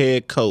 Bluff that's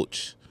head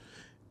coach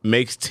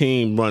makes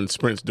team run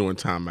sprints during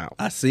timeout.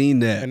 I seen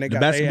that. And they The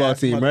got basketball they ass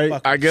team, right?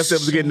 motherfuckers. I guess they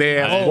was getting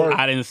their ass worked.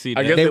 I didn't see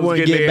I that. guess They they was weren't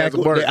getting getting their back.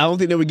 ass worked. I don't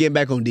think they were getting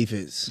back on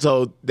defense.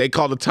 So they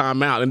called a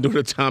timeout, and during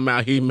the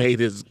timeout, he made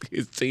his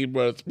team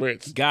run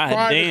sprints. God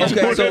Prior- damn.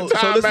 Okay, so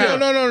listen.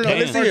 No. Damn.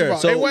 Listen here.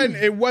 So-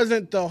 It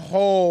wasn't the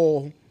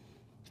whole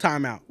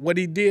timeout. What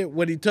he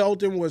told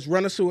them was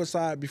run a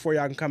suicide before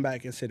y'all can come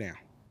back and sit down.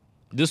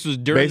 This was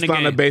during the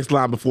Baseline game. the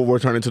baseline before we're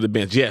turning to the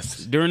bench. Yes.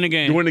 During the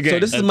game. During the game. So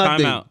this A is my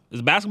thing. timeout. It's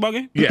a basketball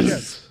game?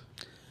 Yes.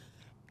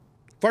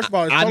 First of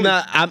all, it's I'm only-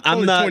 not. I'm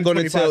only not 20, going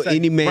to 25 tell seconds.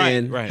 any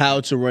man Right. how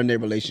to run their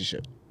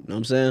relationship. You know what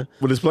I'm saying?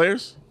 With his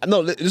players?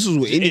 No, this was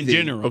with anything.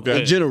 general.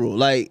 Okay. In general,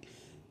 like,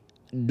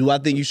 do I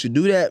think you should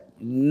do that?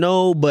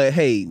 No, but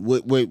hey,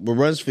 what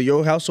runs for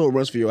your household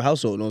runs for your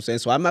household. You know what I'm saying?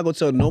 So I'm not gonna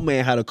tell no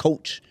man how to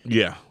coach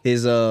Yeah.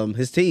 his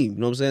team. You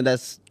know what I'm saying?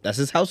 That's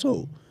his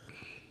household.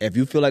 If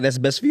you feel like that's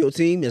best for your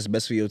team, that's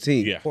best for your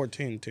team. Yeah.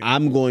 14 too.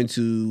 I'm going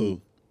to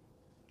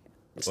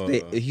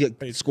stay.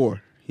 He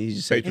score. He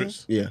just said-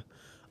 Patriots? Yeah.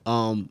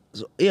 So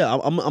yeah,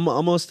 I'm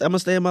gonna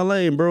stay in my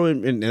lane, bro,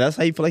 and that's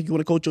how you feel like you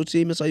want to coach your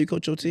team. That's how you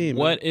coach your team. man.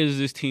 What is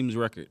this team's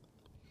record?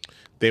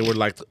 They were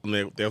like,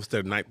 that was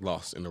their ninth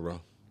loss in a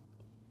row.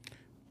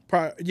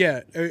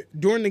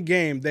 During the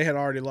game, they had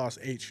already lost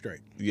 8 straight.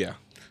 Yeah.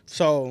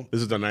 So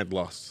This is their ninth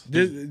loss.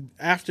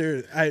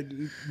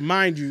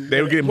 mind you,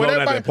 They were getting what blown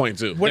at everybody- that point,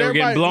 too. what They were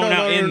getting everybody- blown no,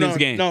 out no, in no, this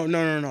game.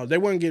 No. They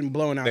weren't getting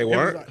blown out. They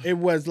weren't? It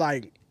was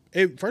like,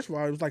 first of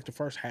all, it was like the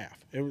first half,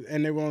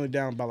 and they were only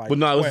down by like But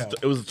no, 12.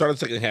 it was the start of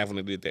the second half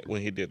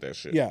when he did that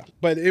shit. Yeah,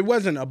 but it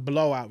wasn't a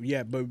blowout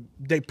yet. But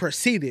they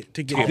proceeded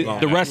to get blown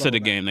The out. rest of the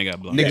game, they got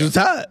blown. Niggas was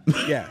tired.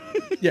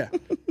 Yeah,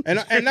 and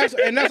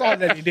that's all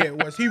that he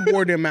did was he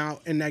wore them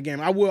out in that game.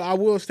 I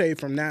will say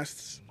from that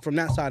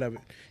side of it,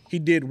 he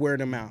did wear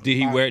them out. Did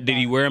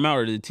he wear him out,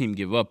 or did the team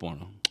give up on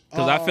him?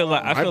 Because I feel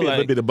Might be a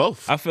little bit of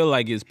both. I feel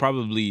like it's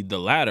probably the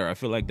latter. I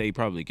feel like they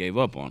probably gave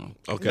up on him.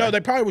 Okay. No, they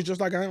probably was just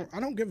like I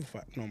don't give a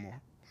fuck no more.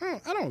 I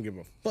don't give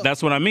a fuck.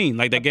 That's what I mean.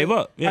 Like they gave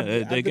up. Yeah,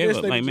 after they gave this,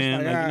 up. they Like was just man,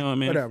 like, like, you know what I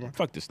mean? whatever.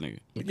 Fuck this nigga.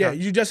 Yeah,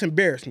 you just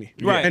embarrassed me.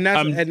 Right. And that's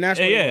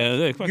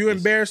what fuck you this.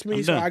 embarrassed me,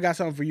 I'm so done. I got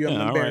something for you. I'm Yeah,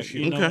 gonna all embarrass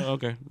right. you. know,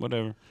 okay,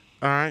 whatever.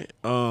 All right.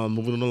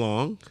 Moving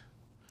along.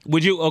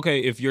 Would you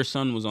if your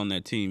son was on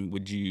that team,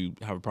 would you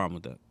have a problem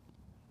with that?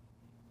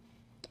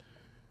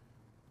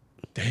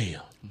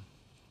 Damn.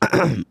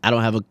 I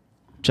don't have a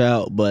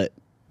child, but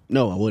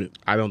no, I wouldn't.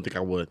 I don't think I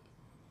would.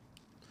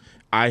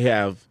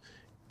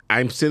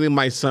 I'm sending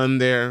my son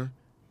there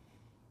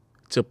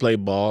to play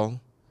ball,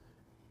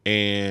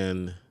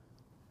 and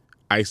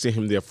I sent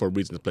him there for a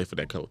reason to play for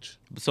that coach.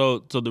 So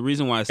the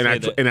reason why I say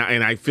that, And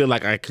I feel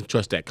like I can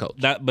trust that coach.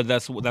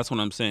 that's what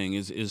I'm saying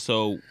is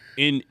so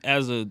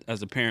as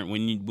a parent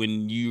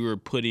when you're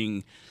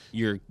putting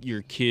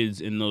your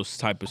kids in those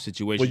type of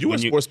situations. Well, you were a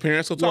when sports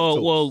parent, so talk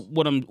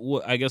to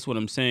us. I guess what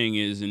I'm saying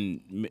is,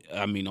 and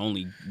I mean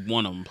only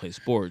one of them plays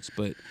sports,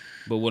 but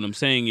what I'm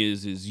saying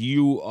is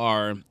you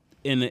are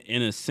in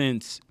a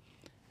sense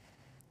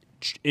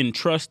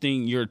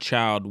entrusting your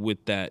child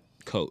with that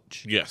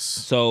coach. Yes.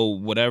 So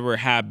whatever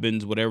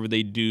happens, whatever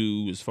they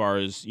do as far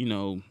as,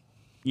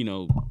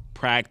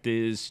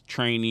 practice,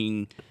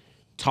 training,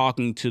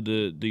 talking to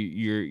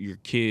your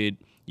kid,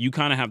 you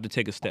kind of have to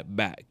take a step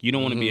back. You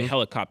don't want to be a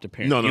helicopter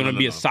parent. No, you don't want to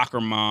be no. a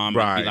soccer mom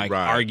Right, and be like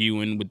right.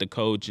 arguing with the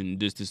coach and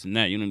this and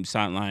that. You don't want to be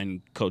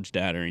sideline coach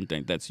dad or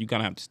anything. You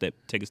kind of have to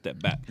take a step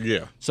back.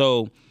 Yeah.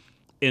 So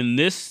in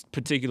this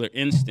particular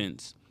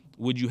instance,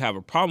 would you have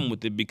a problem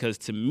with it? Because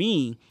to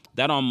me,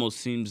 that almost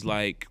seems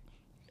like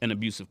an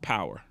abuse of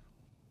power.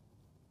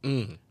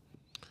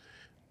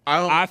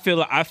 I feel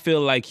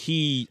like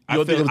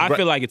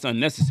it's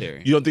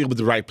unnecessary. You don't think it was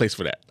the right place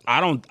for that I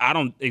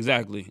don't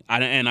exactly.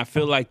 And I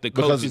feel like the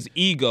coach's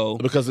ego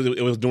because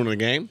it was during the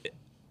game.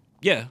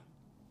 Yeah.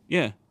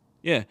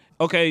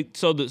 Okay,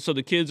 so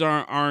the kids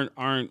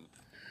aren't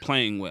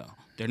playing well.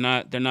 They're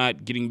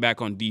not getting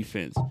back on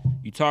defense.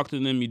 You talk to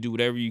them, you do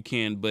whatever you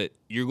can, but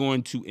you're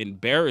going to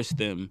embarrass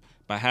them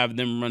by having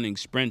them running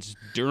sprints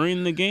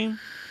during the game.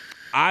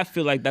 I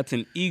feel like that's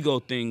an ego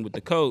thing with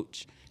the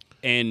coach.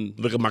 And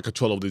look at my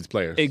control over these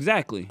players.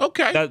 Exactly.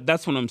 Okay.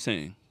 That's what I'm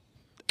saying.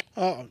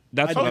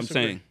 That's what I'm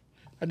saying.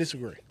 I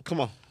disagree. Come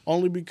on.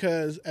 Only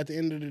because at the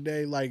end of the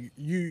day, like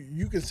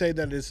you can say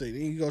that it's an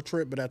ego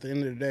trip, but at the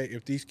end of the day,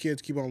 if these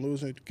kids keep on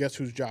losing, guess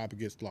whose job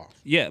gets lost?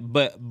 Yeah,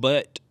 but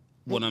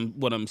what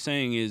I'm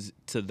saying is,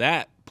 to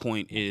that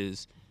point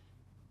is,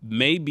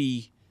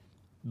 maybe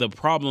the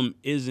problem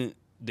isn't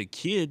the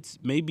kids.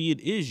 Maybe it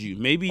is you.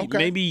 Maybe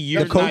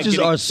you're the coaches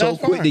not are so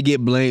quick to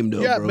get blamed,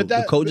 though, bro.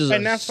 The coaches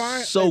are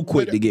so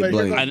quick to get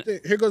blamed.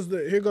 Here goes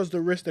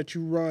the risk that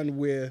you run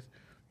with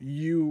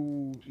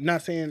you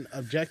not saying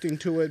objecting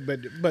to it,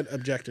 but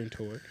objecting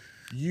to it.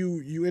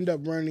 You end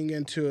up running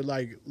into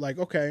like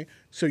okay,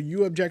 so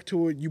you object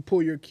to it, you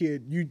pull your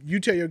kid, you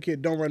tell your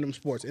kid don't run them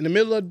sports. In the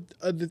middle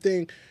of the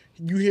thing,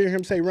 you hear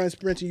him say run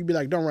sprints, and you be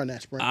like, don't run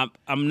that sprint.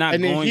 I'm not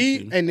and going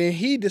to. And then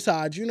he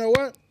decides, you know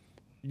what?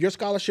 Your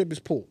scholarship is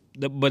pulled.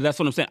 But that's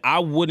what I'm saying. I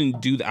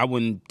wouldn't do that. I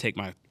wouldn't take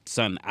my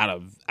son out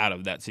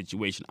of that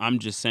situation. I'm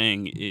just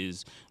saying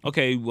is,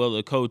 okay, well,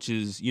 the coach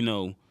is,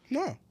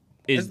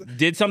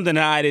 did something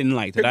that I didn't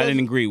like, that I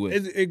didn't agree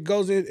with. It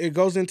goes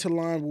into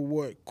line with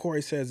what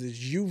Corey says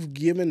is you've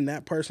given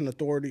that person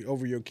authority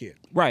over your kid.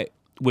 Right.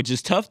 Which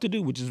is tough to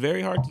do, which is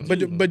very hard to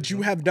do. But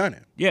you have done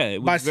it. Yeah,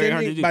 it was very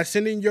hard to do. By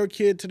sending your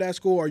kid to that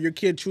school or your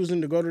kid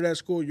choosing to go to that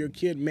school, your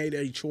kid made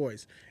a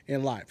choice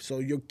in life. So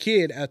your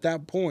kid at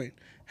that point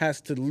has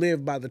to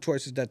live by the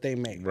choices that they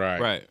make.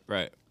 Right.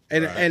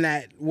 And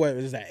at, what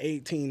is that,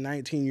 18,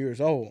 19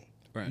 years old,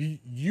 right.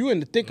 you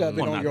in the thick of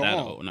it on your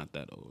own. Not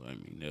that old. I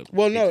mean,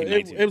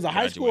 it was a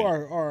high school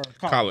or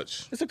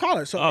college? It's a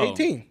college, so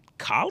 18.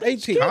 College?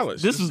 18.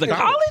 College. This is the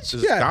college? This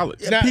is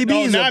college. Now,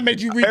 now I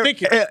made you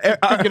rethink it.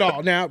 Think it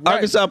all. Now,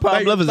 Arkansas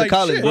Pine Bluff is a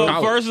college, bro.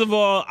 Well, first of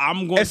all,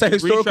 I'm going to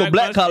historical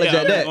black college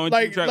at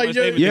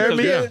that. You heard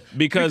me?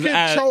 Because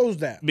chose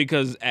that.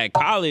 Because at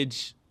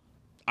college,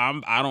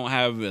 I don't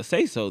have a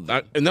say so.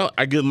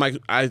 I give Mike.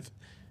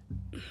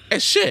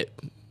 It's shit.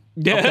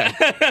 Yeah,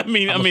 if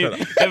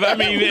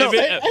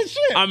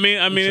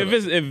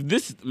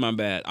this, my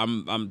bad,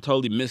 I'm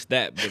totally missed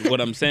that. But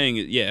what I'm saying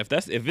is, yeah, if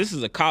this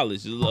is a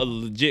college, a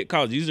legit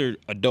college, these are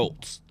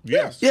adults.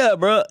 Yes. Yeah,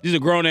 bro. These are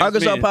grown ass.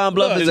 Arkansas Pine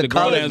Bluff is a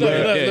college.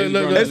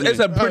 It's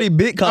a pretty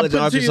big college in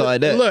Arkansas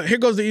like that. Look, here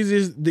goes the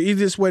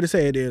easiest way to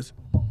say it is,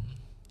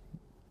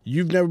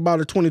 you've never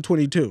bought a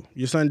 2022.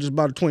 Your son just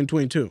bought a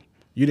 2022.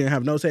 You didn't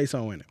have no say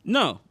so in it.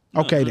 No.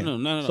 Okay,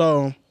 No.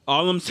 So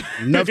all I'm saying.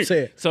 Enough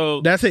said.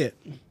 So that's it.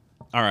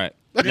 All right.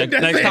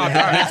 Next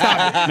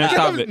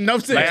topic.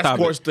 Next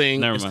sports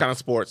thing. It's kind of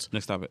sports.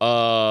 Next topic.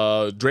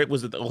 Drake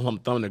was at the Oklahoma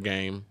Thunder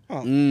game.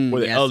 I've seen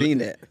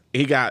that.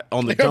 He got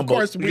on the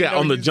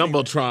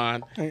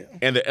jumbotron,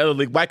 and the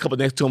elderly white couple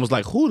next to him was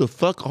like, "Who the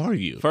fuck are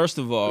you?" First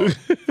of all,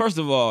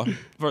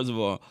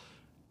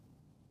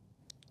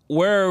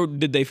 where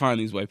did they find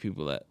these white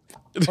people at?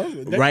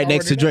 Right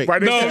next to Drake.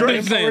 Right next to Drake.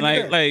 I'm saying,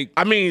 like,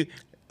 I mean.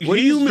 What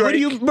do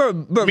you, bro?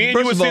 Me and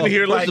you were sitting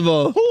here like,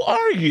 who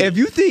are you? If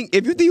you think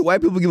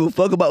white people give a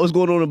fuck about what's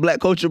going on in black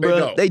culture,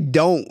 bro, they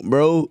don't,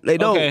 bro. They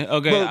don't.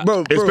 Okay.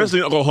 Bro. Especially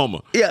in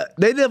Oklahoma. Yeah,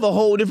 they live a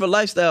whole different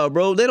lifestyle,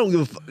 bro. They don't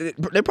give a fuck.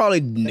 They probably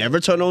never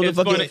turn on the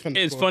fucking.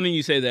 It's funny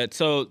you say that.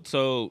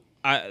 So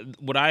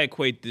what I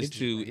equate this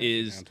to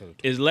is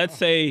let's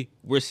say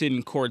we're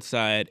sitting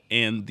courtside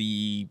and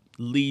the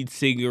lead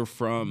singer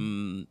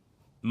from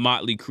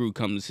Motley Crue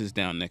comes and sits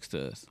down next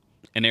to us,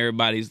 and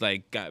everybody's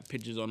like got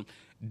pictures on them.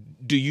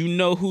 Do you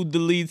know who the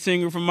lead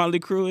singer from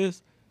Motley Crue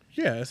is?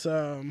 Yeah, it's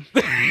oh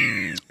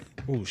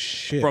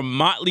shit. From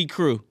Motley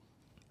Crue.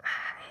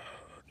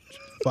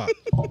 Fuck.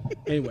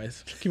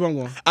 Anyways, keep on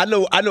going. I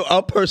know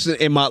a person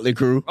in Motley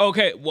Crue.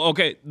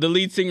 Okay. The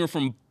lead singer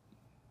from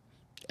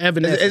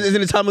Evanescence.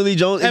 Isn't it Tommy Lee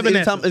Jones?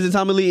 Is it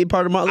Tommy Lee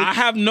part of Motley? I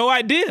have no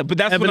idea, but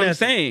that's what I'm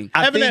saying.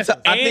 I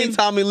think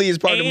Tommy Lee is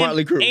part of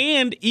Motley Crue.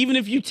 And even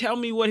if you tell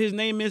me what his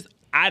name is,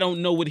 I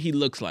don't know what he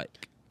looks like.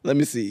 Let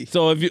me see.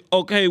 So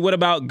what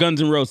about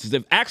Guns N' Roses?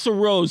 If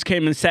Axl Rose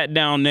came and sat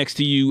down next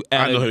to you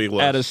at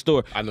a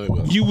store, I know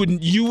he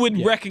was. You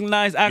would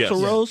recognize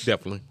Axl Rose?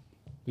 Definitely.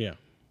 Yeah.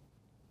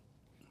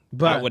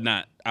 But I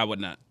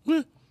would not.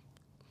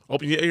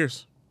 Open your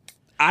ears.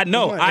 I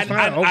know.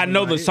 I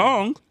know the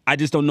song. I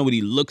just don't know what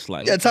he looks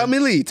like. Yeah, Tommy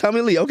Lee.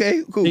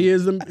 Okay, cool. He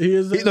was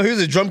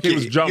a drum kid. He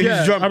was drum.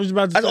 I was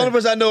about to say. That's the only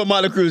person I know of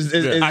Motley Crue is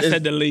I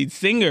said the lead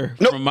singer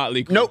from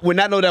Motley Crue. Nope, would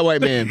not know that white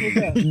man.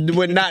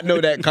 Would not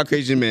know that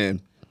Caucasian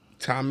man.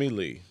 Tommy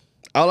Lee.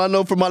 All I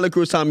know from Motley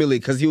Crue is Tommy Lee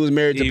because he was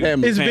married to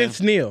Pamela. It's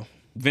Vince Neil.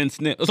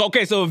 Vince Neil.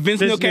 Okay, so if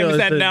Vince Neil Vince came and Neil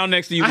sat is down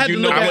next to you, I would had you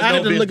to know? look at- I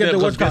had to Vince look at the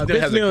Neil, what's 'cause called.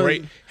 Vince Neil Vince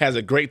Neil has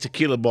a great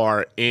tequila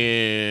bar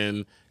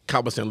in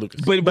Cabo San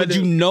Lucas. But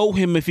you know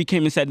him if he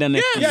came and sat down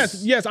next to you.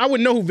 Yes, I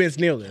would know who Vince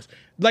Neil is.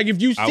 Like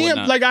if you I see would him,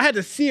 not. like I had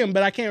to see him,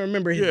 but I can't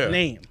remember his Yeah.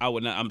 name. I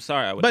would not. I'm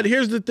sorry. I would. But not.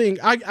 here's the thing: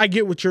 I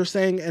get what you're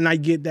saying, and I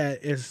get that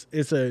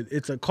it's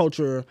a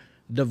culture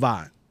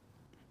divide.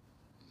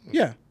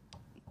 Yeah.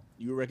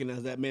 You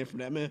recognize that man from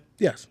that man?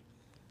 Yes.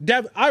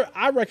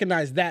 I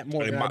recognize that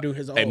more than I do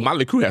his old. Hey,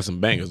 Motley Crue has some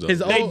bangers though.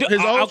 His old- They do, his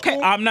old okay,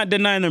 school? I'm not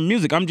denying their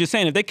music. I'm just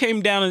saying if they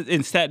came down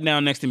and sat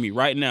down next to me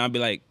right now, I'd be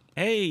like,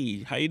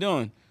 "Hey, how you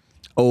doing?"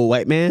 Old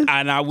white man.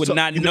 And I would So,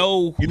 not you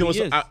know. You know who what?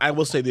 he So is. I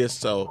will say this.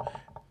 So,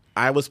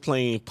 I was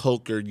playing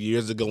poker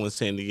years ago in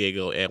San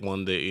Diego at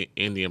one of the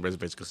Indian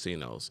reservation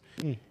casinos,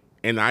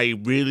 and I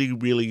really,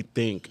 really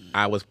think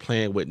I was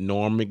playing with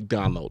Norm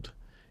Macdonald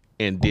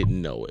and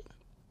didn't know it.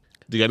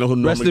 Do y'all know who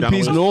Norm Rest in Macdonald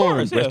peace, is? Norm.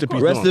 course, yeah, Rest in of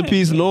peace, Rest in Norm.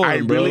 peace, Norm. I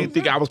bro. really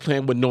think I was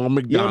playing with Norm You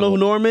Macdonald. don't know who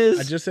Norm is?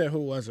 I just said who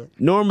was it?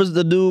 Norm is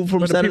the dude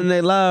from Saturday people-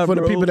 Night Live. For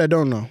the bro. people that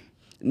don't know.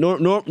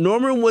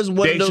 Norman was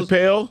one Dave of those.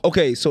 Chappelle.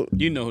 Okay, so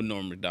You know who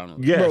Norm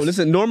Macdonald is. Yes. bro,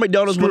 listen, Norm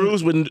Macdonald's one.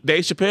 Screws with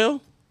Dave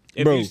Chappelle.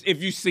 bro.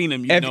 If you've seen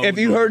him, you know If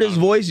who you Norm heard his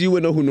Macdonald voice, you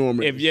would know who Norm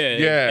is. is. If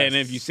Yes. and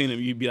if you've seen him,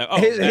 you'd be like, "Oh,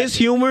 his that's it."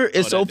 humor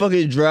is so that's it.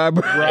 fucking dry,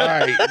 bro.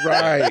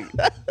 Right.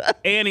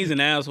 And he's an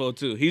asshole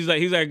too. He's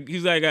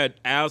like an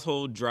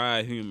asshole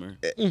dry humor.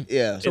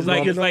 Yeah. It's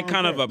like Norm-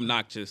 kind of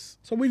obnoxious.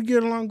 So we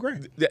get along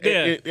great.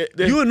 Yeah.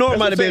 You and Norm That's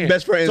might have what been I'm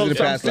best friends saying. in the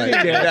So I'm past. Like,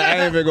 sitting there- I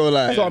ain't even gonna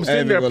lie. So I'm I sitting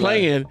ain't there even gonna lie.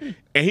 playing,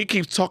 and he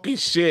keeps talking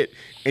shit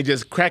and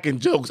just cracking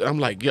jokes, and I'm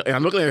like, and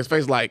I'm looking at his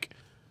face like,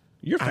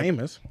 You're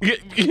famous.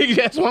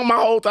 that's one my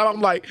whole time.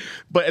 I'm like,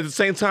 but at the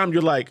same time,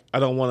 you're like, I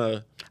don't want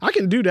to. I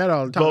can do that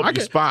all the time. Blow up I your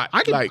can, spot,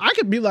 I can, like- I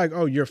could be like,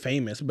 "Oh, you're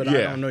famous," but I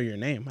Yeah. don't know your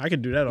name. I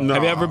could do that all. No. the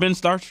Have time. you ever been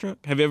starstruck?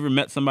 Have you ever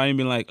met somebody and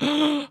been like,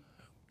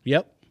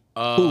 Yep.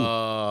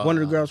 Uh, One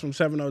of the girls from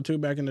 702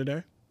 back in the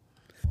day.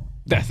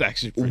 "That's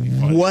actually pretty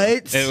funny."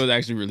 What? It was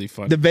actually really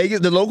funny. The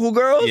Vegas, the local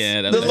girls?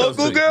 Yeah, that the was-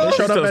 local They girls?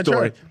 showed Please up tell at the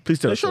story. church. Please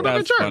tell They the showed story. up at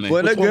That's church. funny.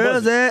 Where the Which one girls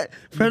was it? at?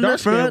 From the Dark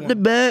skin front, the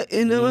one. back,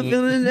 you know I'm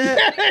feeling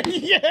that.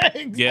 Yeah,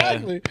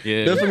 exactly.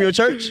 Yeah. They're from your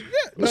church?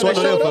 No, So I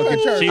they know showed they're up at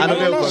fucking. church. She I know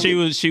they're was,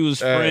 fucking. she was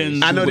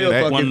friends I know with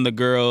they're one fucking- of the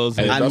girls.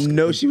 Hey, and I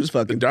know she was The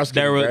fucking. dark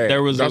skin There was- bad.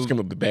 there was dark a- skin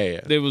would be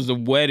bad. there was a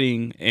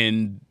wedding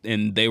and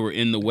they were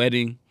in the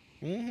wedding.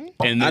 And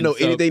I then know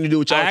anything to do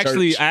with y'all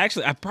church.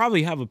 I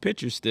probably have a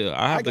picture still.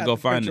 I have I to got go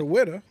the find picture it.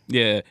 with her.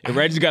 Yeah, and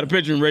Reggie's got a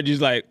picture, and Reggie's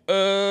like,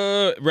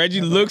 Reggie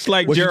looks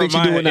like What you think she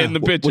Jeremiah doing now? in the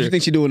picture. What you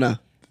think she doing now?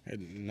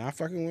 Not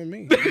fucking with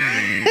me.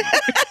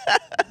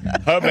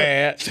 Her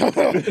bad.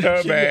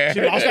 Her bad.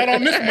 She lost out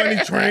on this money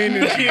train,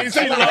 and she ain't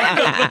seen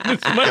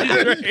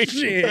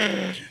shit.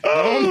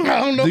 I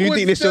don't know. Do you what think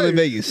to they're still say. in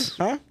Vegas?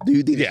 Huh? Do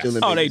you think they're Yes. still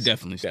in Oh, they Vegas?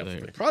 definitely still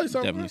Definitely. there. Probably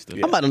somewhere. Definitely still.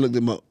 I'm about to look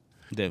them up.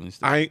 Definitely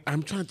still.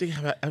 I'm trying to think.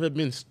 Have I ever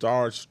been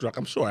starstruck?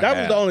 I'm sure I That have.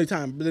 was the only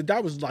time, but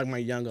that was like my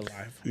younger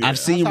life. I've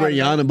seen Outside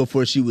of Rihanna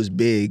before she was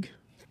big.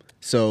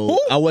 So Who?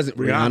 I wasn't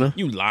Rihanna.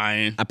 You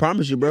lying? I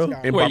promise you, bro. In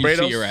Where you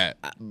Barbados? see her at?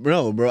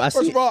 Bro, I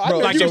First see. of all, I bro,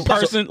 know like you in was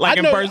person? Like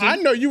in person? I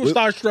know you were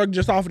starstruck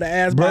just off of the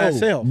ass by bro,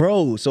 itself.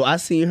 bro. So I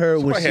seen her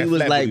when Somebody she had was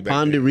flat like booty back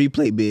Ponder then.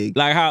 Replay big.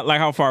 Like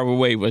how far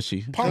away was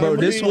she? Bro,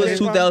 this was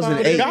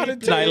 2008. Got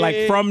it,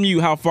 Like from you,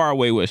 how far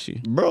away was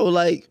she? Bro,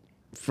 like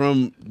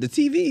from the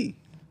TV.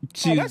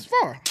 She, Oh, that's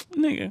far.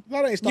 nigga.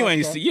 That ain't You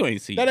ain't starstruck. see. You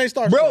ain't see. That ain't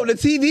starstruck. Bro, the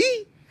TV.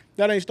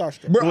 That ain't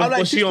starstruck. Bro, I'm like,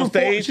 Was she on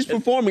stage? She's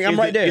performing. I'm Is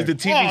right the- there. Is the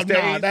TV Oh, stage?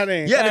 nah, that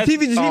ain't. Yeah, the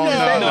TV. Oh, no, no,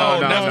 that's no,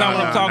 not what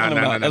I'm no, talking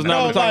no, about. no, That's no, not what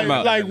I'm like, talking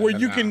about. like where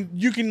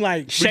you can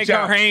like Shake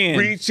her hand.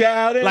 Reach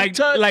out and Like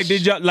touch.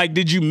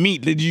 did you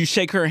meet? Did you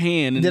shake her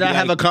hand? And Did be I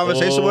have a like,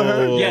 conversation with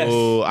her? Yes.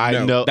 Oh, I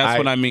No. know. That's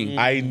what I mean.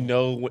 I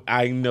know That's what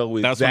I'm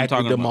exactly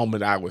talking the about.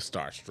 moment I was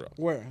starstruck.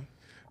 where.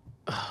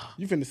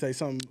 You finna say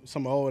some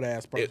old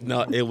ass person.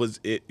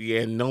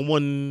 Yeah, no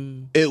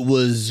one. It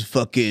was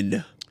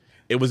fucking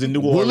It was in New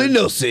Willie Orleans.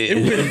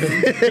 Nelson.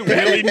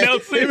 Willie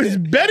Nelson. It was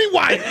Betty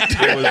White.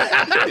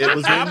 It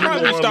was in I'd New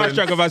probably be Orleans.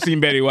 starstruck if I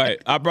seen Betty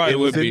White. I probably It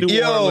was would in be. New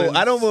Yo, Orleans.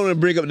 I don't want to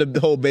bring up the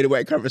whole Betty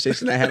White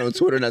conversation I had on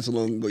Twitter not so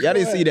long ago. Y'all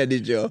didn't see that,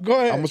 did y'all? Go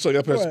ahead. I'm gonna show you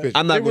a Go ahead. picture.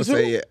 I'm not It gonna was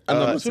say who? it. I'm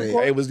not gonna say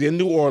it. It was in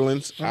New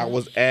Orleans. I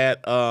was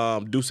at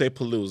Duce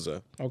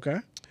Palooza. Okay.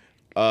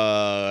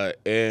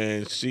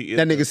 And she is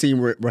That nigga seen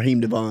Raheem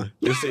Devon.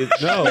 no.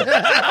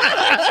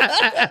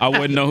 I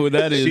wouldn't know who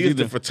that is She is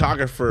either. the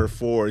photographer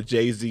for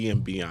Jay-Z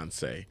and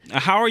Beyonce.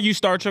 How are you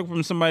starstruck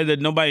from somebody that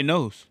nobody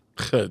knows?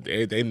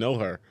 they know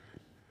her.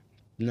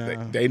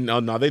 Nah. They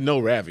know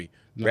Ravi.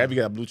 Ravi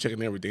got a blue check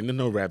and everything. They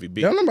know Ravi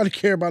big. Don't nobody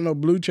care about no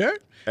blue check.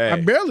 Hey.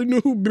 I barely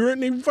knew who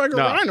Brittany fucking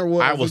Reiner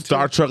was. I was until-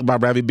 starstruck by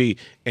Ravi B,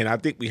 and I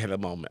think we had a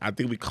moment. I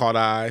think we caught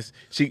eyes.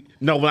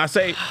 When I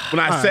say,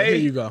 here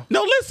you go.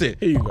 No, listen.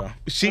 Here you go.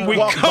 She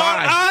walked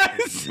by.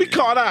 eyes? We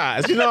caught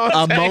eyes. You know what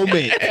I'm A saying?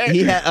 moment.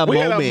 He had a we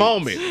moment. had a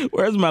moment.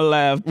 Where's my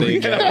laugh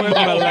thing? had a Where's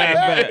my moment. laugh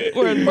at?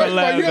 Where's my First of all,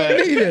 laugh you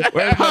don't need at? it.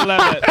 Where's my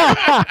laugh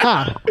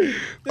at?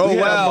 Oh We had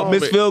a wow,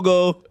 moment. Miss Field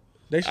goal.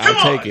 They should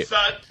I'll take it.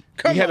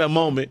 We had a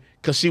moment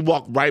because she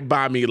walked right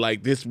by me,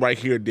 like this right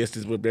here,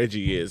 distance where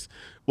Reggie is.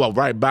 Well,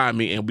 right by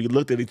me, and we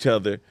looked at each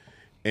other,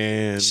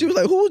 and She was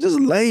like, "Who was this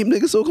lame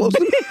nigga so close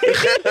to me?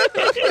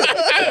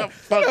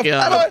 fuck How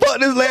y'all. the fuck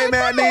this lame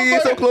ass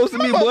nigga so close to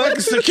me, boy?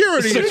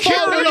 Security.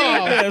 Security.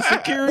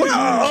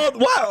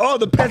 Why are all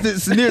the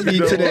peasants near me You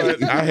know today?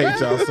 what? I hate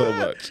y'all so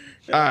much.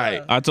 All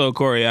right. I told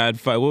Corey I'd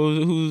fight.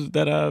 Who's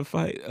that I'd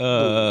fight?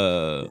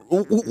 The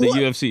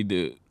UFC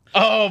dude.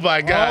 Oh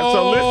my God!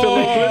 So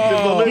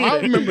listen. I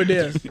remember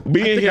this.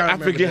 Me and him, I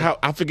remember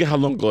forget how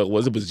long ago it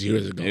was. It was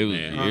years ago. It was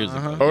man. years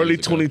ago. Early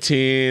Years ago.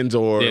 2010s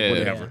or Yeah.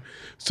 whatever.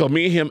 So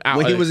me and him out.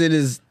 When he was in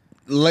his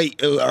early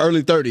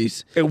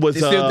 30s. It was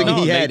They still thinking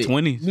he had Late it.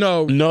 20s.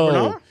 No. no.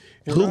 Renard?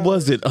 Who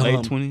was it?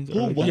 Late 20s.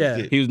 Who was Yeah.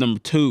 it? He was number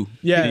 2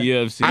 Yeah. in the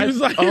UFC. I- was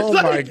like- oh he's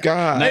my like-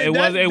 God! No, it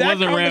that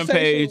wasn't conversation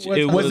Rampage. was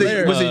It Was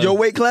was it your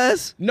weight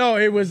class? No,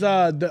 it was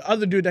the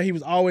other dude that he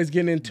was always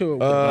getting into it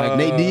with. Like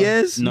Nate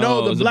Diaz? no, no,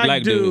 it the was a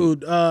black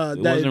dude. That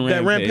wasn't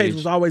Rampage Rampage.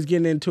 was always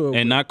getting into it.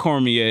 and not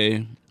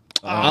Cormier.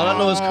 All I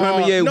know is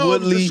Cormier, no,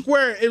 Woodley,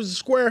 It was a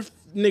square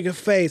nigga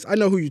face. I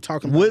know who you're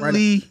talking about.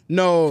 Woodley, Right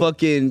now. No,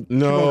 fucking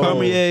No.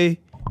 Cormier.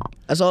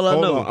 That's all I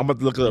Hold know. on, I'm about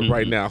to look it up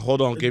right now.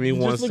 Hold on, give me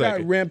one just look at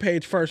second.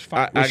 Rampage first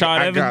fight. Rashad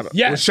Evans? got it.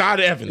 Yes. Rashad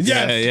Evans.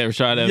 Yes. Yeah,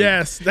 Rashad Evans.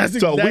 yes, that's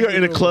So exactly we are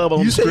in a what it club on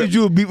You the said strip.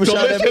 you would beat So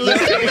Rashad listen, Evans?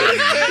 listen.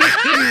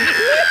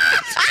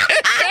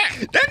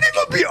 That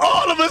nigga beat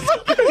all of us. listen.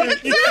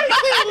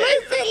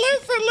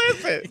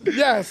 was.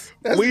 Yes,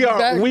 that's We are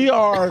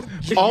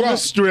exactly- on the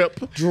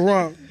strip,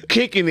 drunk.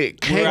 kicking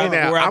it, hanging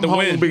out. We're at I'm the home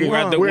win. big. We're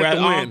at the Win.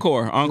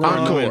 Encore.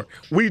 Encore.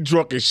 We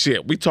drunk as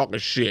shit. We talking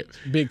shit.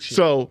 Big shit.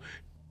 So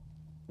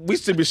we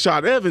see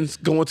Rashad Evans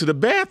going to the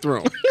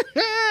bathroom.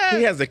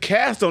 He has a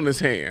cast on his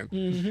hand.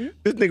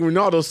 This nigga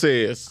Ronaldo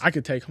says, I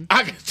could take him.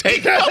 I can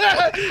take him.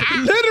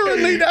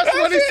 Literally, that's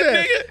what he That's it,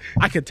 said. nigga.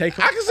 I could take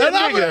him. I can say And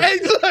I was- nigga. hey,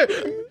 look,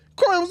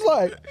 Corey was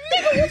like,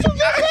 nigga, what you just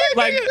say?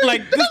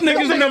 Like this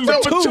nigga's number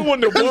two. in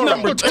the world.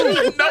 Number two.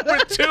 Number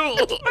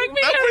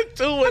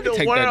two in the take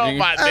that, world, nigga.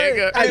 my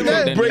nigga. Hey,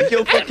 that Break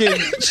your fucking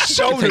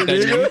shoulder, Take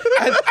that,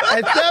 nigga.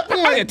 At that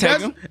point,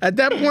 take him.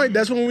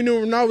 that's when we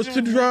knew Ronaldo was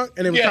too drunk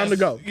and it was time to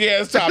go.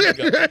 Yeah, it's time to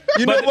go.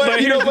 You know But- what?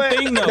 but You know here's the what?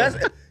 thing,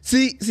 though.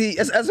 See,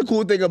 that's a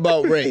cool thing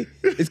about Ray.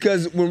 It's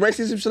because when Ray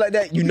says some shit like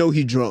that, you know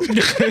he drunk.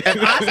 If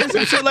I say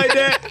some shit like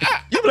that,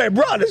 you be like,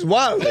 bro, this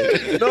wild.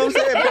 You know what I'm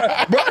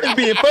saying? Bro is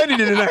being funny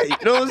tonight. You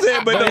know what I'm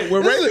saying? But no,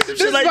 when Ray says some This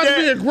shit is like about that,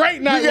 to be a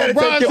great night we gotta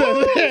when Bron take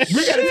your- says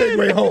we gotta take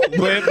Ray home.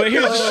 But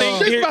here's the thing.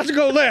 Shit's about to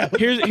go left.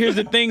 Here's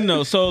the thing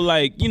though. So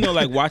like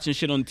like watching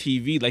shit on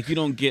TV, like you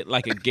don't get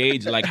like a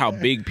gauge like how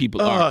big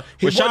people are.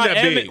 He wasn't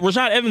that big.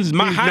 Rashad Evans is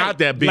my He's height. not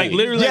that big. Like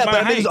literally Yeah, my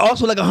but height. he's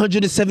also like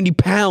 170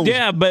 pounds.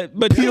 Yeah, but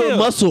Pure still,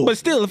 muscle. But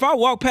still, if I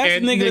walk past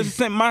And a nigga nigga-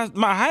 that's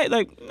my height,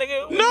 like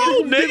nigga,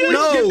 No, nigga.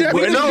 No, We can-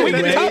 Ray, no, we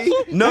can Ray. tussle.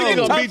 No,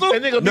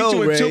 That nigga beat No,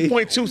 you in Ray.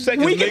 2.2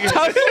 seconds, we can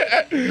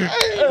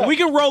nigga. we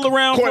can roll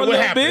around Corey, for a what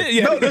little happened? bit.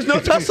 Yeah. No, there's no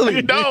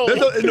tussling. No.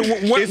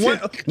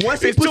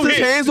 Once he It's puts two his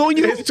hits. hands on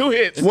you, It's two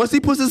hits. Once he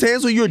puts his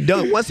hands on you, you're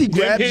done. Once he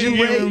grabs Hitting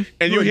you, Ray,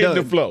 and you're hitting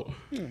done. the flow.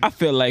 I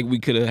feel like we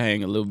could have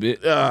hang a little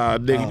bit.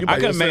 Nigga, you by I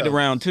could've made yourself. the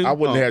round two. I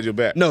wouldn't have had your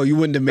back. No, you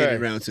wouldn't have made Hey.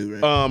 it round two,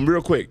 right?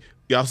 Real quick,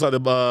 y'all saw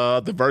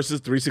the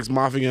verses 3-6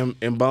 Mafia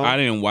and Bone. I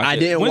didn't watch it. I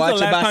didn't When's watch the it,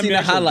 last but I time seen you the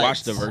actually highlights.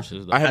 watched the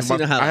verses? Though? I have, seen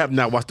the highlights. I have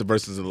not watched the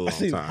verses in a long I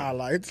seen the time.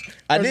 highlights.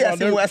 I did. I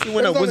seen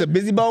when was it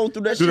Busy Bone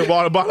through that Through shit?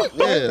 the bottom.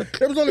 Yeah.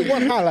 There was only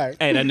one highlight.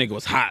 Hey, that nigga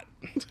was hot.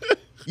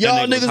 Y'all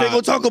That nigga was niggas ain't hot.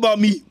 gonna talk about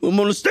me. I'm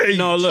on the stage.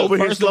 No, look. Over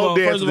here First of slow all,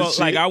 dancing and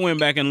like shit. I went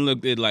back and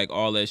looked at like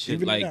all that shit.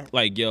 Even it out.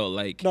 Like yo,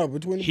 like No,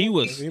 between the he both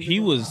was of us, even he it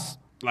was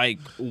like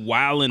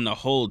wilding the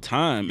whole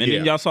time. And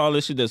then Yeah. y'all saw all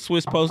this shit that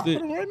Swiss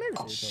posted. Right next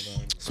to each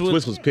other.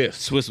 Swiss was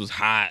pissed. Swiss was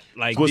hot.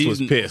 Like Swiss these,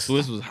 was pissed.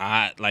 Swiss was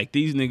hot. Like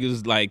these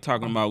niggas like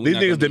talking about we These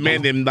not niggas gonna do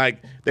demanding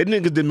they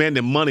niggas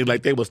demanding money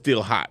like they was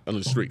still hot on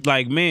the street.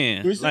 like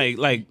man,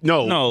 like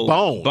No,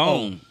 Bone.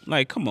 Bone.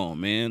 Like come on,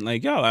 man.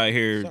 Like y'all out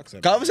here.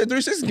 Calvin said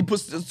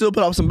 360 still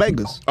put out some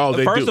bangers. Oh,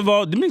 they First do. of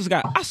all, the niggas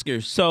got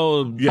Oscars.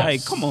 So Yes.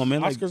 like, come on,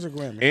 man. Like, Oscars or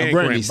Grammy? and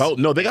Grammys. Grammys. Both.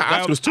 No, they got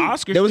Oscars too.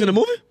 Oscars. They was in the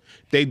movie?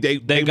 They They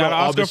got wrote an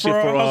all Oscar this shit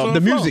for for Hustle The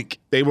and Flow. music.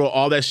 they wrote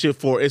all that shit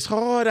for It's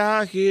Hard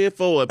Out Here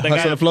for They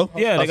Hustle got and Flow?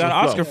 Yeah, they got an Hustle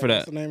and Oscar Flow. for that.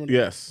 That's the name of the,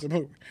 Yes. the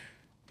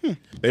movie.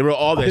 They wrote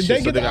all that Did shit. they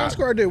so get the got-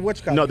 Oscar or did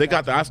which guy? No, they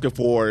got the Oscar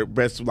for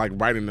best like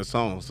writing the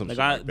song. Some They shit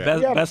got like that.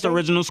 best, Yeah, best but-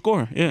 original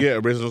score. Yeah. Yeah,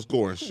 original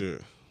score and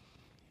shit.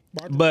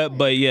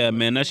 But yeah,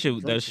 man, that shit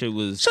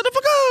was Shut the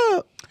fuck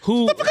up.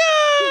 who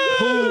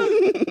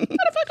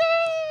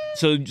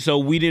so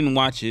we didn't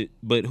watch it,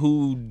 but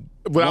who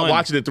Without won?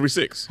 watching it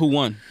 3-6. Who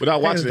won?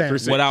 Without watching it down.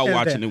 3-6. Without Hands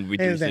watching down. it would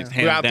be Hands 3-6. down. Hands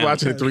Without down.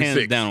 watching it 3-6.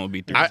 Hands down would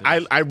be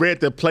 3-6. I read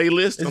the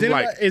playlist. Is I'm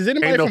anybody, like, is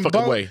anybody ain't no from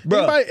fucking Bone, way.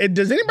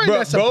 does anybody Bro,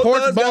 that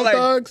supports Bone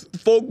Thugs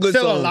four good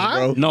still songs,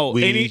 alive? bro. No,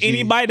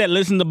 anybody that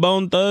listens to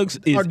Bone Thugs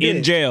is Or in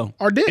did. jail.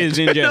 Or did. Is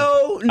in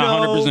jail.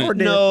 No, 100%.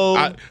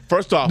 no.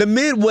 First off, The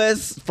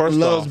Midwest First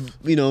loves, off,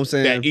 you know what I'm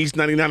saying? that East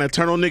 99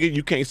 Eternal nigga,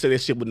 you can't say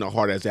that shit with no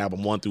hard ass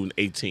album 1 through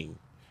 18.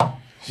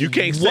 You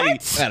can't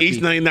What? say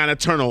East 99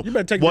 Eternal You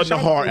better take the wasn't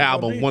a shot hard before you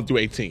album, go 1 through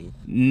 18.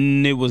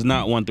 It was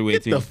not 1 through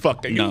 18. Get the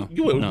fuck out. No,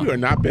 You are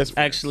not best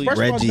friends. Actually,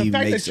 First of all, Reggie the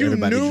fact makes that you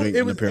everybody knew drink it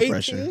under was peer 18.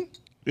 pressure.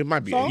 It might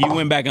be. So- 18. you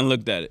went back and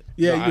looked at it.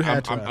 Yeah, No, you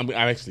had to. I'm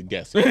actually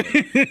guessing.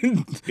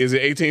 Is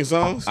it 18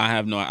 songs? I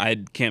have no. I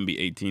can't be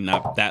 18.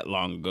 Not that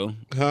long ago.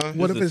 Huh?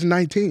 What if it's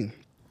 19?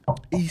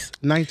 East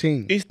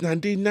 19. It's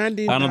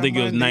 1990. I don't think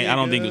it was I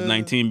don't think it was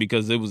 19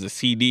 because it was a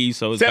CD.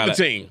 So it's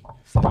 17.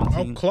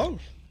 Oh, close.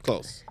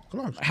 Close.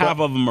 Close. Half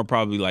of them are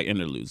probably like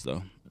interludes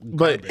though.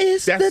 But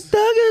It's the that's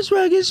thuggish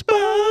rugged spot.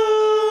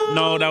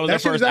 No, that was That their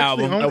shit was first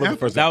actually album. on that was the Apple.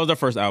 first That album. was their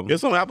first album.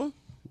 It's on album?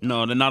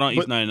 No, they're not on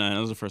East But- 99. That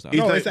was the first album.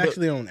 East- No, it's but-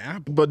 actually on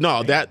Apple. But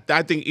no,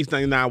 I think East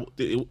 99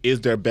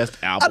 is their best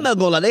album. I'm not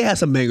gonna lie, they had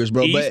some bangers,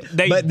 bro. East- But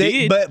they but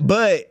did.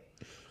 but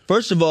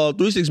first of all,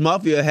 3 6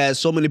 Mafia has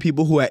so many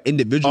people who had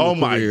individual Oh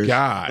my careers.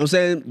 God. You know what I'm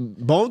saying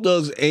Bone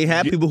Thugs ain't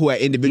have people who had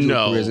individual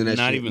No, careers in that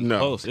Not shit. even No.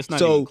 close. It's not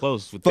So, even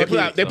close. With They the- put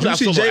out- they put out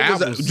Juicy solo J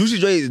was albums. Juicy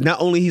J is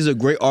not only he's a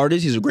great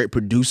artist, he's a great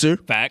producer.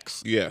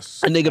 Facts. Yes.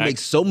 That nigga Facts.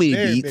 makes so many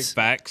Very beats.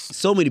 Facts.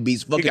 So many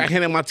beats. He Fucking got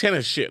Hannah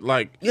Montana shit.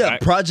 Like, yeah,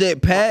 Facts.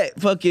 Project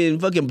Pat, fucking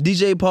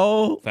DJ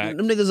Paul. Facts.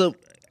 Them niggas are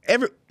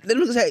them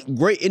niggas had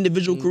great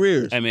individual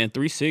careers. Hey man,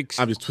 3-6.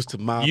 I'm just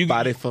twisting my You-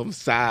 body from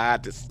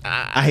side to side.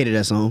 I hated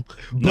that song.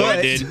 No,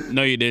 But- you did.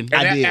 No, you didn't.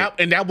 And I that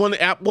did. and that one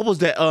app, what was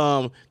that?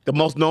 The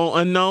Most Known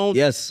Unknown.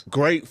 Yes.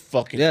 great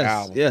fucking Yes,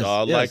 album, yes,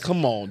 dog. yes. Like,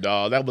 come on,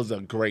 dog. That was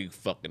a great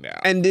fucking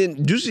album. And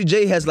then Juicy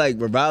J has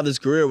like revived his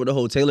career with the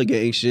whole Taylor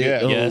Gang shit. Yeah.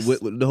 The whole, Yes.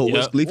 with the whole Yep.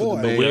 Wiz Khalifa Boy.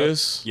 debate.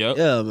 Wiz. Yep.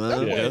 Yeah, That man.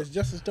 boy Yeah. is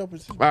just as dope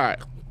as All right.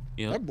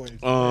 Yep. that boy.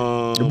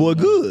 The boy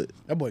good.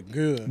 That boy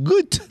good.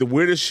 Good. The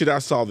weirdest shit I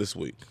saw this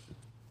week.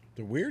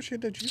 The weird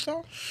shit that you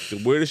saw,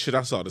 The weirdest shit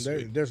I saw this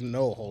week. there's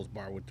no holds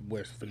bar with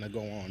what's finna go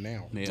on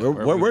now. Yeah,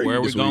 Where were you where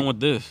are we this going week? with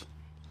this?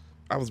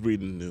 I was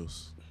reading the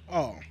news.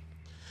 Oh,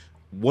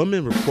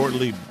 Woman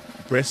reportedly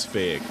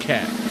breastfed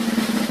cat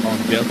on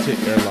Delta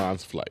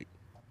Airlines flight.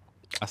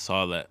 I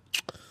saw that.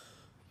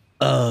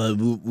 We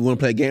want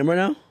to play a game right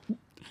now?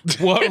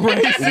 What race? What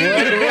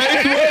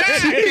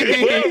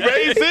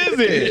race is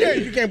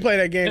it? you can't play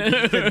that game.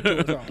 You sent it to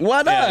us all.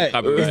 Why not? Yeah, You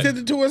copyright. sent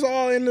it to us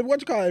all in the what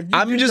you call it. If you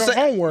I'm did just your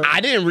saying. homework. I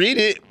didn't read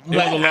it. It was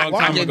a long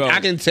time ago. I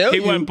can tell He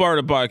you. wasn't part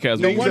of the podcast.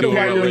 no when you wonder said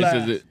why what you're race last.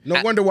 is it?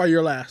 No wonder why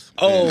you're last.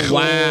 Oh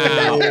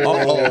wow!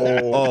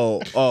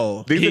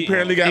 Oh. These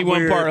apparently got he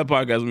wasn't weird part of the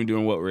podcast when we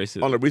doing what race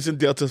is on it? a recent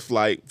Delta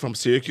flight from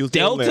Syracuse to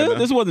Delta? Atlanta.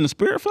 This wasn't a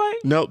Spirit flight?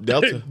 Nope,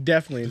 Delta.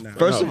 Definitely not.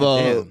 First of all,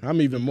 Damn,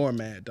 I'm even more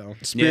mad though.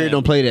 Spirit Yeah.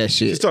 don't play that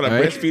shit. She started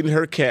right? breastfeeding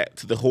her cat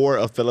to the horror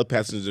of fellow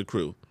passengers and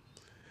crew.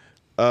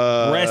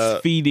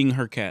 Breastfeeding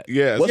her cat.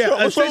 Yes.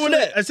 What's wrong with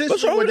that? Essentially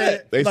What's wrong with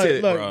that? They look,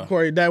 said- look, Bruh.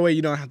 Corey, that way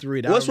you don't have to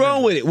read it. What's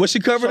wrong with it? Was she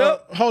covered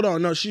up? Hold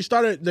on, no. She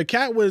started. The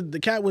cat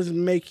was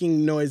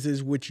making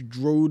noises which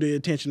drew the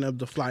attention of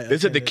the flight. They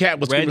said the cat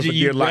was screaming Reggie, for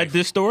you dear read life.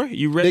 this story?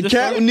 You read The this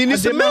cat story? needed I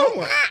did some my milk.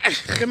 homework. I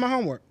did my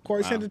homework.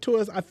 Corey sent it to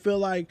us. I feel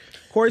like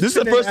Corey. This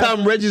is the first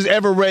time Reggie's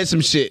ever read some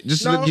shit.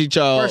 Just to No, get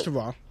y'all. first of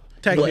all,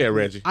 Go ahead,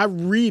 Reggie. I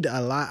read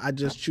a lot. I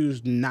just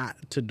choose not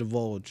to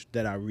divulge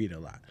that I read a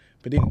lot.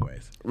 But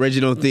anyways, Reggie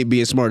don't think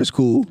being smart is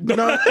cool.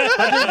 no,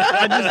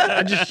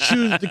 I just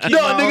choose to keep. No,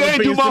 my nigga, own I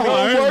ain't do opinions my to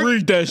myself. homework.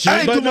 read that shit. I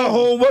ain't do my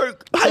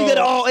homework. How you So- get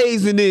all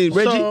A's in there,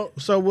 Reggie?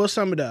 So we'll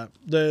sum it up.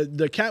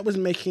 The cat was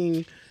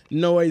making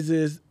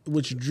noises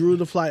which drew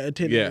the flight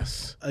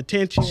attendants'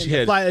 attention. She The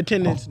had- flight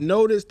attendants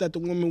noticed that the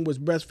woman was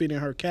breastfeeding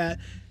her cat.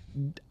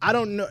 I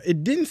don't know.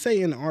 It didn't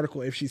say in the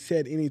article if she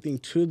said anything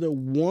to the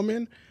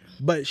woman,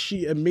 but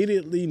she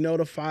immediately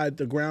notified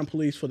the ground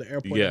police for the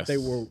airport Yes. that they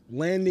were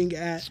landing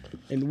at,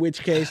 in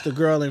which case the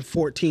girl in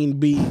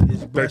 14B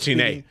is 13A.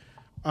 breastfeeding.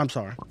 I'm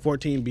sorry,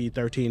 14B,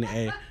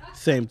 13A,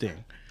 same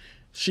thing.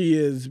 She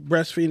is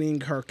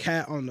breastfeeding her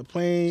cat on the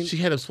plane. She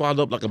had him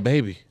swallowed up like a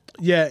baby.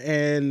 Yeah,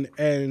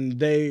 and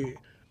they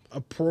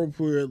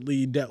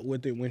appropriately dealt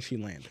with it when she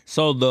landed.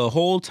 So the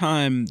whole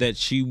time that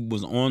she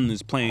was on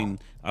this plane,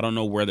 I don't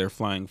know where they're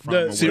flying from. The-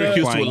 or where Syracuse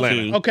they're to flying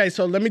Atlanta. Okay,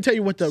 so let me tell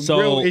you what the So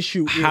real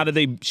issue is. how did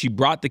they? She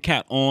brought the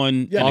cat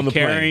on Yeah. in On the the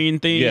plane. carrying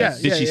thing.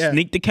 Yes. Did Yeah, she yeah.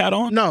 sneak the cat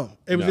on? No,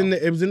 it was No.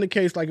 in the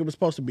case like it was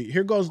supposed to be.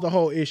 Here goes the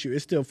whole issue.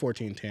 It's still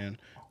 1410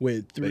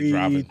 with They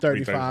driving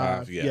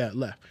 335 335,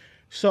 left.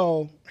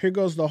 So here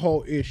goes the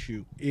whole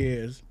issue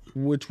is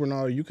which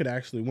Ronaldo, you could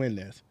actually win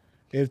this.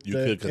 If You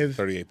the, could because if,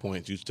 38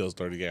 points. You chose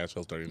 30 gas,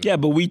 chose 39. Yeah,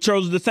 but we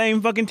chose the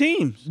same fucking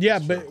teams, yeah,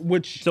 but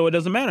which so it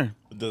doesn't matter.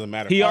 It doesn't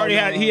matter. He already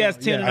no, had. no, He no, has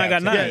 10, yeah, and I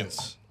got 9.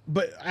 Yes.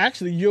 but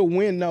actually you'll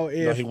win though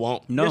if No, he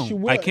won't. No, Yes, you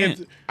will. I can't.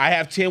 If- I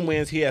have 10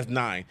 wins. He has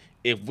 9.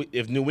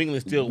 If New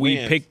England still We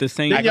wins, picked the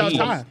same I go Then y'all to-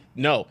 tie.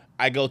 No,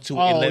 I go to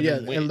Oh 11 yeah,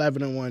 wins.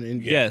 11-1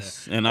 and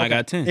Yes, and I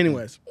got 10.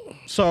 Anyways,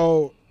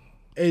 so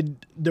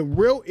the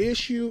real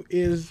issue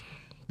is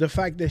the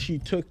fact that she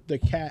took the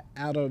cat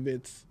out of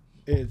its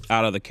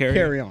Out of the carry.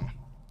 carry on.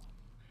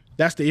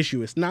 That's the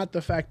issue. It's not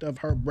the fact of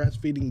her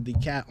breastfeeding the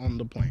cat on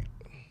the plane.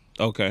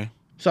 Okay.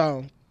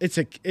 So it's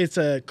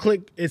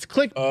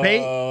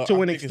clickbait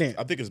to an extent.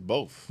 I think it's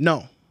both.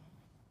 No.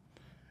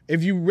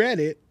 If you read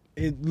it,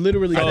 It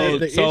literally said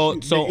the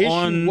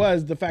issue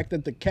was the fact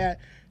that the cat.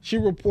 She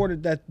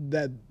reported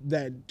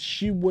that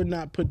she would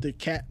not put the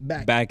cat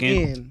back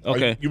in.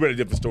 Okay, you read a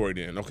different story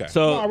then. Okay.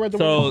 So I read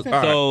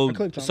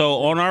the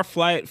so on our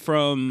flight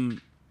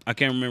from, I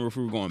can't remember if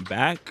we were going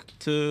back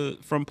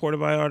from Puerto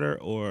Vallarta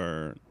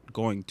or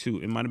going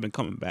to. It might have been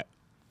coming back.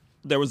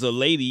 There was a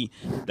lady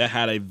that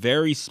had a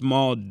very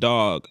small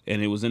dog,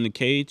 and it was in the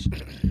cage.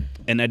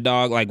 And that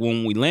dog, like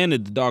when we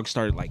landed, the dog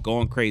started like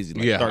going crazy.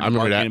 Like, I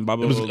remember that. Blah,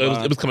 blah, blah,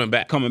 blah, it was coming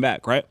back. Coming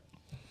back, right?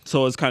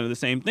 So it's kind of the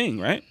same thing,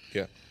 right?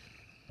 Yeah.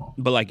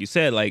 But like you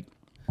said, like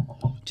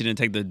she didn't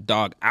take the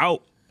dog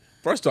out.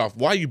 First off,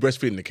 why are you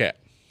breastfeeding the cat?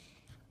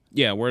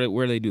 Yeah, where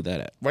do they do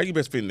that at? Why are you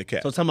breastfeeding the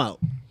cat? So time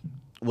out.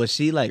 Was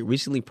she like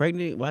recently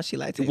pregnant? Why is she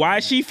like that? Why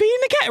is she feeding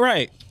the cat?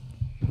 Right.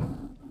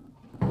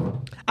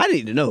 I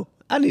need to know.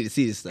 I need to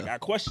see this stuff.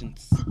 Got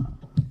questions.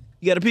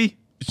 You gotta pee?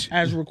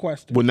 As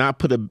requested. Would not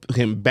put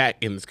him back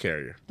in this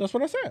carrier. That's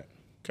what I said.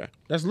 Okay.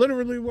 That's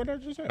literally what I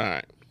just said. All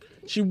right.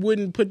 She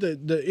wouldn't put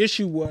the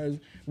issue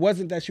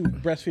wasn't that she was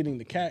breastfeeding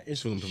the cat.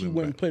 It's she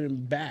wouldn't put him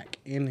back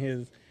in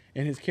his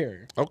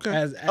carrier. Okay.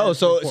 As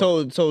So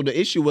reported. the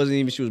issue wasn't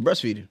even she was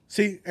breastfeeding.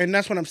 See, and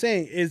that's what I'm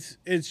saying.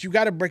 It's you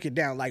got to break it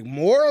down. Like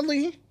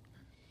morally,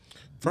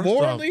 First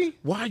off,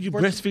 why are you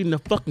breastfeeding the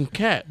fucking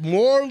cat?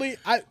 Morally,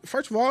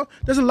 first of all,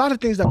 there's a lot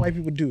of things that white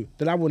people do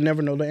that I will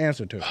never know the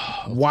answer to.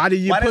 Why do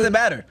you? Why does it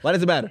matter? Why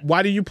does it matter?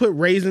 Why do you put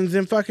raisins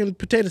in fucking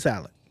potato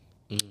salad?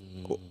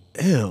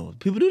 Ew,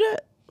 people do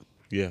that?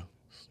 Yeah.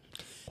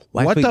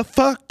 What the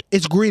fuck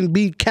is green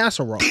bean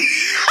casserole?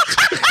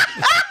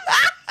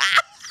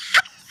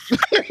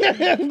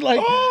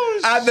 Like,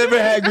 I've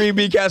never had green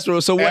bean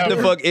casserole. So what the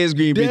fuck is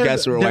green bean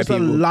casserole? There's White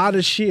people. a lot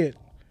of shit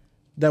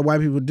that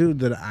white people do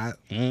that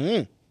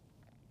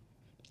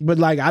but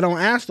like I don't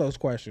ask those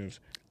questions.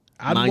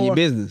 Mind your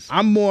business.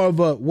 I'm more of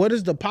a what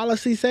does the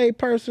policy say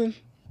person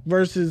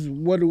versus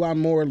what do I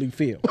morally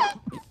feel.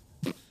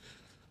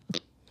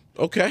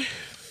 Okay.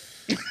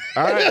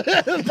 All right.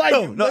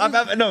 Like,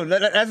 No,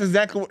 that's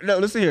exactly what, no,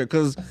 listen here,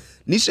 because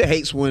Nisha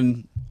hates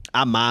when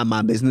I mind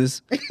my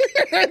business.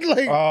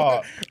 like,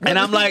 And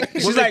I'm like,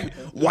 she's like,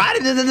 why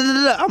did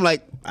I'm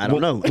like, I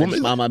don't know. I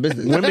just mind my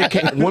business.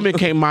 Women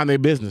can't mind their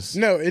business.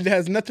 no, it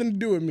has nothing to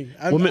do with me.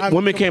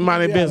 Women can't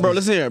mind their business.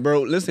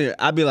 Bro, listen here.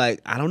 I'd be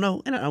like, I don't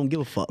know, and I don't give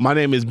a fuck. My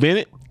name is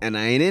Bennett. And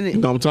I ain't in it.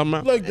 You know what I'm talking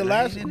about? Look,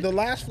 the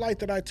last flight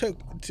that I took,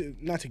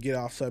 not to get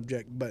off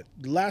subject, but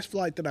the last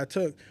flight that I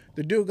took,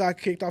 the dude got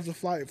kicked off the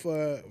flight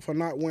for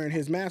not wearing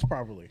his mask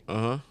properly.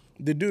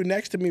 The dude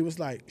next to me was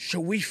like,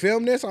 should we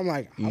film this? I'm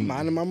like, I'm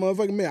minding my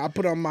motherfucking man. I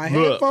put on my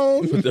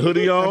headphones. Put the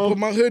hoodie on. I put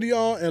my hoodie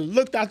on and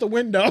looked out the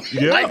window.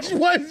 Yeah. Like,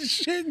 what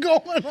shit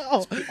going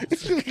on?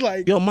 It's just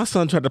like, Yo, my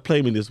son tried to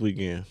play me this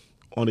weekend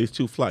on these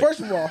 2 flights. first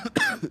of all,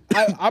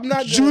 I'm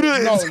not. Judah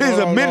is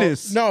a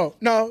menace. No.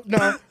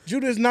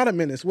 Judah is not a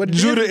menace. What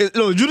Judas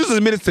is a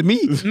menace to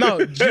me.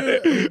 No,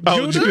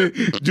 Judah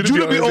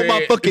Judah be on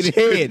my fucking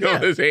head.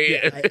 On his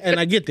head. and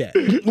I get that.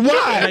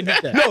 Why? And I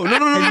get that. No.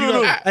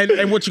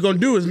 And what you're gonna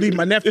do is leave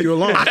my nephew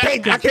alone. I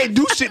can't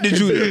do shit to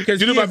Judah. Because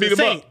Judah might beat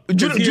him up.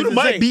 Judah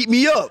might beat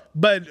me up.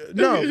 But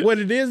no, what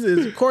it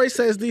is Corey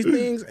says these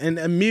things, and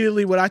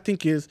immediately what I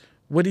think is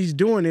what he's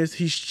doing is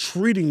he's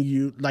treating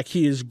you like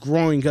he is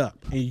growing up,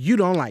 and you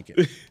don't like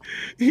it.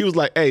 He was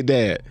like, hey,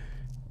 Dad,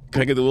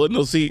 can I get the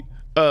window seat?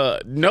 No,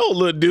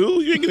 little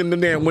dude, you ain't getting in the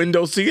damn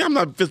window seat. I'm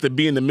not fit to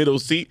be in the middle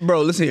seat.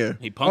 Bro, listen here.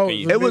 He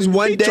punking you. It was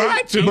one day,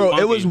 tried to. bro.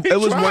 It was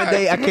one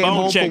day I came Bone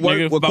home check, from work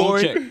nigga. with Bone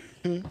Corey, check.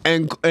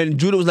 and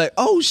Judah was like,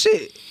 "Oh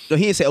shit." No,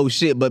 he didn't say "oh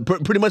shit," but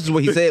pretty much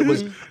what he said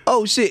was,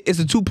 "Oh shit, it's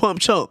a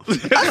 2-pump chump." I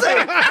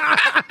said,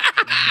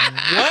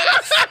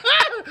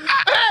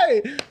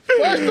 Hey,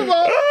 first of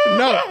all,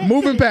 no,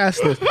 moving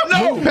past this.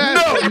 No, Move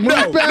past it. Move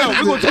past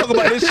we're gonna it. talk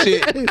about this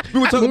shit. We're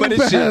gonna talk about Move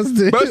this past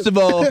shit. it. First of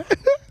all,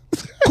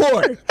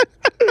 Corey,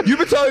 you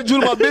been telling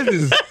Judah my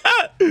business.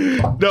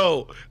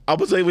 No, I'm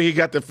gonna tell you where he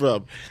got that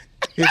from.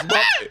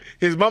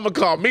 His mama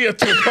called me a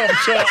 2-pump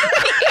chump.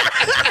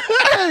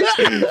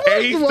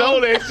 And he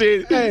stole that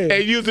shit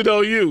and used it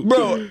on you.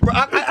 Bro,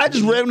 I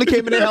just randomly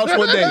came in the house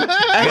one day.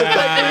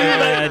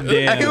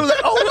 And he was like,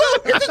 "Oh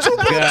look, it's a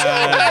 2-pump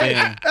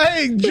chump."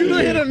 Hey,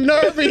 Judah hit a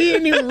nerve and he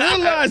didn't even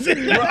realize it.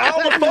 Bro, I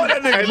almost fought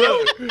that nigga. Hey,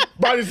 look,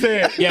 Bobby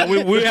said, Yeah,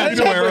 we had to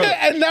square up.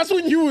 And that's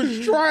when you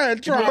was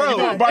trying. you know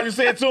what Bobby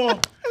said to him?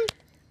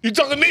 You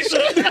talking to Nisha?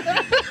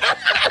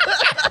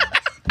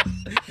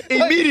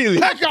 Immediately.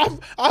 Like,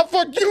 I'll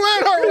fuck you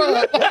and her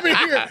up over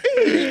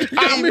here.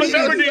 I'm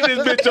never need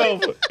this bitch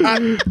over.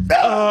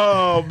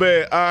 Oh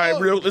man! All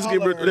right,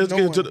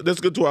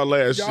 let's get to our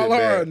last shit, Y'all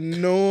are man.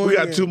 annoying. We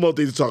got 2 more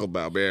things to talk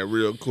about, man,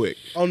 real quick.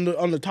 on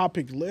the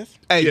topic list.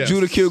 Hey, Yes.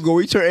 Judah Kilgore,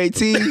 we turned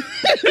 18,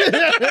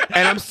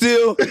 and I'm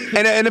still,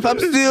 and if I'm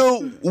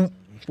still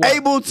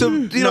able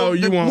to,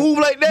 You won't move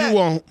like that, You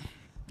won't.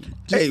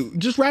 Hey,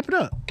 Just wrap it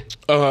up.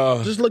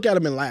 Just look at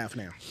him and laugh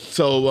now.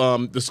 So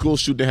the school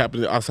shooting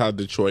happened outside of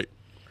Detroit.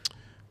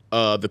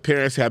 The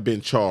parents have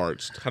been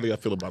charged. How do y'all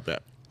feel about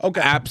that?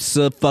 Okay.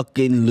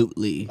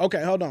 absolutely.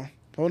 Okay, hold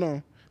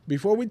on.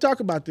 Before we talk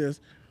about this,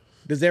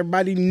 Does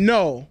everybody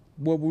know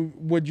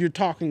what you're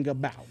talking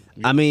about?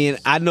 I mean,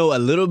 I know a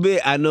little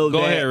bit. I know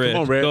Go that. ahead, Red.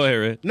 Come on, Red. Go ahead,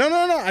 Red. No.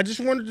 I just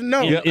wanted to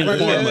know. Yeah,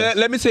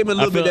 Let me tell you a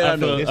little bit that I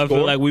know. I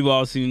feel like we've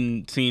all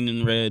seen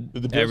and read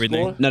Did the Bills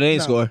everything. score? No, they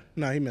ain't score.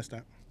 No, he missed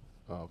that.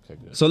 Oh, okay,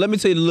 good. So let me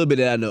tell you a little bit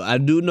that I know. I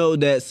do know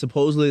that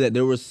supposedly that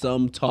there was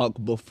some talk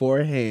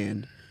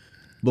beforehand,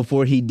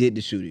 before he did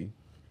the shooting,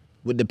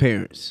 with the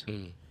parents,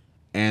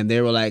 and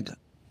they were like,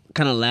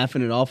 kind of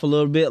laughing it off a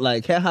little bit,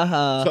 like ha ha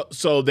ha.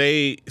 So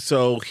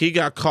he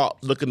got caught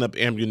looking up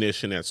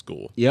ammunition at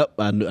school, Yep,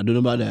 I do know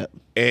about that.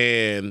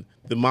 and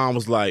the mom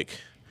was like,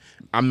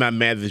 "I'm not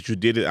mad that you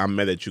did it. I'm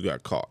mad that you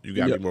got caught. You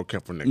got to be more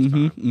careful next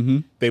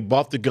time." They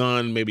bought the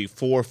gun maybe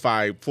 4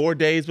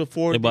 days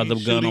before They bought the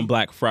gun on shooting.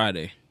 Black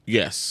Friday.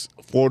 Yes,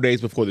 4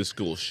 days before the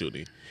school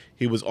shooting.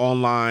 He was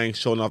online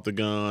showing off the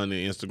gun and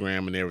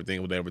Instagram and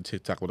everything, whatever,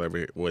 TikTok,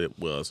 whatever what it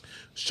was,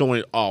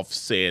 showing off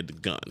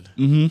said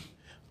gun.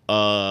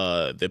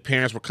 The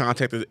parents were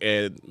contacted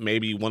at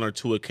maybe 1 or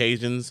 2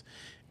 occasions,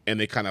 and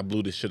they kind of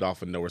blew this shit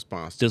off with no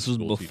response. to This was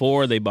school people.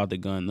 before they bought the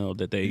gun, though.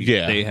 That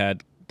Yeah.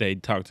 they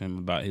talked to him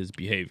about his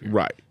behavior.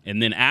 Right.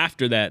 And then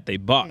after that, they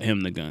bought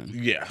him the gun.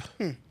 Yeah.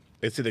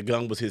 They said the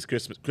gun was his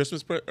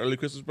early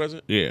Christmas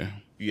present. Yeah.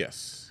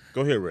 Yes.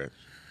 Go ahead, Red.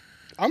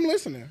 I'm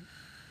listening.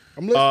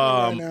 I'm listening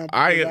right now.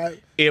 because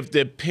If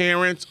the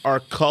parents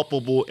are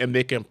culpable and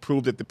they can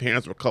prove that the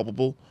parents were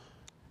culpable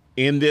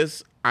in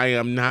this, I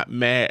am not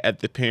mad at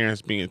the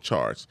parents being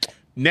charged.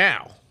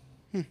 Now,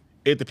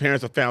 if the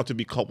parents are found to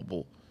be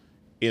culpable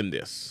in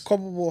this,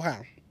 culpable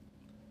how?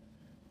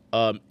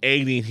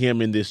 aiding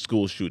him in this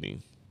school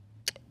shooting.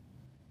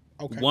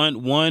 Okay.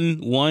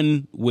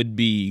 One would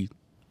be,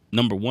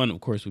 number one,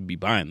 of course, would be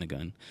buying the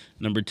gun.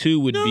 Number two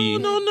would be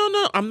No.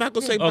 I'm not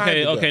gonna say buy okay,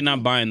 the gun. okay,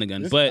 not buying the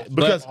gun, but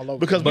because all over.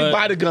 because we but-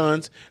 buy the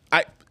guns.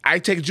 I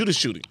take Judah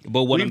shooting.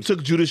 But what we I'm-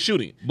 took Judah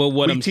shooting. but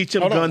what we I'm- teach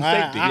him Hold gun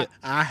on. safety.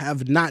 I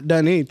have not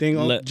done anything.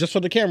 Just so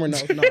the camera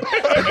knows. No.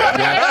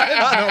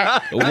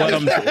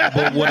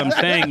 what I'm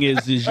saying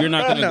is you're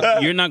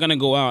not gonna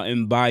go out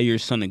and buy your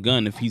son a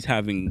gun if he's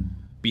having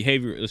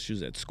behavior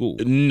issues at school.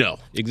 No.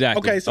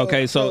 Exactly.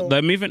 Okay, so-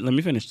 let me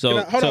finish.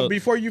 So Hold on,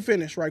 before you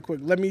finish, right quick.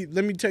 Let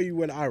me tell you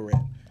what I read.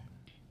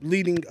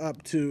 Leading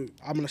up to,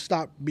 I'm gonna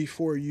stop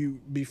before you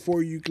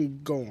can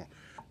go on.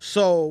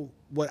 So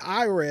what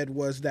I read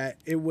was that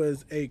it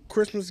was a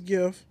Christmas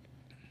gift,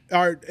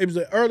 or it was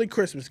an early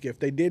Christmas gift.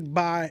 They did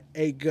buy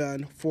a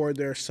gun for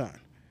their son.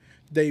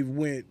 The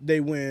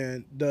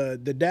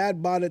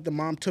dad bought it. The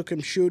mom took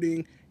him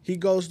shooting. He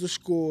goes to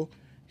school.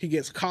 He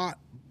gets caught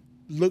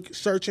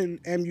searching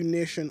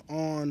ammunition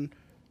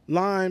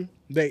online.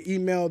 They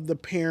emailed the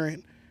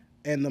parent,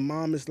 and the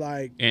mom is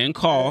like, and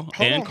call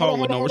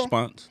with no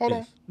response. Hold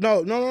on.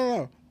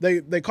 No.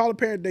 They call the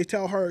parent. They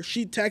tell her.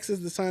 She texts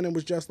the son and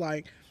was just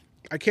like,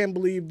 "I can't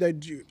believe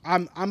that you.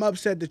 I'm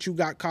upset that you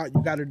got caught.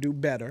 You got to do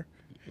better."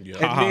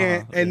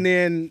 Yeah. And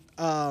then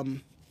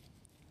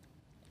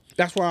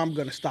that's where I'm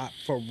gonna stop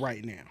for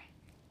right now.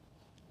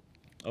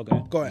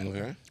 Okay. Go ahead.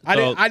 Okay.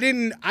 I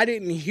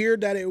didn't hear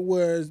that it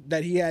was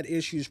that he had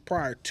issues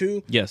prior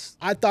to. Yes.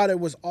 I thought it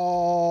was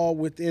all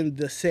within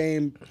the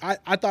same.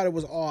 I thought it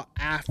was all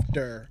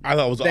after. I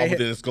thought it was all They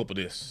within had- the scope of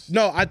this.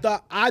 No, I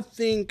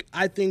think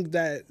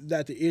that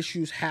the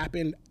issues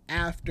happened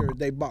after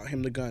they bought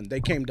him the gun. They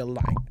came to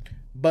light,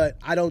 but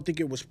I don't think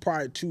it was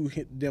prior to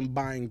them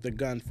buying the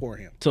gun for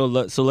him. So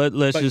let's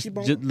But just keep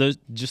on. let's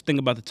just think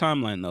about the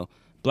timeline though.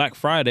 Black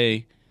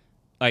Friday,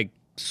 like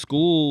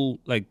school,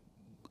 like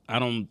I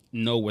don't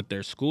know what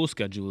their school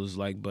schedule is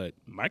like, but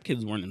my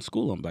kids weren't in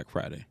school on Black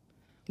Friday.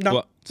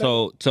 No,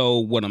 So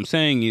what I'm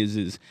saying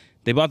is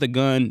they bought the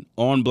gun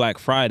on Black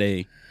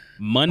Friday.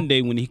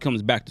 Monday when he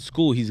comes back to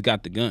school, he's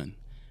got the gun.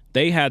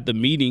 They had the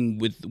meeting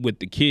with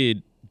the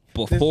kid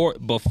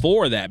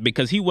before that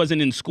because he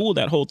wasn't in school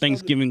that whole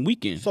Thanksgiving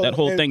weekend.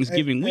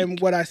 Thanksgiving week. And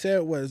what I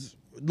said was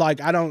like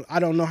I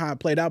don't know how it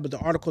played out, but the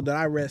article that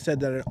I read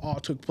said that it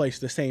all took place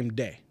the same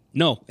day.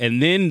 No,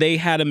 and then they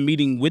had a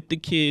meeting with the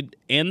kid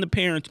and the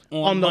parents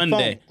on the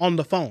Monday. phone. On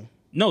the phone.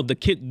 No,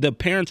 the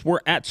parents were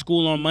at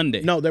school on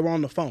Monday. No, they were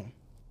on the phone.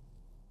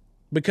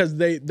 Because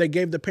they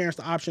gave the parents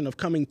the option of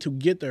coming to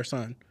get their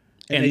son.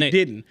 And they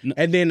didn't.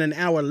 And then an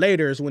hour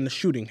later is when the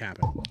shooting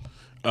happened.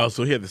 Oh,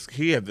 so he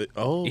had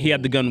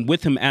the gun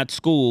with him at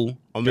school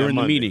on during the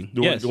Monday, meeting.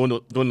 during Yes.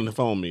 the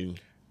phone meeting.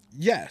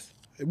 Yes.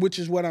 Which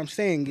is what I'm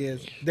saying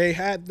is they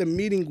had the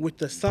meeting with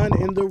the son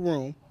in the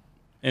room.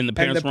 And the And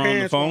parents the were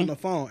parents on the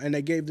phone. and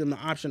they gave them the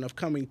option of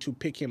coming to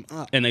pick him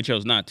up. And they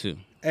chose not to.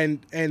 And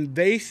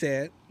they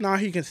said, "No,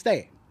 he can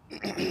stay."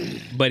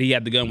 But he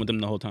had the gun with him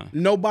the whole time.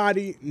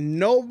 Nobody.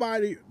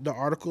 The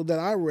article that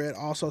I read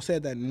also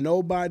said that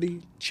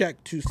nobody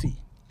checked to see.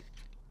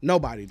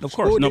 Nobody. The Of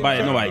course, school didn't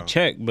nobody check.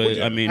 checked,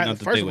 but I mean, not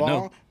that First they of would all,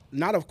 know.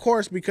 not of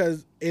course,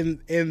 because in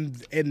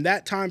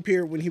that time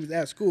period when he was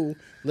at school,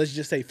 let's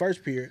just say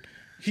first period,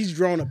 he's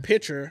drawn a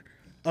picture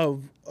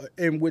of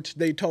in which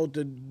they told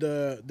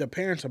the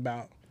parents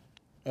about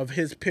of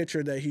his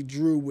picture that he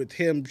drew with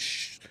him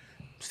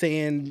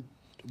saying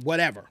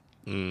whatever.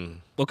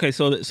 Okay,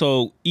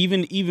 so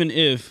even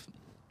if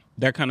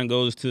that kind of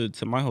goes to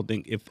my whole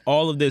thing. If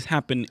all of this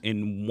happened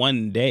in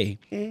one day,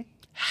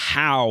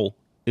 how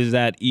is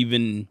that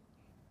even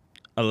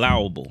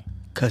allowable?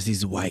 Cause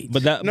he's white.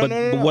 But that, No,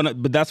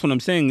 but that's what I'm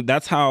saying.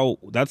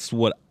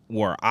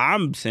 Where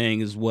I'm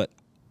saying is what,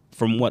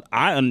 from what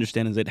I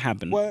understand, is it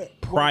happened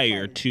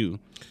prior to.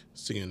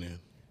 CNN.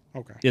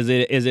 Okay. Is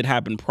it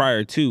happened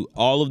prior to?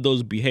 All of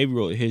those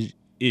behavioral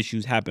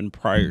issues happened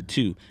prior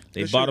to.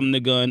 They bought him the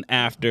gun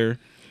after,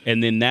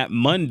 and then that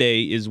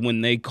Monday is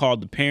when they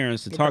called the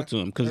parents to talk to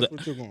him.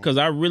 Because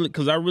I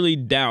really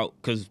doubt.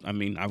 Because I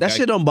mean, that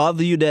shit don't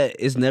bother you that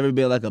it's never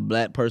been like a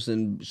black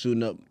person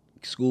shooting up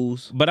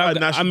schools. But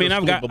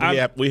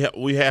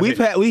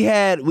we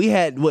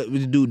had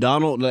what dude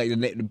Donald, like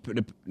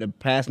the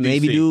past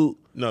Navy dude.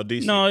 No,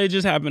 DC. No, it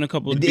just happened a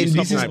couple of The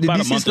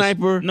DC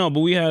sniper. No,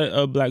 but we had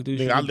a black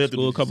dude I lived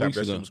school through a couple weeks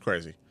That ago. shit was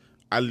crazy.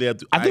 I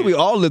think we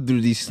all lived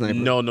through the DC sniper.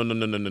 No.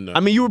 I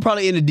mean, you were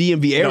probably in the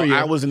DMV area. No,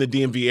 I was in the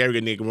DMV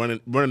area,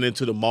 nigga, running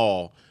into the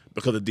mall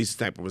because the DC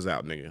sniper was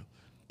out, nigga.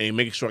 And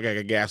making sure I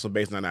got gas on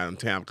base 99 in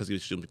town because he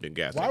was shooting people in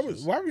gas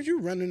stations. Why was you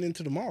running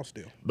into the mall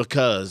still?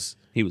 Because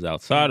he was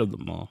outside of the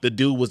mall. The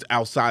dude was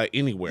outside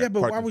anywhere. Yeah,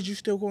 but why was you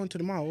still going to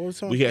the mall? What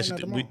was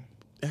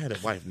I had a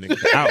wife,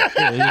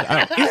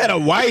 nigga. You had a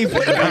wife?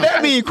 What does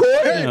that mean, Corey?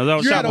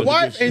 Yeah, you had a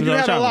wife and you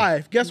had a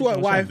life. Guess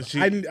what, wife?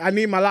 I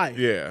need my life.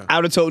 Yeah. I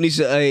would have told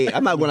Nisha, hey,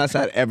 I'm not going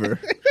outside ever.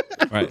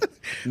 Right.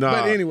 No.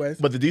 But anyways.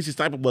 But the DC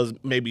sniper was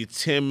maybe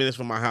 10 minutes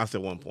from my house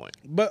at one point.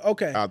 But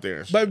okay. Out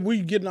there. But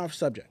we getting off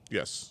subject.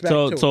 Yes.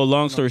 So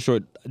long story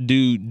short,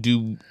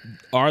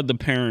 are the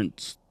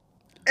parents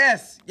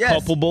Yes.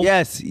 culpable?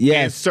 Yes.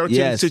 In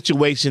certain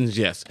situations,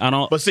 yes. I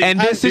don't. But see, and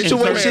this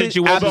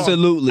situation,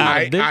 absolutely.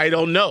 I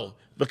don't know.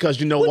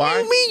 Because you know why? What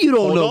do you mean you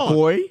don't know,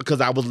 Corey?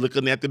 Because I was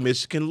looking at the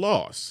Michigan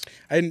laws.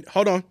 And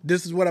hold on,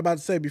 this is what I'm about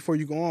to say before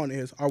you go on: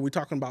 are we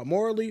talking about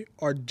morally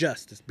or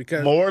justice?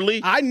 Because morally,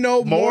 I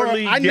know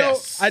morally,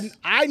 yes.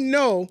 I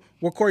know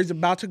where Corey's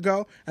about to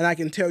go, and I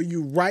can tell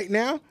you right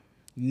now,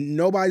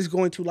 nobody's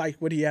going to like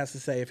what he has to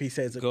say if he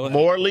says it.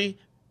 Morally,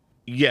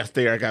 yes,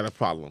 they are got a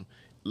problem.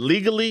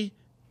 Legally,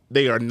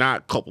 they are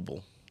not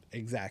culpable.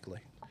 Exactly.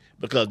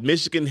 Because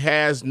Michigan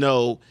has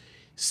no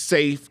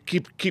safe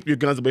keep your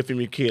guns away from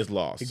your kids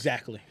laws.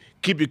 Exactly.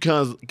 Keep your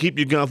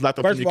guns locked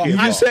up from your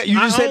kids. You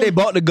just said they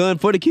bought the gun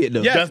for the kid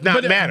though. Yes, does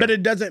not matter. But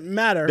it doesn't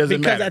matter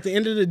because at the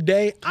end of the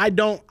day, I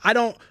don't.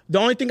 The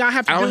only thing I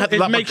have to do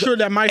is make sure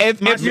that my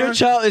if your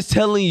child is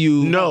telling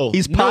you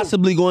he's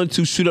possibly going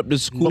to shoot up the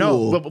school.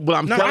 No, but what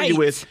I'm telling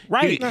you is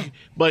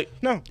But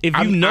if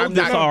you know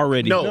this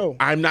already, no,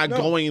 I'm not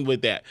going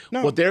with that.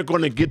 No. What they're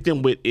going to get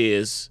them with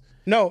is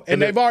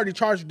and they've already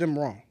charged them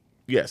wrong.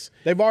 Yes,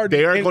 they've already.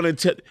 They are going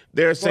to.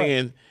 They're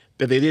saying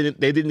that they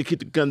didn't keep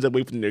the guns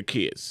away from their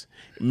kids.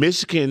 In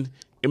Michigan,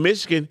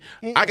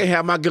 I can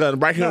have my gun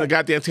right here on the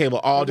goddamn table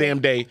all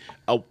damn day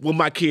with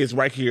my kids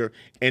right here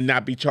and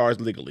not be charged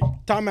legally.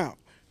 Time out.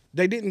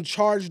 They didn't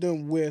charge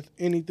them with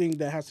anything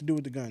that has to do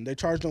with the gun. They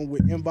charged them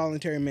with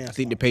involuntary manslaughter. I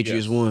think the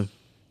Patriots won.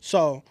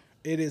 So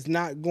it is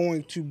not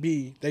going to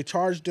be. They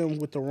charged them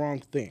with the wrong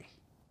thing.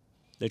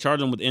 They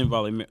charged them with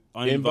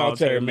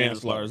involuntary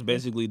manslaughter.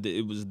 Basically,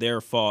 it was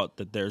their fault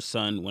that their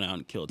son went out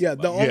and killed somebody.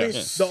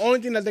 The only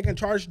thing that they can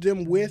charge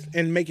them with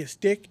and make it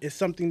stick is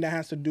something that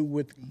has to do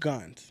with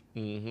guns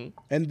and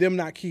them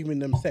not keeping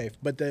them safe.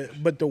 But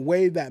the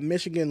way that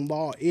Michigan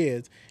law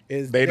is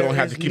they don't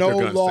have to keep their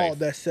guns no law safe.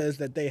 That says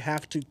that they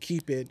have to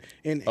keep it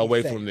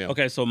away safe. from them.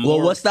 Okay, so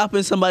what's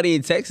stopping somebody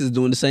in Texas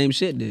doing the same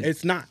shit then?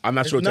 It's not. I'm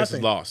not sure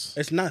Texas laws.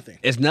 It's nothing.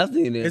 It's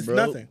nothing. Then, It's bro.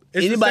 nothing.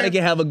 It's Anybody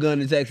can have a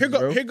gun in Texas,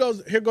 bro. Here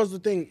goes the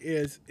thing.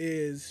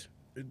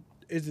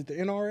 Is it the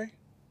NRA?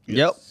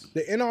 Yep.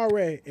 The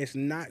NRA is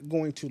not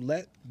going to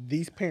let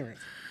these parents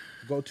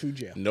go to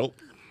jail. Nope.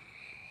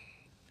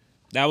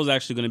 That was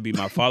actually going to be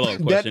my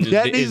follow-up question.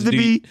 That needs to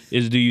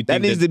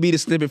be the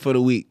snippet for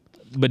the week.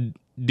 But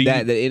we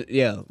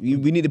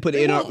need to put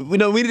the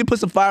NRA. We need to put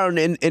some fire on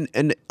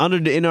under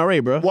the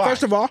NRA, bro. Why?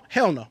 First of all,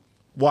 hell no.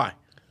 Why?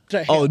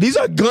 Oh, these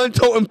are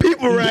gun-toting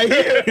people right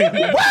here.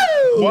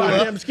 Woo!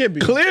 Goddamn Skippy.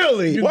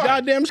 Clearly. You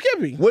goddamn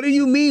Skippy. What do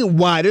you mean?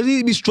 Why? There need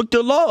to be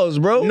stricter laws,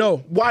 bro.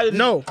 No. Why?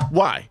 No.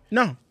 Why?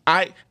 No.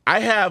 I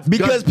have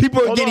because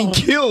people are getting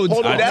killed.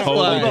 That's why. Hold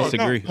on.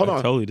 Disagree. Hold on.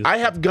 I totally disagree. I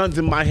have guns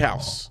in my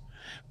house.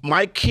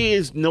 My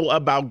kids know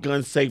about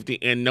gun safety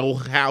and know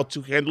how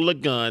to handle a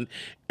gun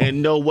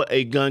and know what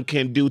a gun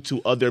can do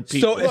to other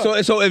people.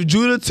 So if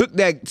Judah took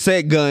that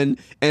said gun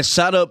and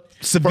shot up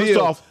Seville, first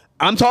off,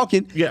 I'm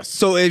talking. Yes.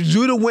 So if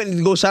Judah went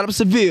and go shot up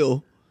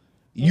Seville,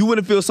 you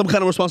wouldn't feel some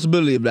kind of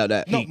responsibility about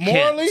that. No,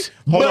 morally?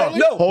 But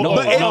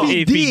if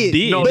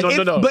he did. No.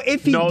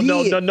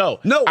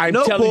 I'm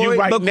telling you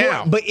right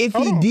now. But if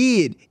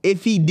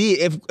he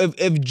did,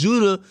 if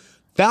Judah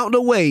found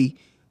a way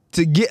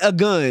to get a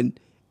gun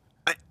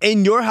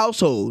in your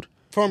household,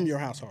 from your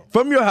household,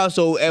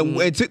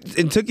 and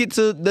took it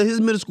to his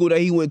middle school that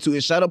he went to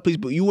and shot up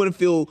people, you wouldn't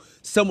feel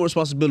some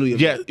responsibility.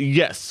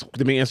 Yes.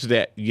 Let me answer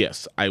that.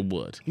 Yes, I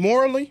would.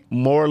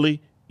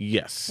 Morally,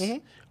 yes.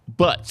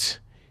 But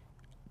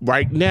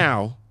right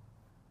now,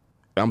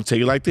 I'm gonna tell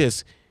you like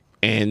this: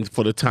 And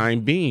for the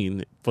time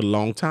being, for a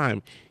long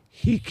time,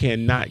 he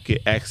cannot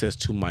get access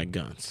to my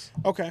guns.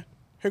 Okay,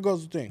 here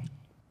goes the thing.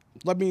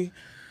 Let me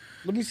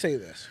say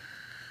this.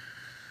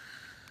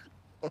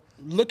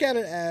 Look at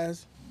it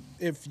as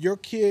if your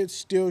kid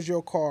steals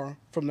your car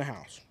from the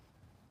house.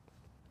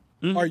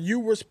 Are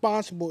you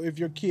responsible if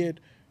your kid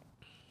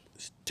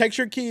takes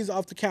your keys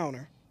off the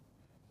counter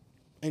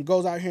and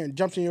goes out here and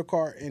jumps in your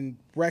car and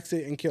wrecks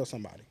it and kills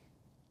somebody?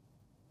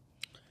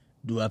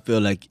 Do I feel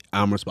like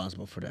I'm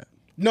responsible for that?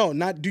 No,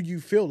 not do you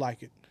feel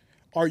like it.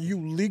 Are you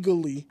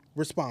legally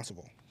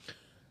responsible?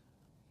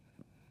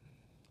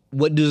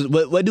 What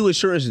do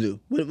insurance do?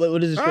 What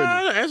does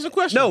insurance do? Answer the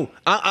question. No,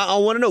 I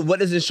want to know, what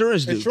does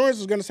insurance do? Insurance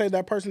is going to say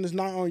that person is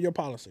not on your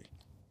policy.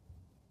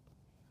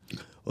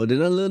 Well, then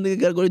that little nigga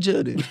got to go to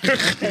jail then.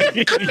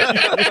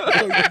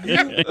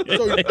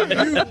 So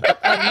you are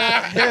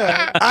not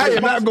held. I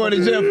am not going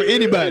to jail for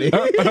anybody.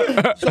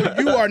 So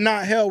you are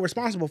not held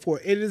responsible for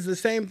it. It is the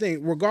same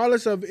thing,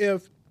 regardless of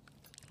if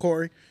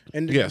Corey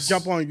and to Yes.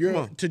 jump on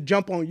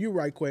you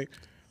right quick.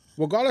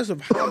 Regardless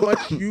of how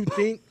much you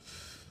think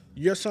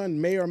your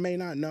son may or may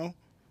not know,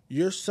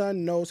 your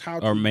son knows how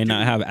to Or may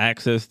not have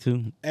access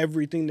to.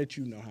 everything that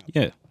you know how.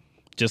 Yeah.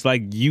 Just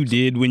like you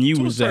did when you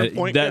To a was certain that,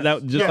 point, that,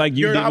 yes. that just Yeah, like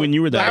you you're- did when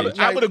you were that age.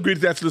 I would agree to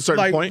that to a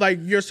certain point. Like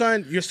your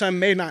son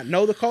may not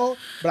know the code,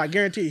 but I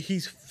guarantee you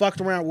he's fucked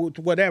around with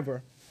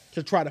whatever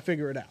to try to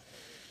figure it out.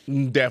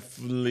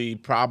 Definitely,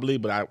 probably,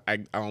 but I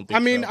don't think. I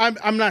mean, so.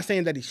 I'm not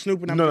saying that he's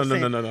snooping. I'm No, just no,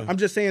 saying, no. I'm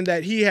just saying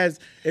that he has.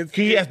 If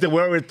he has the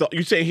wherewithal.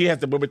 You say he has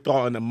the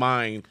wherewithal in the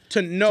mind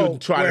to know to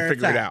try where to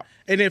figure it's it at. out.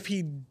 And if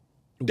he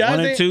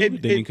doesn't, two,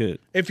 then he could.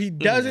 If he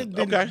doesn't,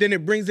 okay. then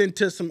it brings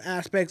into some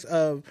aspects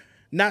of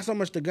not so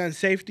much the gun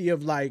safety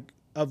of like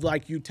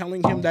you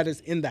telling him that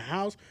it's in the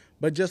house,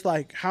 but just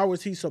like how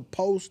is he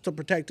supposed to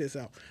protect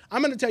himself?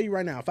 I'm gonna tell you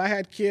right now, if I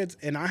had kids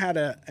and I had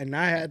an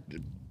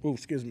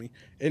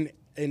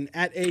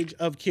at age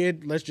of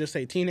kid, let's just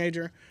say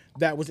teenager,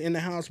 that was in the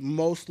house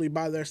mostly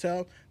by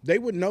themselves, they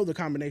would know the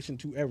combination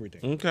to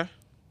everything. Okay.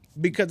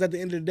 Because at the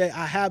end of the day,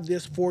 I have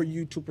this for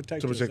you to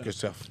protect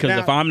yourself. Because Now-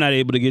 if I'm not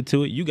able to get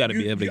to it, you got to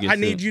be able to get I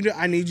to need it.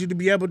 I need you to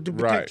be able to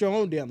protect Right. your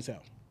own damn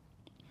self.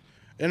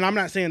 And I'm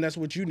not saying that's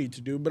what you need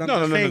to do, but I'm No,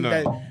 just no, saying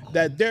no.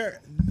 that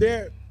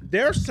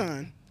their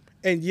son,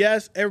 and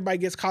yes, everybody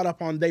gets caught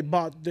up on they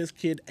bought this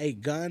kid a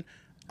gun.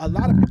 A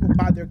lot of people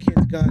buy their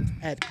kids guns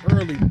at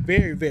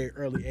very, very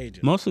early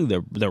ages. Mostly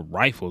they're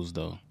rifles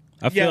though.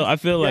 I feel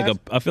like yes,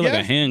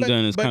 a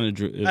handgun is but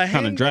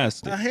kind of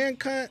drastic.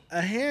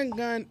 A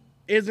handgun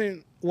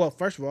isn't, well,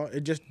 first of all,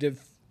 it just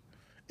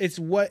it's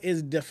what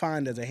is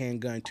defined as a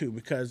handgun too,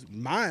 because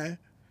my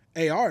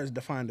AR is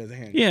defined as a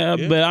handgun. Yeah,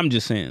 but I'm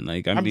just saying,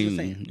 like, I'm mean, just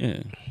saying.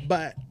 yeah.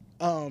 But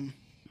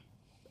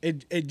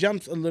it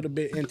jumps a little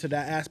bit into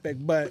that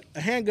aspect. But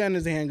a handgun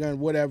is a handgun.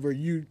 Whatever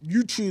you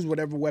choose,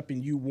 whatever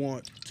weapon you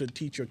want to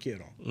teach your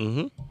kid on.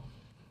 Mm-hmm.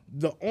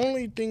 The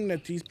only thing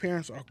that these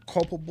parents are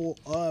culpable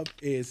of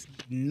is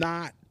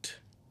not,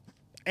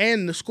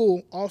 and the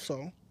school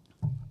also.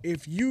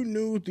 If you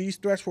knew these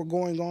threats were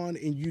going on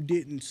and you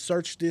didn't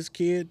search this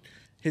kid,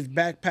 his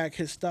backpack,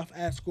 his stuff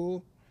at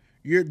school,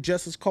 you're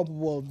just as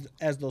culpable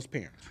as those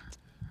parents.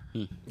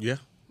 Yeah.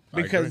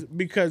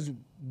 Because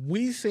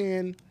we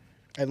send,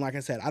 and like I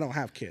said, I don't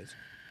have kids.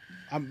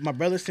 My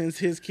brother sends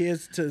his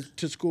kids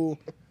to school,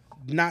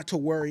 not to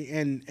worry,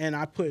 and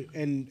I put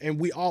and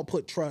we all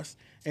put trust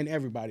in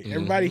everybody. Mm-hmm.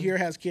 Everybody here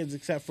has kids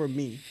except for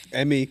me.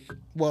 And me.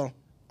 Well,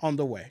 on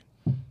the way.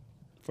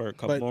 For a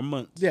couple But, more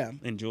months. yeah.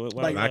 Enjoy it.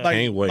 Like, Whatever. I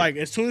can't wait. Like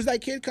as soon as that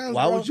kid comes,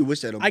 Why bro, would you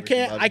wish that on I Ricky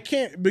can't. Bobby? I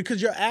can't because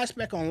your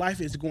aspect on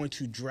life is going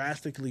to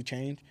drastically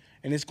change,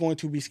 and it's going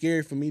to be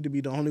scary for me to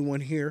be the only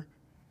one here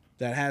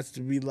that has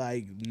to be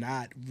like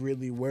not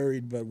really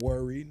worried but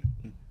worried.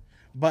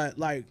 But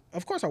like,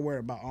 of course, I worry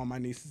about all my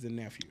nieces and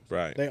nephews.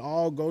 Right. They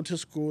all go to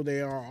school.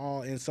 They are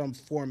all in some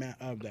format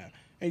of that.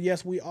 And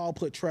yes, we all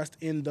put trust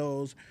in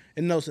those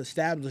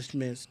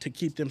establishments to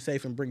keep them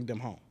safe and bring them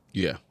home,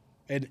 Yeah.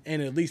 and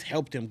at least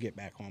help them get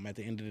back home at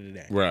the end of the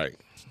day. Right.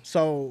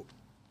 So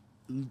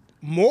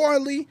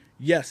morally,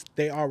 yes,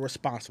 they are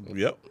responsible.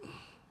 Yep.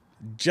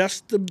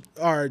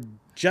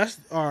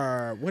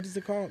 What is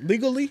it called?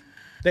 Legally,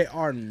 they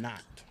are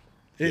not.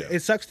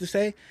 It sucks to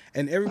say,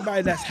 and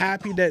everybody that's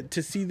happy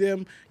to see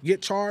them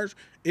get charged,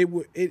 it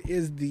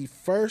is the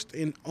first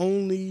and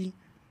only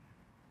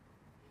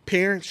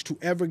parents to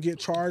ever get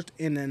charged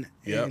in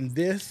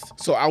this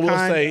So I will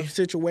kind say- of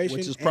situation,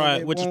 Which is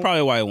and it won't-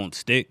 probably why it won't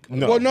stick.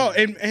 No. Well, no,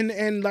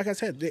 and like I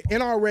said, the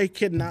NRA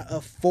cannot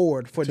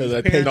afford for these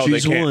they parents no, to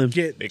they can't.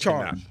 get They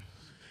charged. cannot.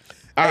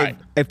 All right.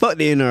 Hey, fuck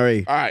the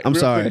NRA. All right. I'm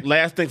real sorry. quick,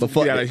 last thing But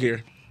before we fuck get out of it.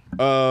 here.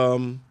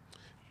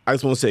 I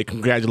just want to say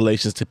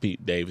congratulations to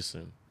Pete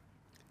Davidson.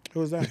 Who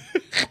was that?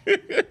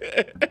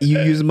 You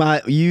use my.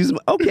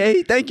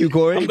 Okay, thank you,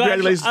 Corey.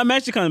 Congratulations. I'm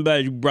actually kind of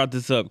glad you brought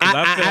this up. 'Cause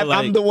I feel like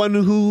I'm the one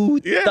who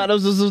Yeah. thought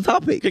this was a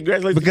topic.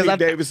 Congratulations because to Pete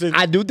Davidson.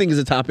 I do think it's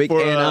a topic.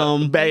 For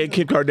And bagging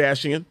Kim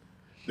Kardashian,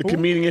 the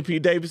comedian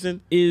Pete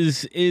Davidson.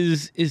 is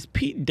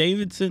Pete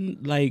Davidson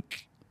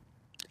like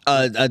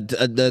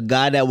The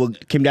guy that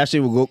Kim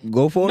Kardashian would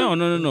go for?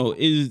 No.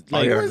 Is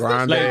like, yeah,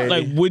 Grande.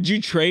 like, would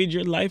you trade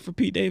your life for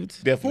Pete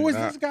Davidson? Who Definitely is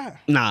not. this guy?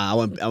 Nah, I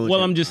wouldn't.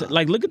 Well, I'm just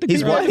like, look at the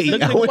He's girls. white.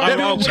 Look at I would the,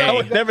 never, I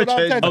would never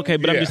trade. okay,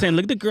 but I'm Yeah. just saying,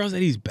 look at the girls that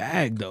he's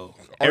bagged though.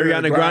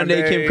 Ariana Grande,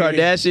 Kim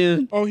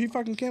Kardashian. Oh, he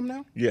fucking Kim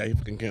now? Yeah, he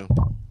fucking Kim.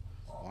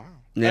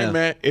 Yeah. Hey,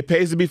 man, it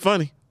pays to be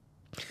funny.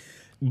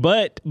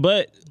 But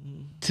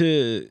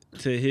to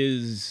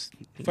his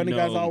Funny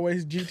guys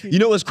always GT. You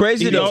know what's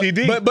crazy though?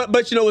 TD.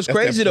 But you know what's That's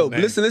crazy though?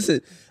 definitely name.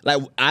 Listen.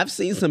 Like I've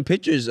seen some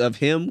pictures of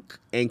him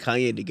and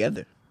Kanye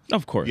together.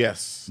 of course.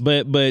 Yes.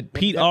 But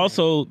Pete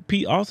also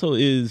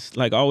is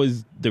like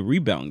always the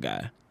rebound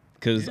guy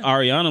because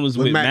Ariana was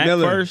with Mac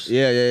Miller. first.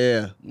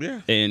 Yeah.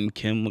 Yeah. And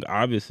Kim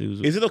obviously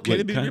was. Is it okay to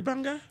with be a Kanye.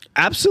 rebound guy?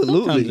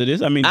 Absolutely. Sometimes it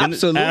is. I mean,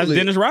 absolutely. Ask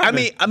Dennis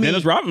Rodman. I mean,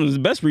 Dennis Rodman was the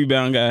best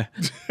rebound guy.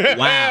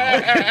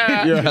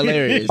 wow, you're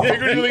hilarious.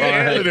 Figuratively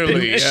and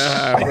literally.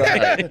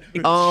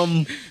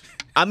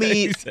 I mean,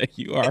 He said,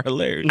 you are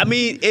hilarious. I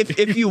mean,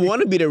 if you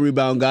want to be the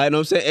rebound guy, you know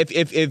what I'm saying?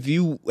 If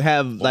you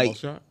have like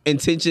shot.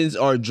 intentions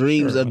or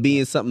dreams of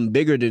being something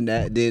bigger than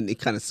that, then it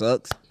kind of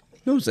sucks. You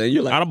know what I'm saying?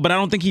 You're like, I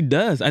don't think he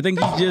does. I think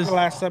he just the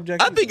last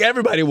subject. I think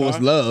everybody wants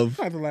love,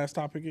 Not the last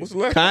topic. What's the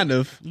last kind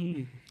of.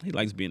 he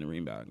likes being a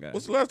rebound guy.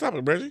 What's the last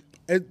topic, Reggie?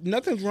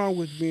 Nothing's wrong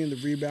with being the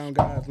rebound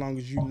guy as long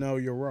as you know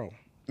your role.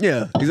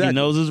 Yeah, He exactly.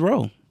 knows his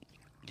role.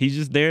 He's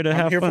just there to I'm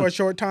have here fun. for a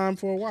short time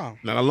for a while.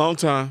 Not a long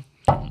time.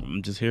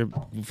 I'm just here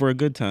for a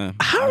good time.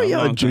 How Not are a y'all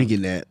long time.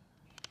 drinking that?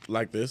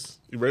 Like this.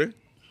 You ready?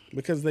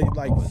 Because they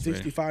like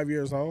 65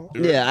 years old.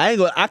 Yeah,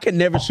 I could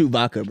never shoot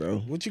vodka, bro.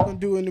 What you gonna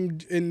do in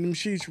them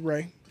sheets,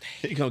 Ray?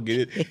 He gonna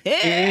get it.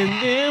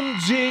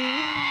 NMG.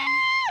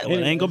 Well,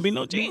 it ain't gonna be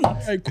no jeans.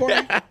 Hey, Corey.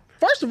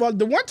 First of all,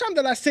 the one time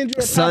that I send you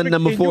a Son topic,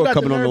 number and 4 you got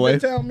coming the on the nerve way. to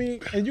tell me,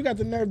 and you got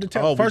the nerve to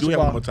tell. Oh, we first do of have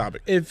all, one more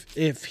topic. if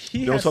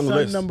he No, has it's on the son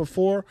list. number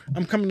 4,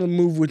 I'm coming to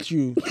move with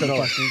you to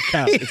fucking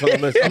count. It's on the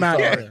list. I'm out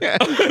sorry.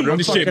 here.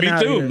 This shit, me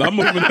fucking too. outta I'm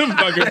moving them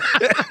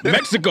fucking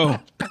Mexico.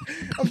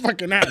 I'm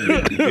fucking out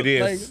here. It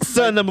is.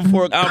 Son number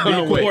 4. I'll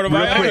be a quarter of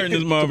real an hour quick. in this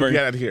Get motherfucker.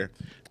 out of here.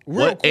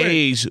 Real What quick,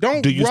 age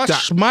don't do you rush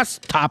stop? my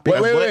topic.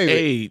 At what wait.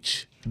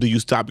 age do you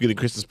stop getting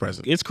Christmas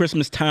presents? It's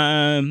Christmas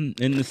time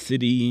in the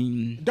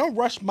city. Don't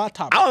rush my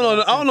topic. I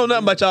don't know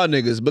nothing about y'all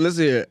niggas, but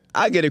listen here.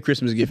 I get a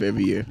Christmas gift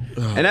every year,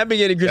 and I've been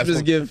getting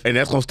Christmas gift And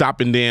that's gonna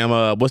stop in damn.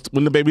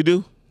 When the baby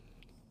due?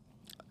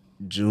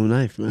 June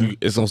 9th, man.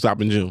 It's gonna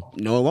stop in June.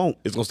 No, it won't.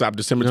 It's gonna stop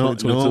December No,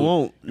 2022. it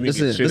won't. You need to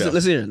get shit out.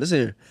 Listen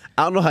here.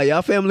 I don't know how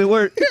y'all family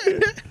work,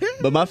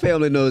 but my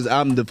family knows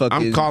I'm the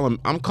fucking.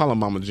 I'm calling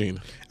Mama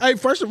Gina. Hey,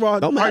 first of all,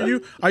 Don't matter.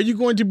 are you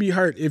going to be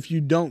hurt if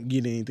you don't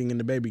get anything and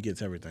the baby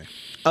gets everything?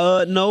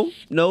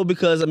 No,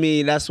 because I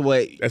mean that's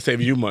what That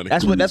you money.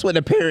 that's what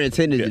the parent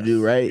intended to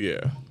do, right?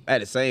 Yeah. At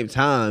the same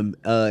time,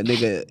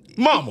 nigga,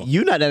 Mama.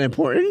 you not that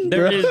important.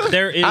 There girl. is,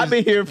 there is. I've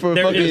been here for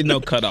there fucking. is no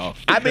cutoff.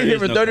 I've been There here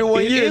for is no 31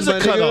 cutoff. years. is a my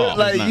nigga. cutoff.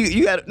 Like It's not.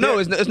 you got no.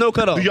 It's no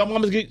cutoff.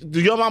 Do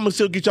your mamas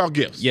still get y'all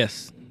gifts?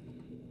 Yes.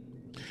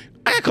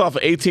 I got called for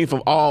 18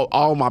 from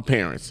all my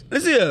parents.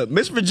 Listen here,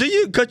 Miss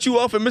Virginia cut you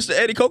off and Mr.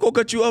 Eddie Coco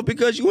cut you off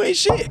because you ain't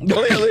shit.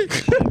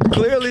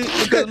 Clearly,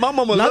 because my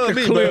mama Not love the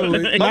me, clearly.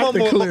 bro. Not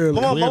the clearly.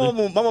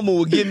 My mama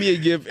would give me a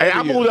gift. Hey, every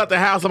I year. moved out the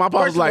house and my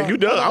papa was like, "You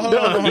done? I'm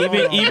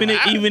done." Even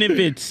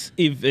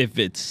if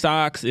it's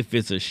socks, if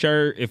it's a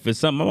shirt, if it's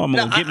something, my mom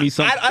Now, gonna get me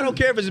something. I don't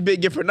care if it's a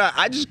big gift or not.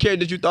 I just care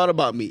that you thought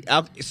about me.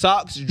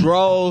 Socks,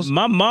 drawers.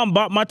 My mom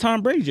bought my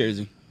Tom Brady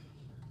jersey.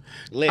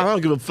 I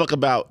don't give a fuck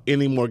about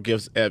any more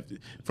gifts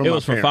from It my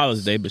was for parents.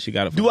 Father's Day, but she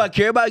got it. For Do I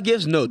care about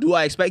gifts? No. Do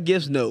I expect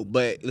gifts? No.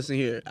 But listen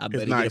here, I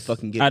better get a nice.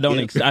 fucking gift. I don't.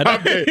 I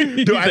don't. Okay.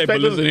 You Do I say, expect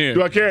but listen them- here.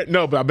 Do I care?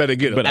 No, but I better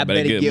get it. But I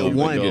better get one.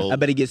 one. Go. I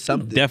better get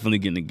something. Definitely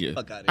getting a gift.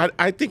 Fuck out of here.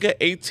 I think at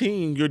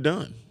 18 you're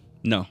done.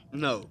 No.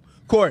 No.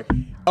 Corey,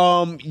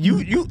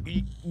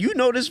 you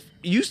know this.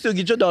 You still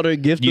get your daughter a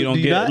gift. You don't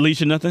do get not?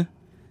 Alicia nothing?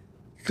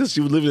 Because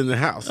she was living in the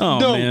house. Oh,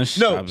 no, man. no.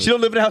 stop She it.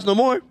 don't live in the house no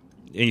more.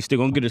 And you still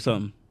gonna get her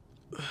something.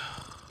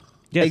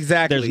 Yes,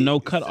 Exactly. There's no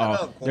Shut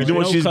cutoff. up, There's You know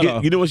what no she's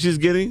cutoff. You know what she's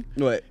getting?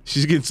 What?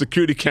 She's getting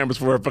security cameras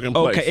for her fucking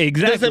place. Okay,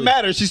 exactly. Doesn't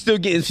matter. She's still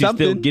getting She's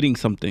something. still getting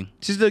something.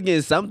 She's still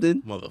getting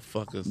something.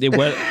 Motherfuckers.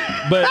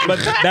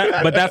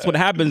 But that's what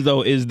happens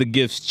though is the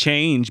gifts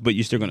change, but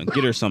you're still gonna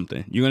get her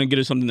something. You're gonna get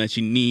her something that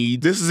she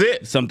needs. This is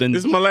it. Something.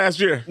 This is my last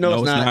year. No, No,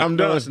 it's it's not. not. I'm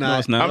done. No, it's not. No,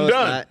 it's not. I'm No, it's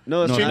done. not.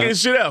 No, it's She ain't not. getting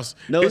shit else.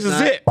 No, this it's is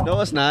not. it. No,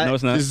 it's not. No,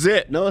 it's not. This is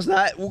it. No, it's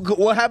not.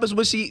 What happens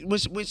when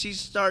she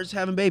starts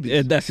having babies?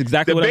 Yeah, that's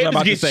exactly The what I was babies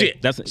about to get say.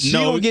 shit. That's She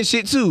no, gonna get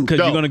shit too. because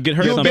No. you're gonna get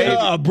her You gonna something. get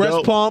her a breast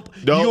Nope. pump.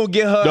 Nope. You gonna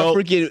get her Nope. a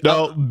freaking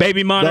Nope.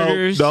 Baby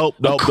monitors, Nope.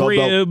 a Nope.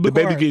 crib, The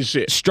baby getting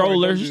shit.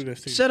 strollers.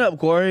 Shut up,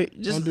 Corey.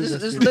 Just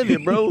live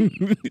it, bro.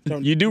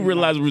 You do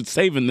realize we're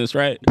saving this,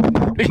 right?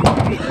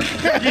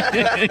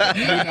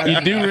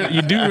 you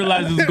do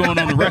realize this is going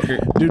on the record.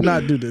 Do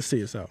not do this to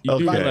yourself. You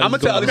do Okay. realize I'm gonna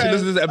it's going tell on the Alicia record.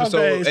 listen to this episode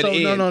Okay, at so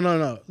the end.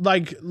 no.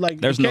 Like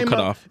There's it no came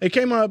cutoff. up. It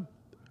came up.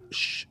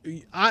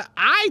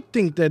 I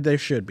think that there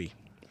should be.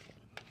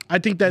 I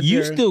think that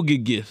You there- still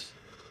get gifts.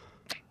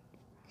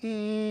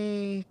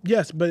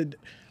 yes, but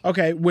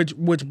okay. Which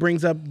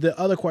brings up the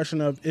other question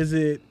of is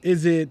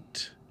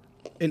it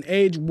an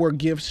age where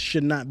gifts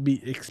should not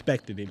be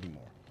expected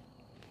anymore.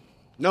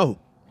 No.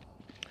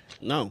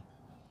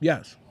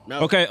 Yes.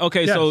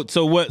 Okay. Yes.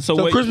 So what? So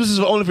what? Christmas is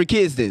only for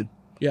kids then.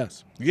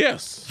 Yes.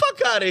 Yes.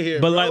 Fuck out of here.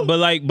 But bro.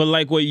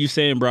 like what you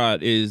saying,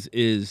 Brad, is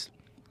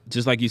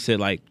just like you said.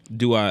 Like,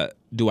 do I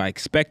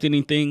expect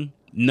anything?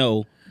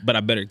 No, but I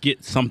better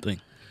get something.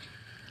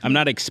 I'm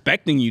not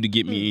expecting you to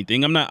get me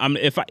anything.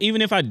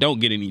 Even if I don't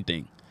get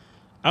anything,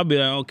 I'll be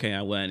like, okay,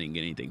 I didn't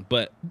get anything.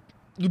 But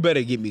you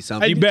better give me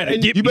something. you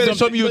better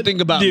show me you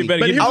think about me.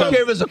 better give me I don't something.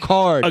 care if it's a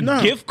card. A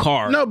gift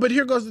card. No, but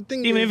here goes the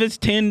thing. Even if it's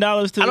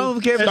 $10 to I don't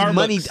care if it's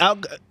Starbucks.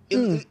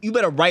 money. You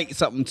better write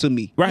something to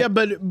me. Right. Yeah,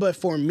 but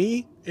for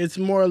me, it's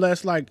more or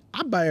less like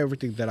I buy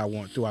everything that I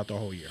want throughout the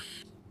whole year.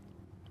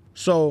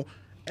 So,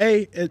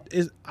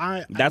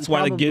 That's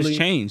why the gifts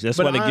change. That's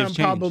why the gifts change.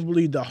 I'm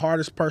probably the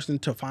hardest person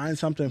to find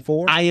something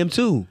for. I am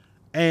too.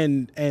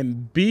 And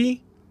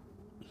B,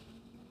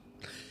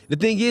 The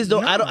thing is,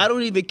 though, No. I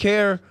don't even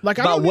care Like,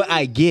 I about don't what even-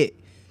 I get.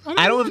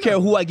 I don't even know. care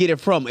who I get it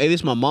from. If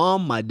it's my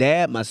mom, my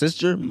dad, my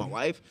sister, my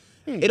wife,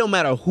 it don't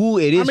matter who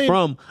it is mean,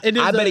 from. it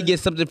is I better a- get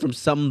something from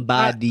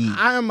somebody.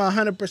 I am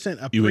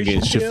 100% You would get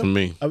appreciative shit from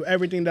me. of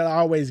everything that I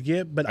always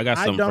get. But I got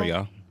something for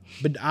y'all.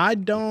 But I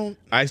don't.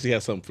 I actually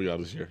have something for y'all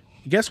this year.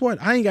 Guess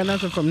what? I ain't got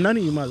nothing from none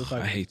of you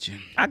motherfuckers. I hate you.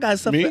 I got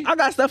stuff. Me? I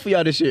got stuff for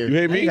y'all this year. You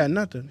hate I me? ain't got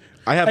nothing.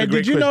 I have Hey, a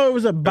great did you know it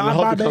was a And I Bye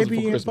hope Bye it comes Baby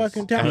before in Christmas.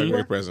 fucking I have Town a Square?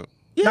 great present.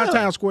 Yeah. Not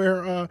Town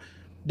Square,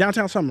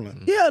 downtown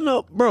Summerlin. Yeah,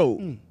 no,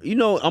 bro. You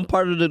know, I'm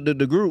part of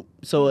the group,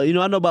 so I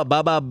know about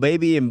Bye Bye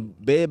Baby and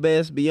Bed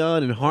Bath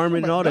Beyond and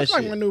Harmon and all that That's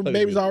like shit. my new Look at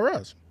Babies me. R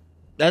Us.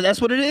 That's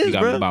what it You is,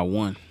 got me bro. by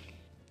one.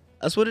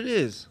 That's what it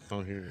is. I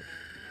don't hear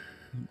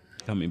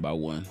it. Got me by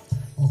one.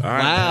 All right,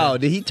 Wow,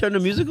 man. did he turn the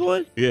music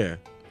on? Yeah,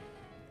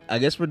 I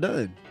guess we're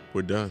done.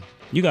 we're done.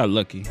 You got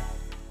lucky.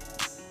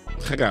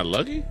 I got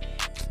lucky?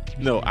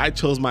 No, I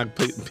chose my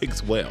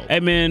picks well. Hey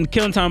man,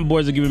 Killing Time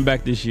Boys are giving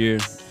back this year.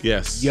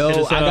 Yes. Yo, Hit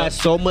us I up. got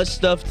so much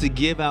stuff to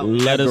give out.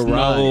 Let at us the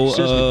ride. know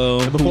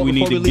Seriously. And who we need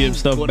before to leave, give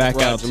stuff go to back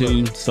the out ride, to.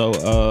 look.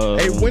 So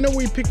Hey, when are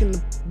we picking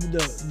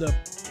the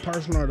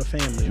person or the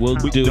family? we'll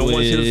How? do No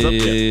one's hit us up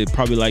yet. it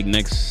probably like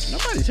next.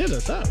 Nobody's hit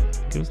us up.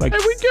 Give us like, Hey,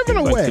 we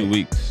giving like away. 2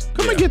 weeks.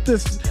 Come and get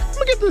this. Come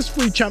and get this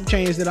free chump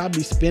change that I'll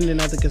be spending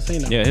at the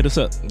casino. Yeah, hit us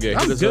up. Yeah,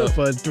 I'm hit us good up.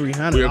 for We are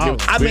 $300. giving-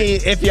 I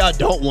mean, if y'all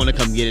don't want to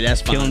come get it,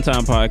 that's fine. Killing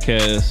Time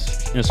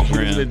Podcast, Hit us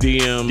Instagram. in the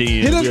DM. DM.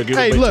 Hit us- We are giving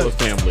hey, away look.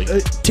 to a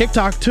family.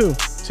 TikTok too.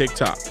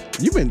 TikTok,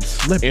 You've been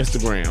slipping.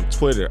 Instagram,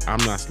 Twitter.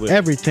 I'm not slipping.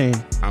 Everything.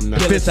 I'm not.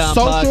 Killing it's Time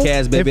social,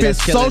 Podcast, baby. if That's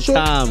it's Killing social,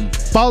 Time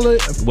Follow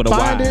it. With a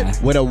find Y.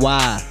 it. with a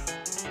Y.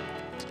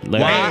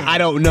 Later. Why? I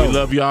don't We know.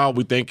 love y'all.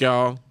 We thank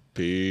y'all.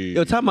 Peace.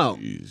 Yo, time out.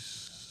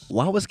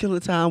 Why was Killing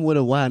Time with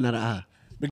a Y, not an I?